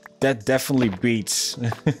 that definitely beats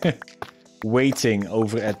waiting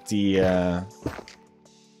over at the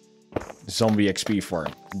zombie XP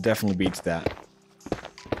farm. Definitely beats that.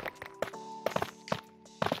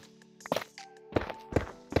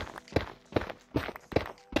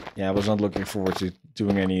 Yeah, I was not looking forward to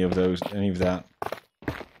doing any of that.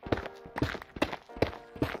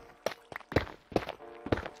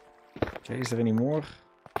 Okay, is there any more?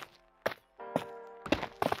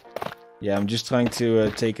 Yeah, I'm just trying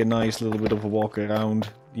to take a nice little bit of a walk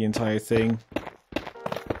around the entire thing.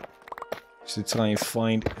 Just to try and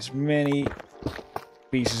find as many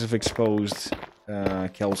pieces of exposed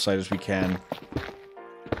calcite as we can.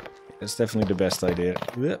 That's definitely the best idea.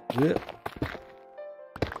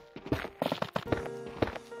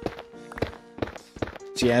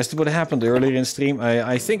 So yeah, as to what happened earlier in stream,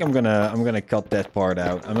 I think I'm gonna cut that part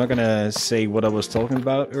out. I'm not gonna say what I was talking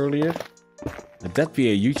about earlier. Would that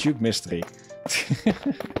be a YouTube mystery?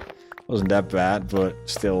 Wasn't that bad, but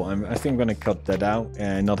still, I think I'm gonna cut that out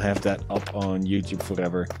and not have that up on YouTube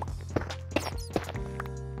forever.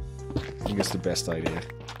 I think it's the best idea.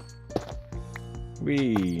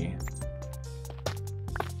 Whee!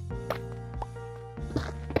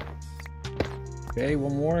 Okay,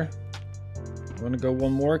 one more. Want to go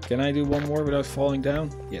one more? Can I do one more without falling down?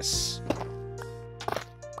 Yes.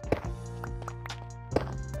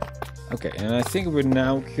 Okay, and I think we're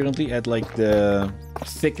now currently at like the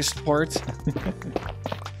thickest part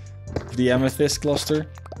of the amethyst cluster.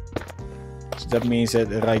 So that means that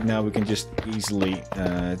right now we can just easily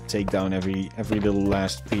take down every little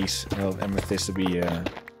last piece of amethyst that we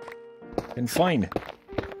can find.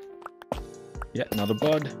 Yeah, not a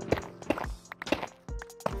bud.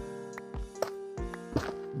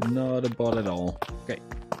 Not a bud at all. Okay.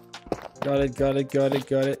 Got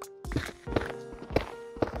it.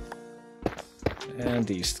 And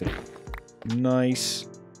these three. Nice.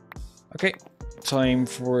 Okay. Time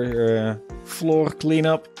for floor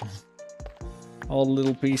cleanup. All the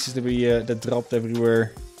little pieces that we that dropped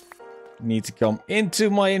everywhere need to come into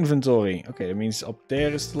my inventory. Okay, that means up there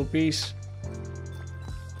is the little piece.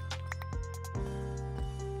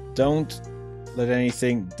 Don't let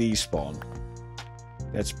anything despawn.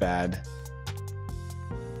 That's bad.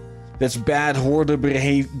 That's bad hoarder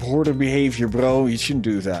behavior, bro. You shouldn't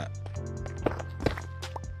do that.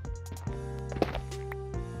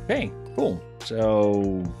 Okay, cool.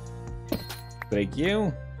 So, break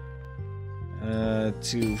you.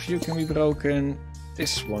 2 of you can be broken.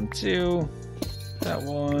 This one too. That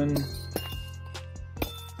one.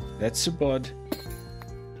 That's a bud.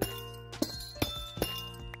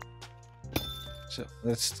 So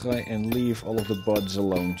let's try and leave all of the buds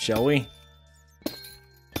alone, shall we?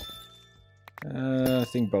 I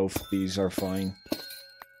think both of these are fine.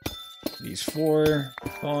 These 4,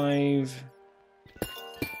 5.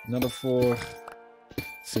 Another 4.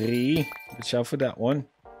 3. Watch out for that one.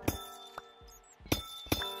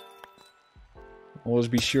 Always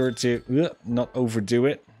be sure to not overdo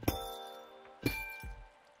it.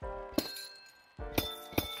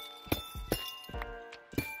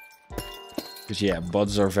 Because yeah,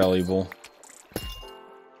 buds are valuable.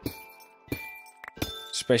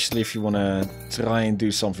 Especially if you want to try and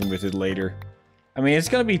do something with it later. I mean, it's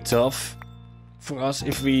gonna be tough for us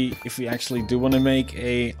if we actually do want to make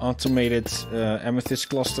a automated amethyst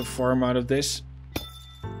cluster farm out of this.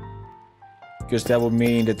 Because that would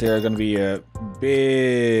mean that there are going to be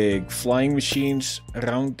big flying machines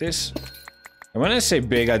around this. And when I say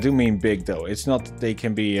big, I do mean big though. It's not that they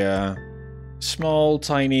can be small,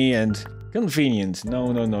 tiny and convenient.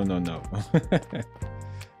 No.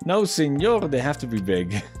 No, senor, they have to be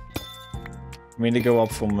big. I mean, they go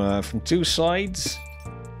up from 2 sides.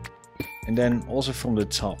 And then also from the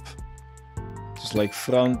top. Just like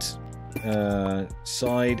front,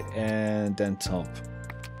 side and then top.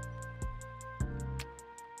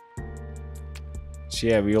 So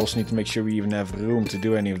yeah, we also need to make sure we even have room to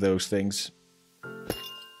do any of those things.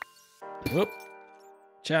 Whoop.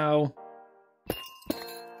 Ciao.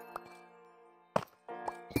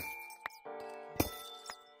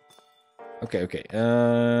 Okay.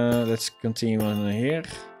 Let's continue on here.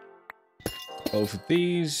 Both of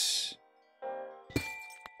these.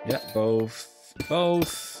 Yeah, both. All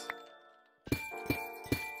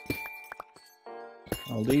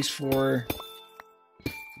these 4.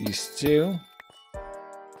 These 2.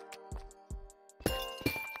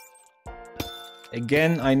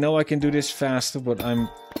 Again, I know I can do this faster, but I'm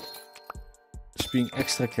just being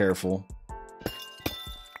extra careful.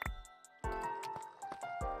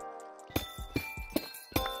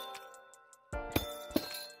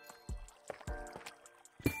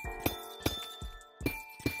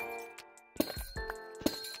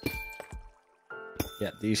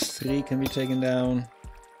 Yeah, these 3 can be taken down.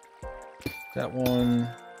 That one.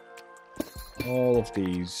 All of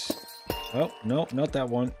these. Oh, no, not that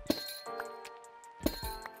one.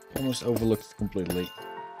 Almost overlooked it completely.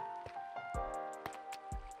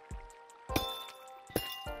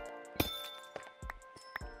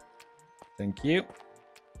 Thank you.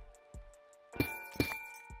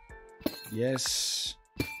 Yes.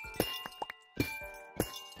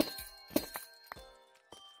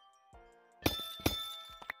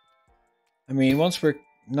 I mean,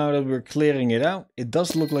 now that we're clearing it out, it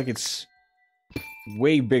does look like it's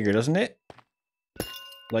way bigger, doesn't it?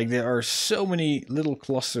 Like there are so many little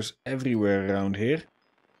clusters everywhere around here.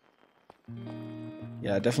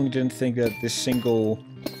 Yeah, I definitely didn't think that this single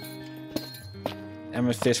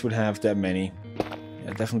amethyst would have that many.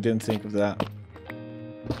 Yeah, I definitely didn't think of that.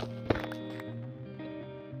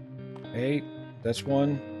 Okay, that's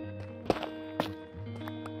one.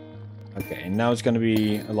 Okay, and now it's gonna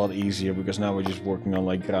be a lot easier because now we're just working on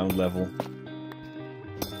like ground level.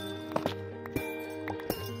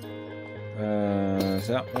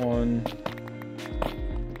 That one.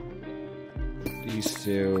 These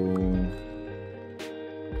 2.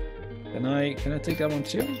 Can I take that one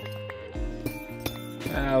too?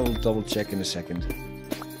 I'll double check in a second.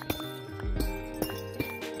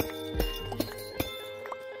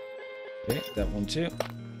 Okay, that one too.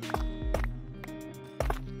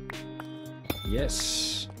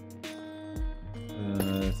 Yes.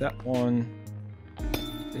 That one.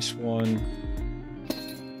 This one.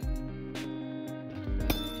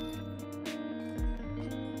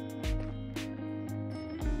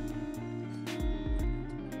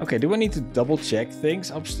 Okay, do I need to double check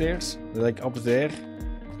things upstairs? Like up there?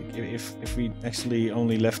 Like if we actually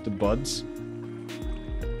only left the buds?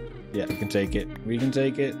 Yeah, we can take it. We can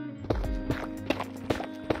take it.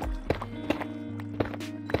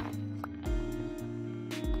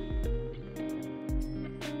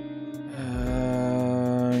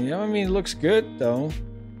 Yeah, I mean, it looks good though.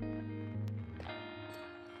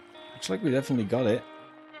 Looks like we definitely got it.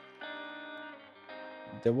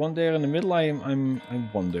 The one there in the middle, I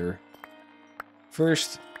wonder.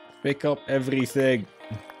 First, pick up everything.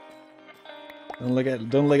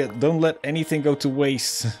 Don't let anything go to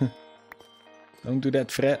waste. Don't do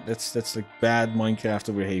that, Fred. That's like bad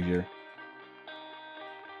Minecrafter behavior.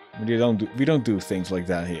 We don't do things like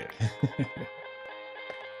that here.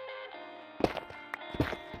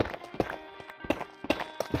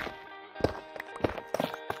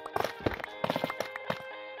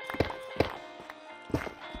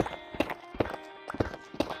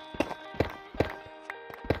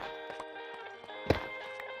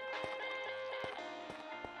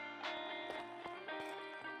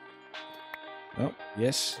 Oh,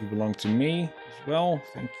 yes, you belong to me as well.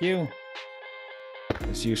 Thank you.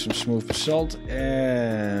 Let's use some smooth basalt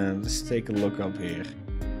and let's take a look up here.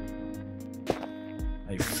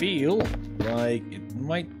 I feel like it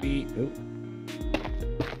might be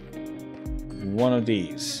one of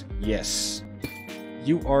these. Yes.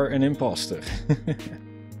 You are an imposter.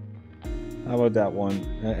 How about that one?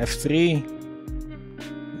 F3.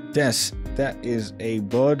 That is a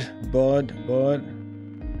bud.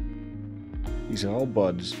 These are all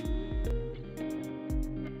buds.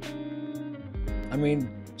 I mean,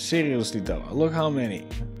 seriously though, look how many.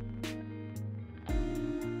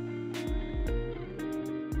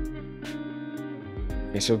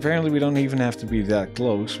 Okay, so apparently we don't even have to be that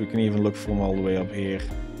close. We can even look from all the way up here.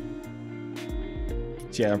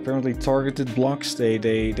 But yeah, apparently targeted blocks,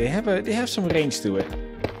 they have some range to it.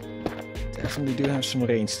 Definitely do have some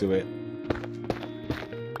range to it.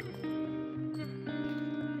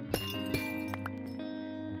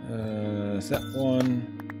 That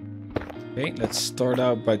one. Okay, let's start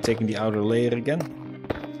out by taking the outer layer again.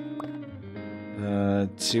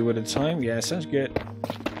 2 at a time. Yeah, sounds good.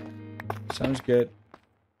 Sounds good.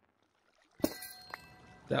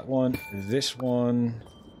 That one, this one.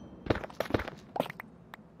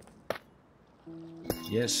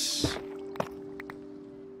 Yes.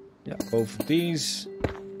 Yeah, both of these.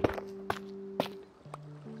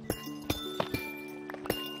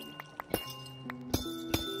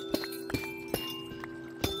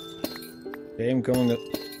 Okay, I'm going a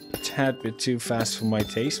tad bit too fast for my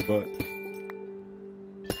taste, but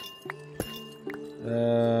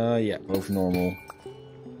yeah, both normal.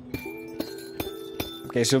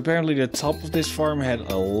 Okay, so apparently the top of this farm had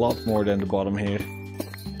a lot more than the bottom here.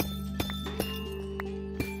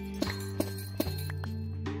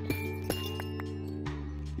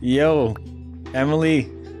 Yo,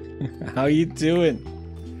 Emily, how you doing?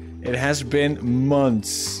 It has been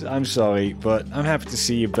months. I'm sorry, but I'm happy to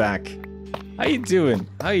see you back. How you doing?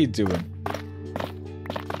 How you doing?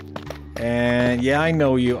 And yeah, I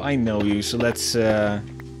know you. So let's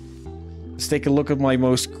take a look at my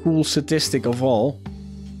most cool statistic of all.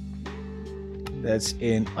 That's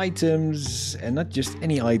in items, and not just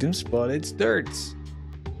any items, but it's dirt.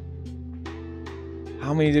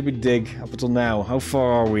 How many did we dig up until now? How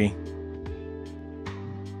far are we?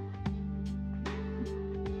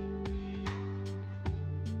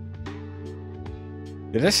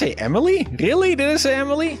 Did I say Emily? Really? Did I say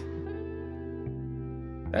Emily?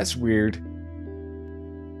 That's weird.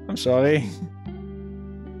 I'm sorry.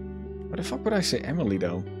 Why the fuck would I say Emily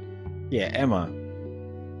though? Yeah, Emma.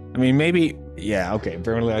 I mean, maybe... Yeah, okay.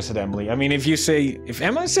 Apparently I said Emily. I mean, if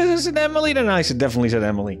Emma says I said Emily, then I definitely said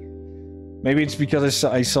Emily. Maybe it's because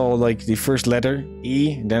I saw like the first letter,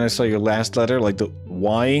 E, and then I saw your last letter, like the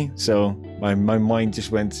Y. So my mind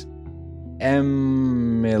just went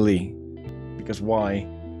Emily. Because why?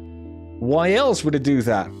 Why else would it do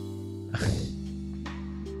that?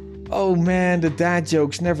 Oh man, the dad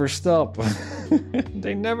jokes never stop.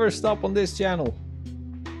 They never stop on this channel.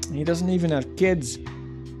 He doesn't even have kids.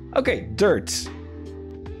 Okay, dirt.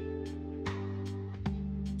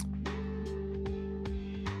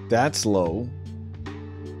 That's low.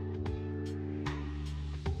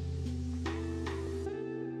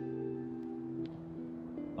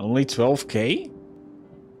 Only 12k?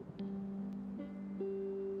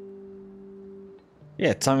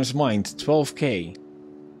 Yeah, times mined, 12k.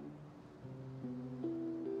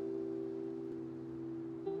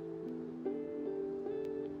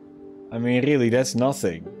 I mean, really, that's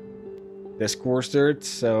nothing. There's coarse dirt,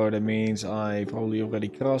 so that means I probably already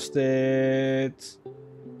crossed it.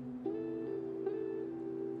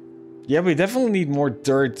 Yeah, we definitely need more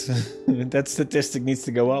dirt. That statistic needs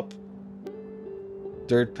to go up.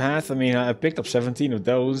 Dirt path, I mean, I picked up 17 of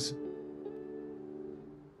those.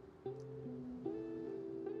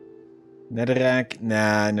 Netherrack,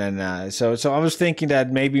 nah. So I was thinking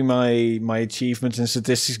that maybe my achievements and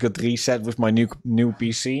statistics got reset with my new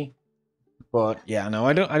PC. But yeah, no,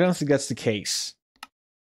 I don't think that's the case.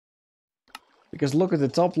 Because look at the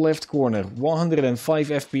top left corner, 105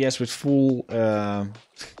 FPS with full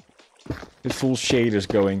shaders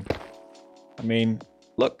going. I mean,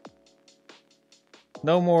 look.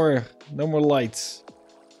 No more lights.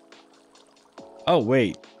 Oh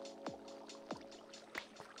wait.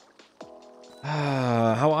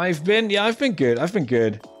 How I've been? Yeah, I've been good.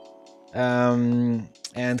 And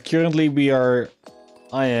currently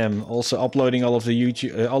I am also uploading all of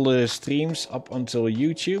the all the streams up onto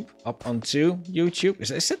YouTube.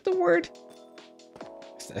 Is that the word?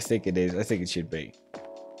 I think it is. I think it should be.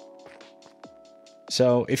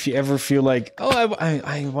 So if you ever feel like, oh,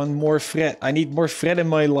 I want more Fred. I need more Fred in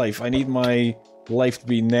my life. I need my life to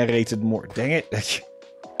be narrated more. Dang it. Is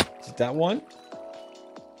it that one?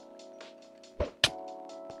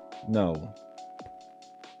 No.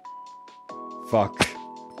 Fuck.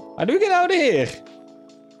 How do we get out of here?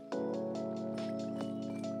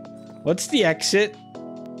 What's the exit?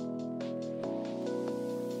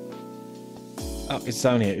 Oh, it's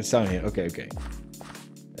down here. Okay.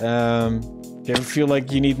 If you ever feel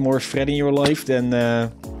like you need more Fred in your life, then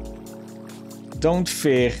don't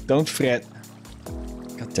fear, don't fret.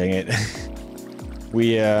 God dang it.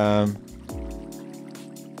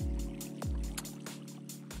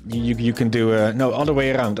 You can do no, other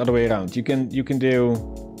way around. You can do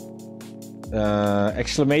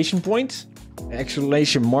exclamation point,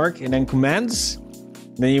 exclamation mark, and then commands.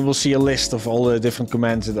 Then you will see a list of all the different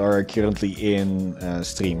commands that are currently in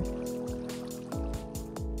stream.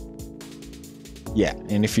 Yeah,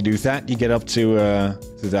 and if you do that, you get up to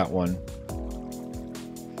that one.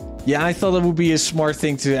 Yeah, I thought it would be a smart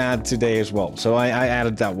thing to add today as well, so I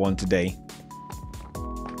added that one today.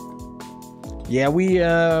 Yeah,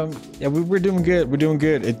 we're doing good. We're doing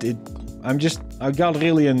good. I got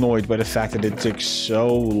really annoyed by the fact that it took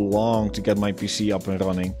so long to get my PC up and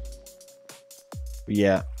running. But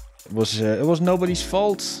yeah, it was nobody's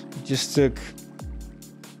fault. It just took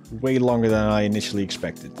way longer than I initially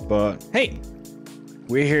expected. But hey,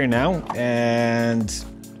 we're here now and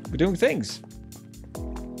we're doing things.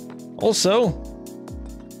 Also,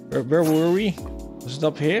 where were we? Was it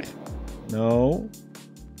up here? No.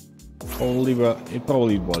 It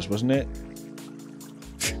probably was, wasn't it?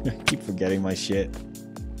 I keep forgetting my shit.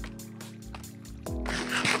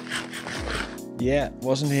 Yeah,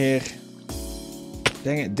 wasn't here.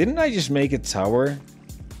 Dang it, didn't I just make a tower?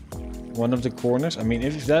 One of the corners? I mean,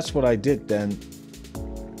 if that's what I did, then...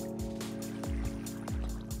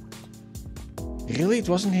 Really? It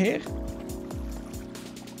wasn't here?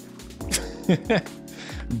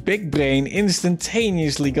 Big Brain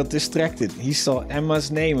instantaneously got distracted. He saw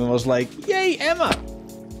Emma's name and was like, "Yay, Emma!"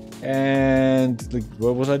 And like,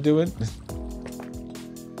 what was I doing?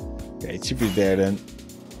 Okay, it should be there then.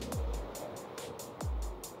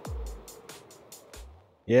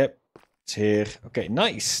 Yep, it's here. Okay,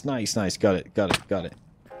 nice. Got it.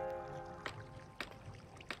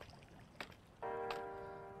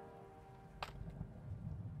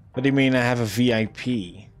 What do you mean I have a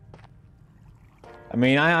VIP? I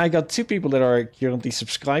mean, I got 2 people that are currently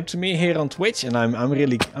subscribed to me here on Twitch, and I'm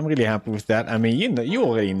really happy with that. I mean, you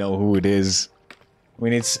already know who it is. I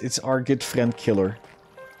mean, it's our good friend Killer.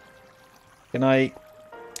 Can I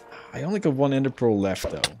only got 1 Ender Pearl left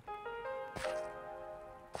though.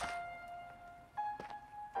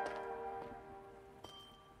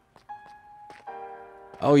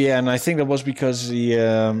 Oh yeah, and I think that was because the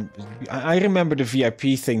I remember the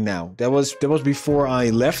VIP thing now. That was before I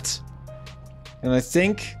left. And I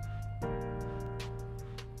think,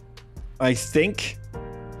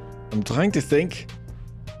 I'm trying to think,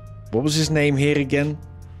 what was his name here again?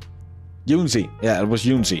 Yunzi. Yeah, it was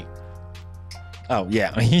Yunzi. Oh,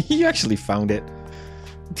 yeah, you actually found it.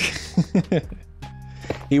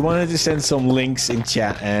 He wanted to send some links in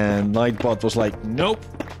chat, and Nightbot was like, nope,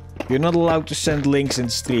 you're not allowed to send links in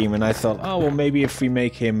stream. And I thought, oh, well, maybe if we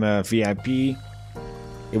make him VIP,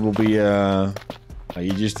 it will be, oh,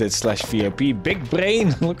 you just did /VIP. Big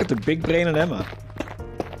Brain! Look at the big brain on Emma.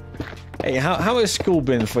 Hey, how has school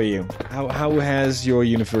been for you? How has your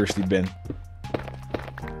university been?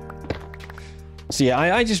 So yeah,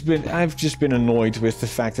 I've just been annoyed with the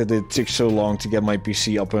fact that it took so long to get my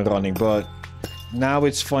PC up and running, but now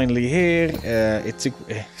it's finally here. It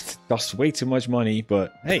cost way too much money,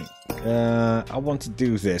 but hey, I want to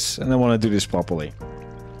do this, and I want to do this properly.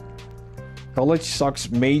 College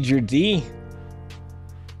sucks major D.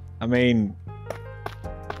 I mean,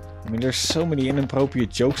 there's so many inappropriate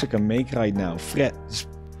jokes I can make right now. Fred, just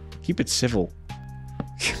keep it civil.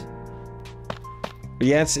 But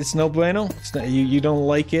yeah, it's no bueno. It's not, you don't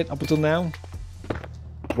like it up until now.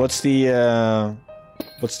 What's the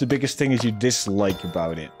biggest thing that you dislike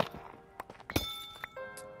about it?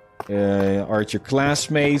 Are it your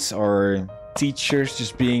classmates or teachers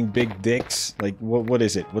just being big dicks? Like, what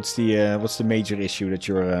is it? What's the major issue that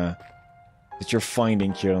you're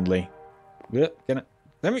finding currently? Yeah, can I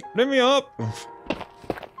let me up?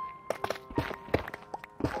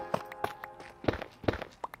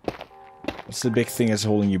 What's the big thing that's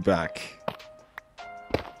holding you back?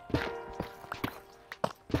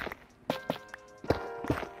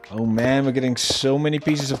 Oh man, we're getting so many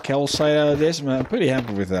pieces of calcite out of this. Man, I'm pretty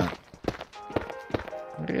happy with that.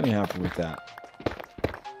 I'm really happy with that.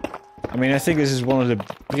 I mean, I think this is one of the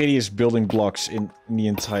prettiest building blocks in the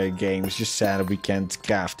entire game. It's just sad that we can't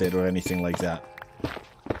craft it or anything like that.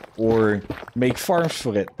 Or make farms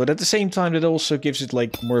for it. But at the same time, it also gives it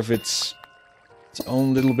like more of its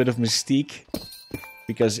own little bit of mystique.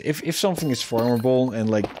 Because if something is farmable and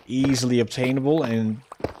like easily obtainable and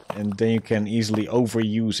then you can easily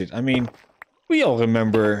overuse it. I mean, we all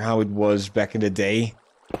remember how it was back in the day.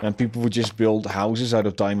 And people would just build houses out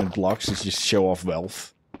of diamond blocks to just show off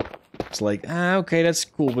wealth. It's like, okay, that's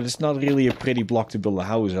cool, but it's not really a pretty block to build a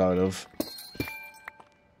house out of.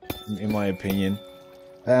 In my opinion.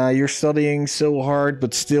 You're studying so hard,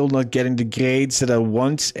 but still not getting the grades that I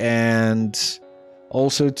want. And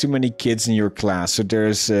also too many kids in your class. So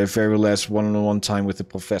there's very less one-on-one time with the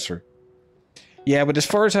professor. Yeah, but as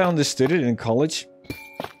far as I understood it in college,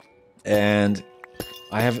 and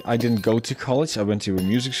I didn't go to college. I went to a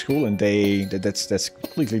music school, and that's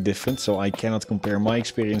completely different. So I cannot compare my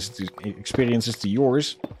experiences to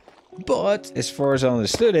yours. But as far as I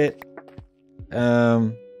understood it,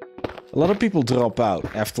 a lot of people drop out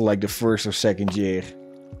after like the first or second year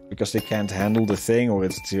because they can't handle the thing, or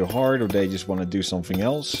it's too hard, or they just want to do something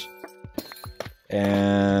else.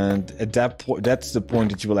 And at that point, that's the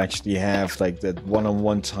point that you will actually have like that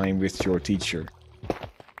one-on-one time with your teacher.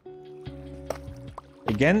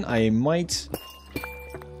 Again, I might,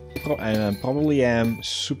 and I probably am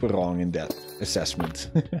super wrong in that assessment.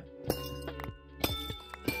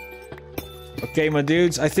 Okay, my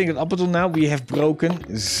dudes, I think that up until now we have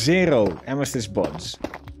broken 0 amethyst buds.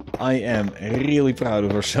 I am really proud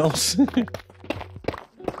of ourselves.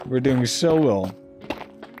 We're doing so well.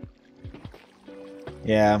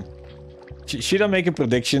 Yeah. Should I make a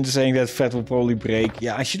prediction saying that Fred will probably break?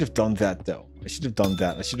 Yeah, I should have done that though. I should have done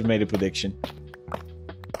that. I should have made a prediction.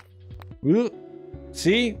 Ooh.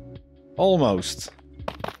 See? Almost.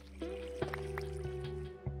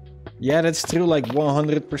 Yeah, that's true, like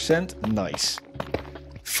 100%. Nice.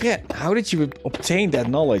 Fred, how did you obtain that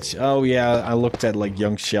knowledge? Oh yeah, I looked at like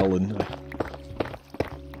young Sheldon.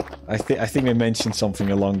 I think they mentioned something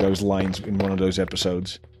along those lines in one of those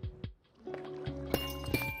episodes.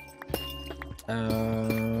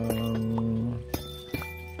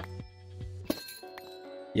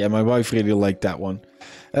 Yeah, my wife really liked that one.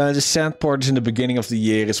 The sad part is in the beginning of the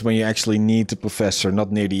year is when you actually need the professor,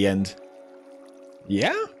 not near the end.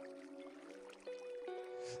 Yeah?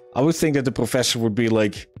 I would think that the professor would be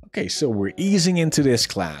like, okay, so we're easing into this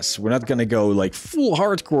class. We're not gonna go like full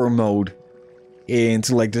hardcore mode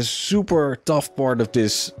into like the super tough part of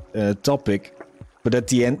this topic. But at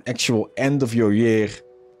the actual end of your year,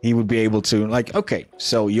 he would be able to like, okay,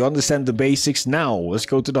 so you understand the basics now. Let's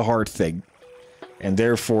go to the hard thing. And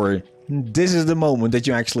therefore, this is the moment that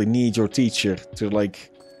you actually need your teacher to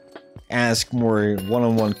like ask more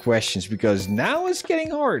one-on-one questions, because now it's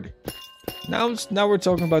getting hard. Now we're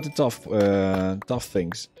talking about the tough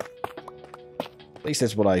things. At least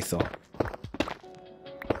that's what I thought.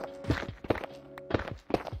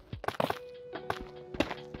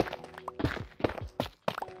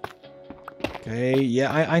 Okay,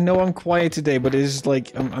 yeah, I know I'm quiet today, but it's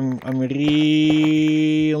like I'm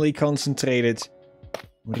really concentrated.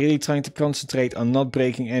 I'm really trying to concentrate on not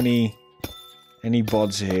breaking any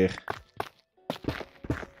bots here.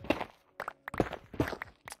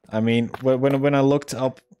 I mean, when I looked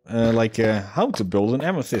up how to build an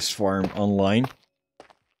amethyst farm online,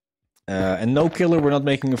 and no killer, we're not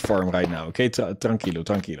making a farm right now. Okay,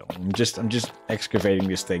 tranquilo. I'm just excavating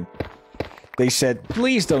this thing. They said,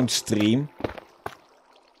 please don't stream.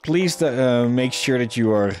 please make sure that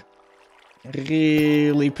you are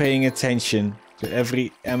really paying attention to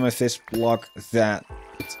every amethyst block that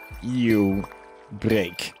you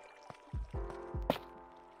break.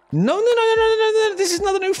 No, this is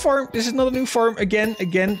not a new farm. This is not a new farm. Again,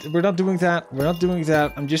 we're not doing that. We're not doing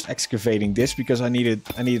that. I'm just excavating this because I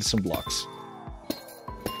needed some blocks.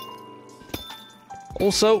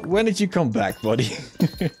 Also, when did you come back, buddy?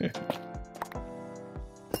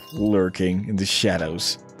 Lurking in the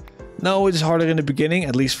shadows. No, it's harder in the beginning,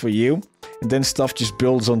 at least for you. And then stuff just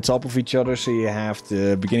builds on top of each other, so you have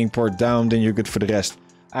the beginning part down, then you're good for the rest.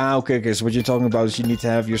 Ah, okay, so what you're talking about is you need to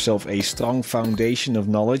have yourself a strong foundation of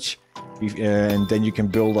knowledge, and then you can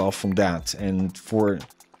build off from that. And for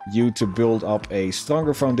you to build up a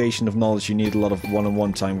stronger foundation of knowledge, you need a lot of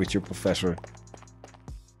one-on-one time with your professor.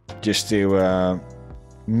 Just to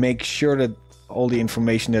make sure that all the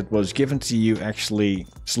information that was given to you actually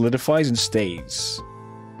solidifies and stays.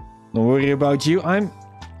 Don't worry about you.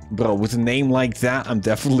 Bro, with a name like that, I'm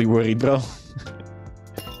definitely worried, bro.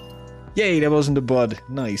 Yay, that wasn't a bud.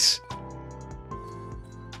 Nice.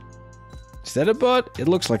 Is that a bud? It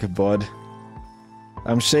looks like a bud.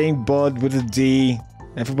 I'm saying bud with a D.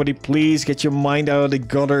 Everybody please get your mind out of the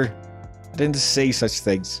gutter. I didn't say such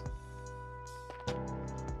things.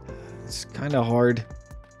 It's kind of hard.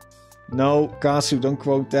 No, Kasu, don't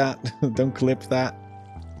quote that. Don't clip that.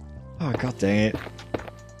 Oh, god dang it.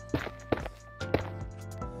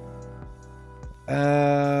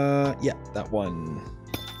 Yeah, that one.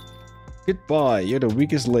 Goodbye, you're the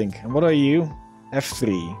weakest link. And what are you?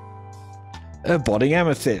 F3. A budding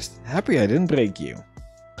amethyst. Happy I didn't break you.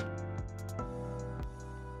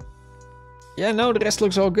 Yeah, no, the rest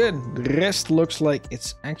looks all good. The rest looks like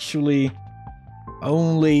it's actually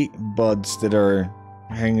only buds that are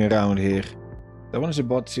hanging around here. That one is a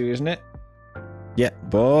bud too, isn't it? Yeah,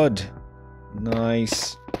 bud.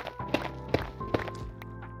 Nice.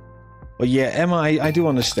 Well, yeah, Emma, I do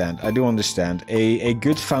understand. I do understand. A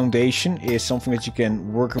good foundation is something that you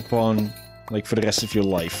can work upon, like, for the rest of your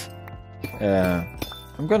life.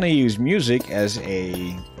 I'm gonna use music as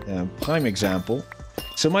a prime example.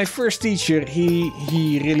 So my first teacher,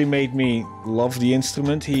 he really made me love the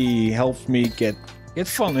instrument. He helped me get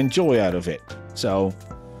fun and joy out of it. So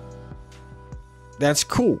that's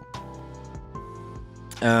cool.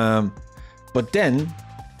 But then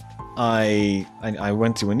I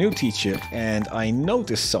went to a new teacher and I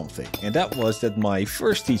noticed something, and that was that my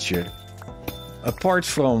first teacher, apart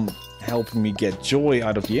from helping me get joy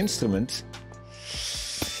out of the instrument,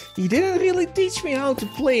 he didn't really teach me how to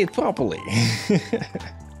play it properly.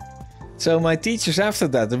 So my teachers after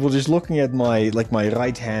that, they were just looking at my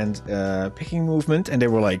right hand picking movement, and they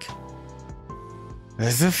were like,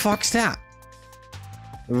 "What the fuck's that?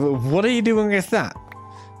 What are you doing with that?"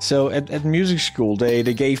 So at music school, they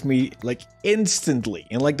gave me, like, instantly,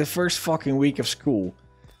 in like the first fucking week of school,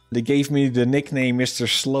 they gave me the nickname Mr.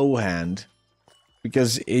 Slowhand.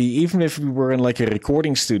 Because even if we were in like a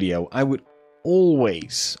recording studio, I would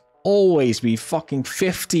always be fucking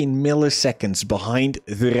 15 milliseconds behind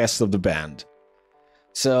the rest of the band.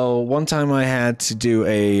 So one time I had to do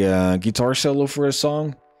a guitar solo for a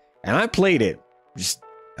song, and I played it just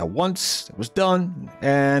at once. It was done,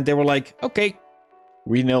 and they were like, "Okay,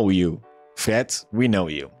 we know you, Fred. We know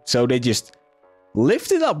you." So they just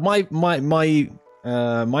lifted up my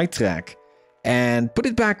track and put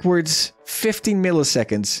it backwards 15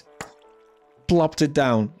 milliseconds, plopped it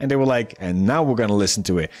down, and they were like, "And now we're gonna listen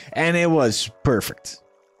to it." And it was perfect.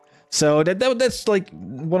 So that's like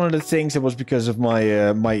one of the things that was because of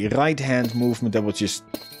my my right hand movement that was just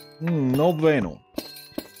no bueno.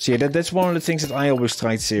 So yeah, that's one of the things that I always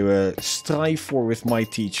try to strive for with my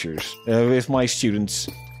teachers, with my students,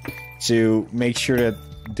 to make sure that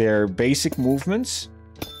their basic movements,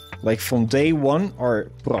 like from day one, are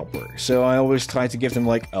proper. So I always try to give them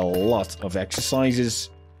like a lot of exercises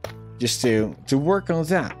just to work on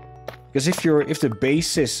that. Because if the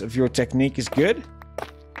basis of your technique is good,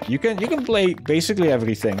 you can play basically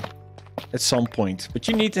everything at some point. But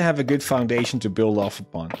you need to have a good foundation to build off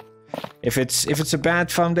upon. If it's a bad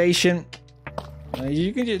foundation,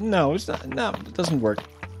 you can just, no, it's not. No, it doesn't work.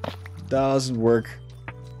 Doesn't work.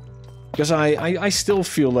 Because I still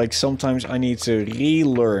feel like sometimes I need to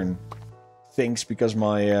relearn things because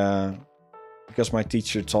my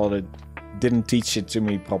teacher didn't teach it to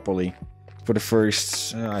me properly for the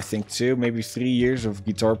first I think 2, maybe 3 years of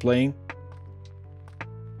guitar playing.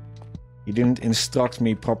 He didn't instruct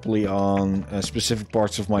me properly on specific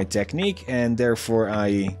parts of my technique, and therefore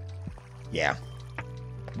yeah,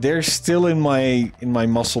 they're still in my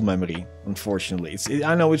muscle memory, unfortunately.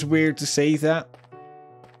 I know it's weird to say that,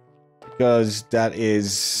 because that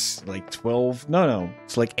is like 12. No,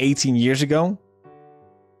 it's like 18 years ago.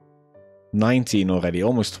 19 already,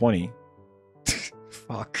 almost 20.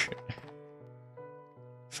 Fuck.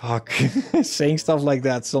 Fuck. Saying stuff like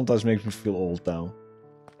that sometimes makes me feel old now.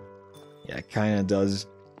 Yeah, it kind of does.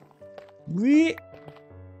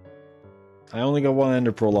 I only got one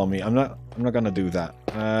ender pearl on me. I'm not gonna do that.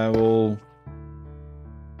 I will.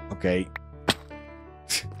 Okay.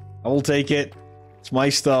 I will take it. It's my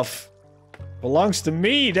stuff. Belongs to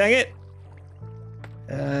me, dang it.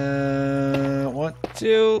 1,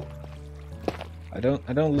 2. I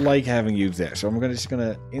don't like having you there, so I'm just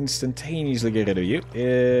gonna instantaneously get rid of you.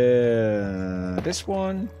 This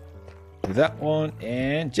one, that one,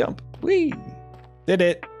 and jump. Whee! Did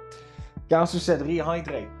it. Council said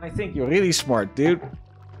rehydrate. I think you're really smart, dude.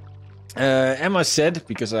 Emma said,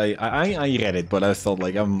 because I read it, but I thought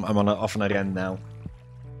like I'm off on a rant now.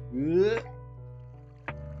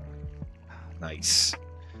 Nice.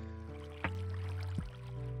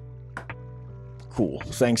 Cool.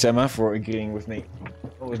 Thanks, Emma, for agreeing with me.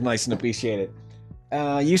 Always nice and appreciated.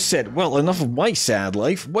 You said, well, enough of my sad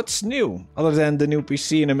life. What's new? Other than the new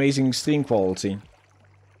PC and amazing stream quality.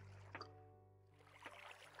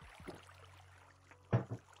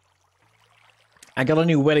 I got a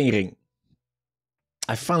new wedding ring.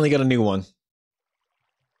 I finally got a new one.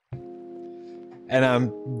 And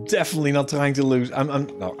I'm definitely not trying to lose...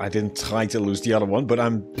 No, I didn't try to lose the other one, but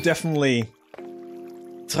I'm definitely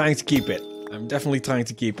trying to keep it. I'm definitely trying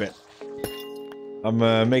to keep it.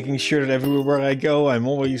 I'm making sure that everywhere I go, I'm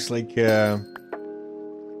always like...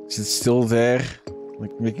 is it still there?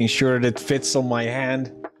 Like making sure that it fits on my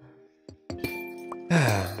hand.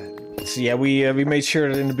 So yeah, we made sure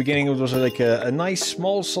that in the beginning it was like a nice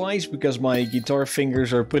small size because my guitar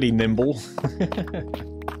fingers are pretty nimble.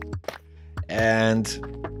 And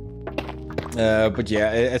but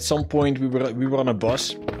yeah, at some point we were on a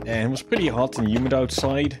bus and it was pretty hot and humid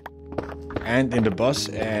outside and in the bus,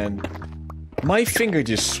 and my finger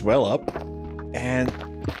just swelled up and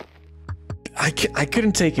I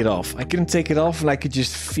couldn't take it off. I couldn't take it off, and I could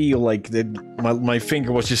just feel like that my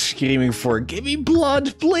finger was just screaming for, give me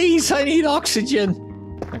blood, please, I need oxygen.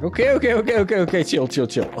 Like, okay, chill.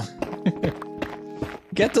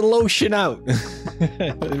 Get the lotion out.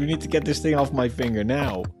 We need to get this thing off my finger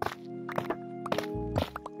now.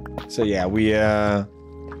 So yeah, we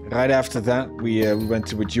right after that we went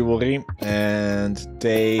to a jewelry, and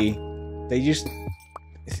they just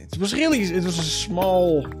it was a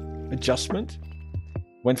small adjustment.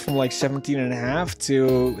 Went from like 17.5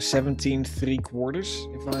 to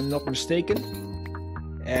 17.75, if I'm not mistaken.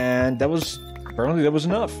 And apparently that was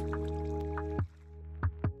enough.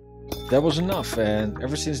 That was enough, and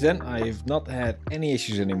ever since then I've not had any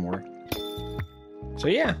issues anymore. So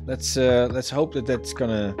yeah, let's hope that that's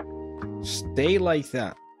gonna stay like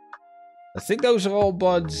that. I think those are all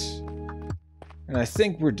buds, and I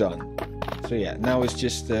think we're done. So yeah, now it's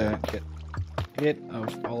just get rid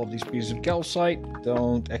of all of these pieces of calcite.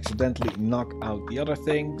 Don't accidentally knock out the other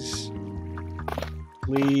things.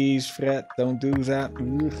 Please, Fred, don't do that.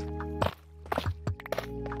 Ugh.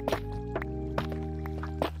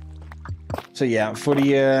 So yeah, for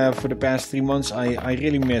the past 3 months, I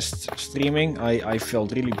really missed streaming. I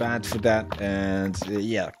felt really bad for that, and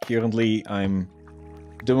yeah, currently I'm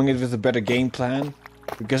doing it with a better game plan,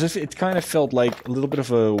 because it kind of felt like a little bit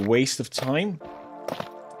of a waste of time.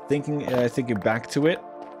 Thinking back to it,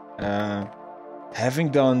 having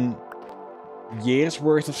done years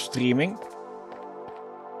worth of streaming,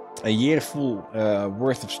 a year full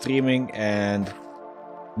worth of streaming, and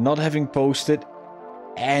not having posted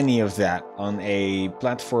any of that on a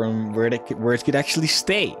platform where it could actually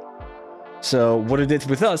stay. So what it did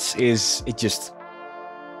with us is it just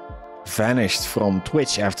vanished from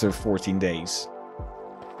Twitch after 14 days.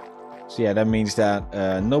 So yeah, that means that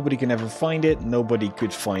nobody can ever find it, nobody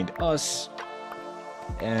could find us,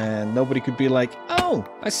 and nobody could be like, oh,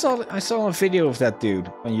 I saw a video of that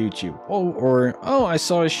dude on YouTube, oh, I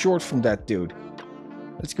saw a short from that dude.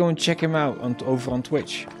 Let's go and check him out over on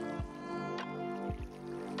Twitch.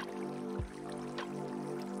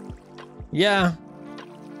 Yeah,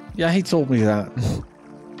 he told me that.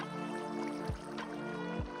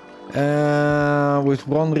 With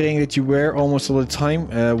one ring that you wear almost all the time,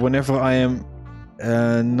 whenever I am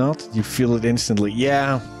not, you feel it instantly.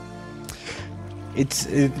 Yeah,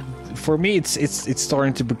 for me it's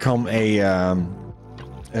starting to become a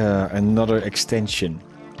another extension.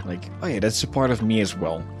 Like, oh yeah, that's a part of me as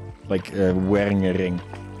well. Like wearing a ring.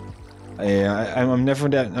 I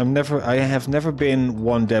have never been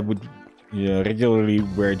one that would regularly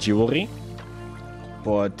wear jewelry,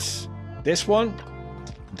 but this one,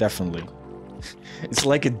 definitely. It's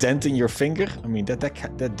like a dent in your finger. I mean,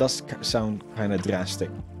 that does sound kind of drastic.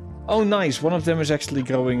 Oh, nice. One of them is actually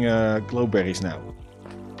growing glowberries now.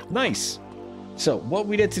 Nice. So, what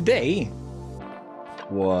we did today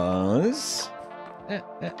was...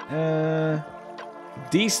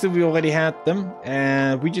 these two, we already had them.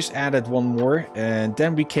 And we just added one more. And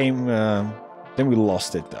then we came... then we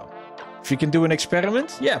lost it, though. If you can do an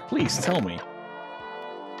experiment, yeah, please, tell me.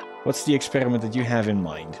 What's the experiment that you have in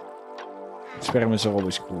mind? Experiments are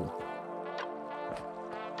always cool.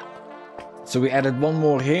 So we added one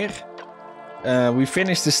more here. We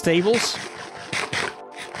finished the stables.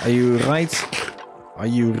 Are you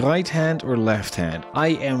right hand or left hand? I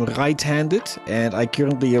am right-handed, and I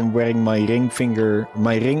currently am wearing my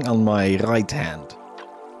ring on my right hand.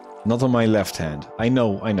 Not on my left hand. I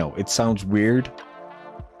know. It sounds weird.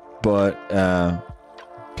 But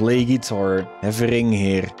play guitar, have a ring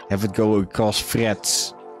here, have it go across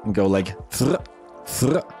frets, and go like thr,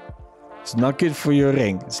 thr. It's not good for your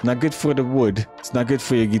ring. It's not good for the wood. It's not good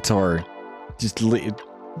for your guitar.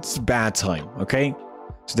 It's a bad time, okay?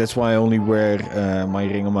 So that's why I only wear my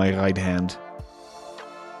ring on my right hand.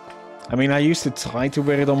 I mean, I used to try to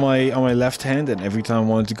wear it on my left hand, and every time I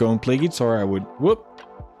wanted to go and play guitar, I would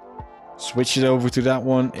switch it over to that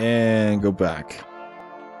one and go back.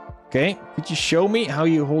 Okay, could you show me how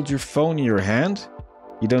you hold your phone in your hand?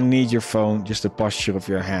 You don't need your phone, just the posture of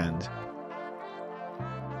your hand.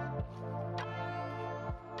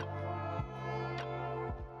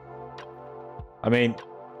 I mean,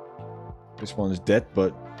 this one is dead,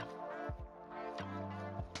 but...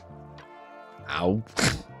 Ow.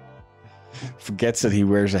 Forgets that he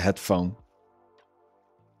wears a headphone.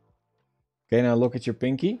 Okay, now look at your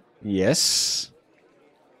pinky. Yes.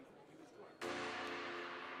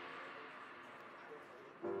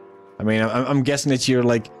 I mean, I'm guessing that you're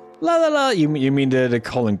like, la la la, you mean the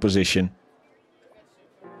calling position.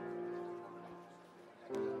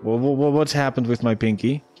 Well, what's happened with my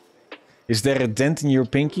pinky? Is there a dent in your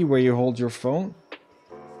pinky where you hold your phone?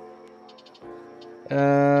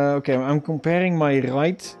 Okay, I'm comparing my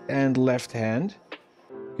right and left hand.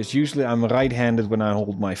 Because usually I'm right-handed when I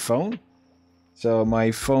hold my phone. So my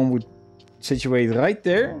phone would situate right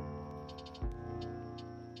there.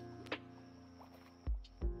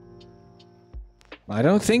 I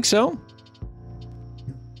don't think so.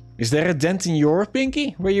 Is there a dent in your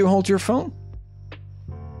pinky where you hold your phone?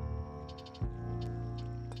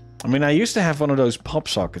 I mean, I used to have one of those pop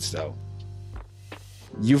sockets, though.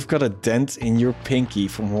 You've got a dent in your pinky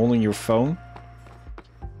from holding your phone?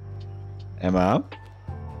 Emma?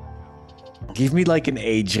 Give me like an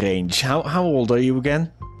age range. How old are you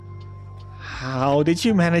again? How did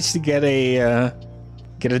you manage to get a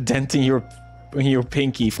dent in your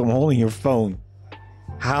pinky from holding your phone?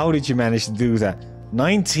 How did you manage to do that?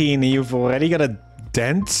 19 and you've already got a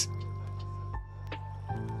dent?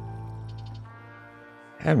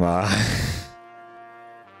 Emma.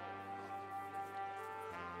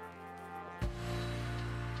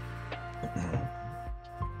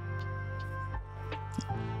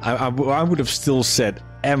 I would have still said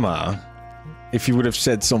Emma if you would have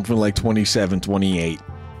said something like 27, 28.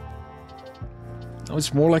 Oh,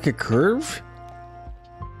 it's more like a curve?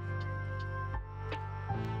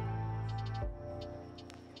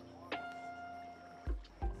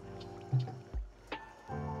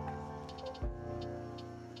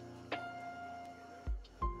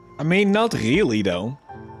 I mean, not really, though.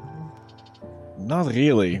 Not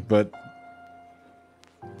really, but...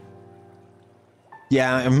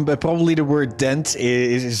 Yeah, probably the word dent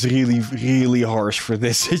is really, really harsh for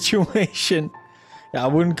this situation. Yeah, I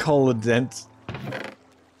wouldn't call it dent.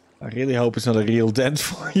 I really hope it's not a real dent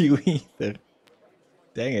for you either.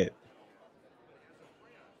 Dang it.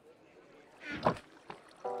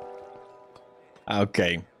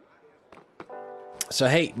 Okay. So,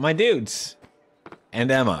 hey, my dudes. And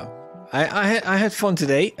Emma. I had fun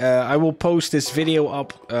today. I will post this video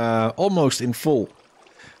up almost in full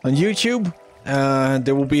on YouTube.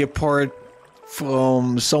 There will be a part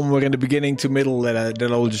from somewhere in the beginning to middle that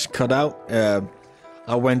I'll just cut out. I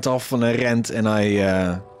went off on a rant and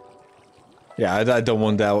I don't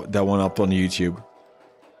want that one up on YouTube.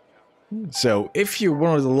 So if you're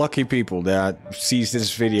one of the lucky people that sees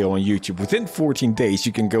this video on YouTube within 14 days,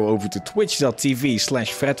 you can go over to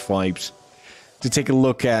twitch.tv/FredVibes to take a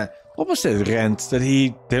look at what was that rant that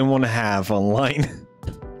he didn't want to have online.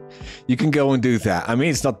 You can go and do that. I mean,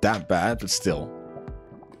 it's not that bad, but still.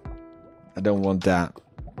 I don't want that.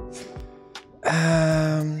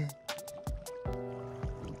 I'm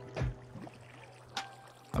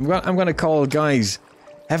gonna call it, guys,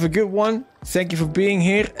 Have a good one. Thank you for being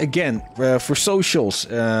here. Again, for socials,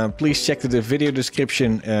 please check the video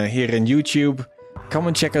description here in YouTube. Come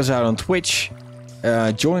and check us out on Twitch.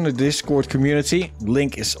 Join the Discord community.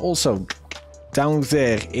 Link is also down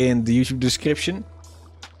there in the YouTube description.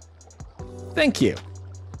 Thank you.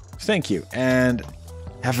 Thank you. And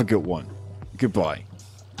have a good one. Goodbye.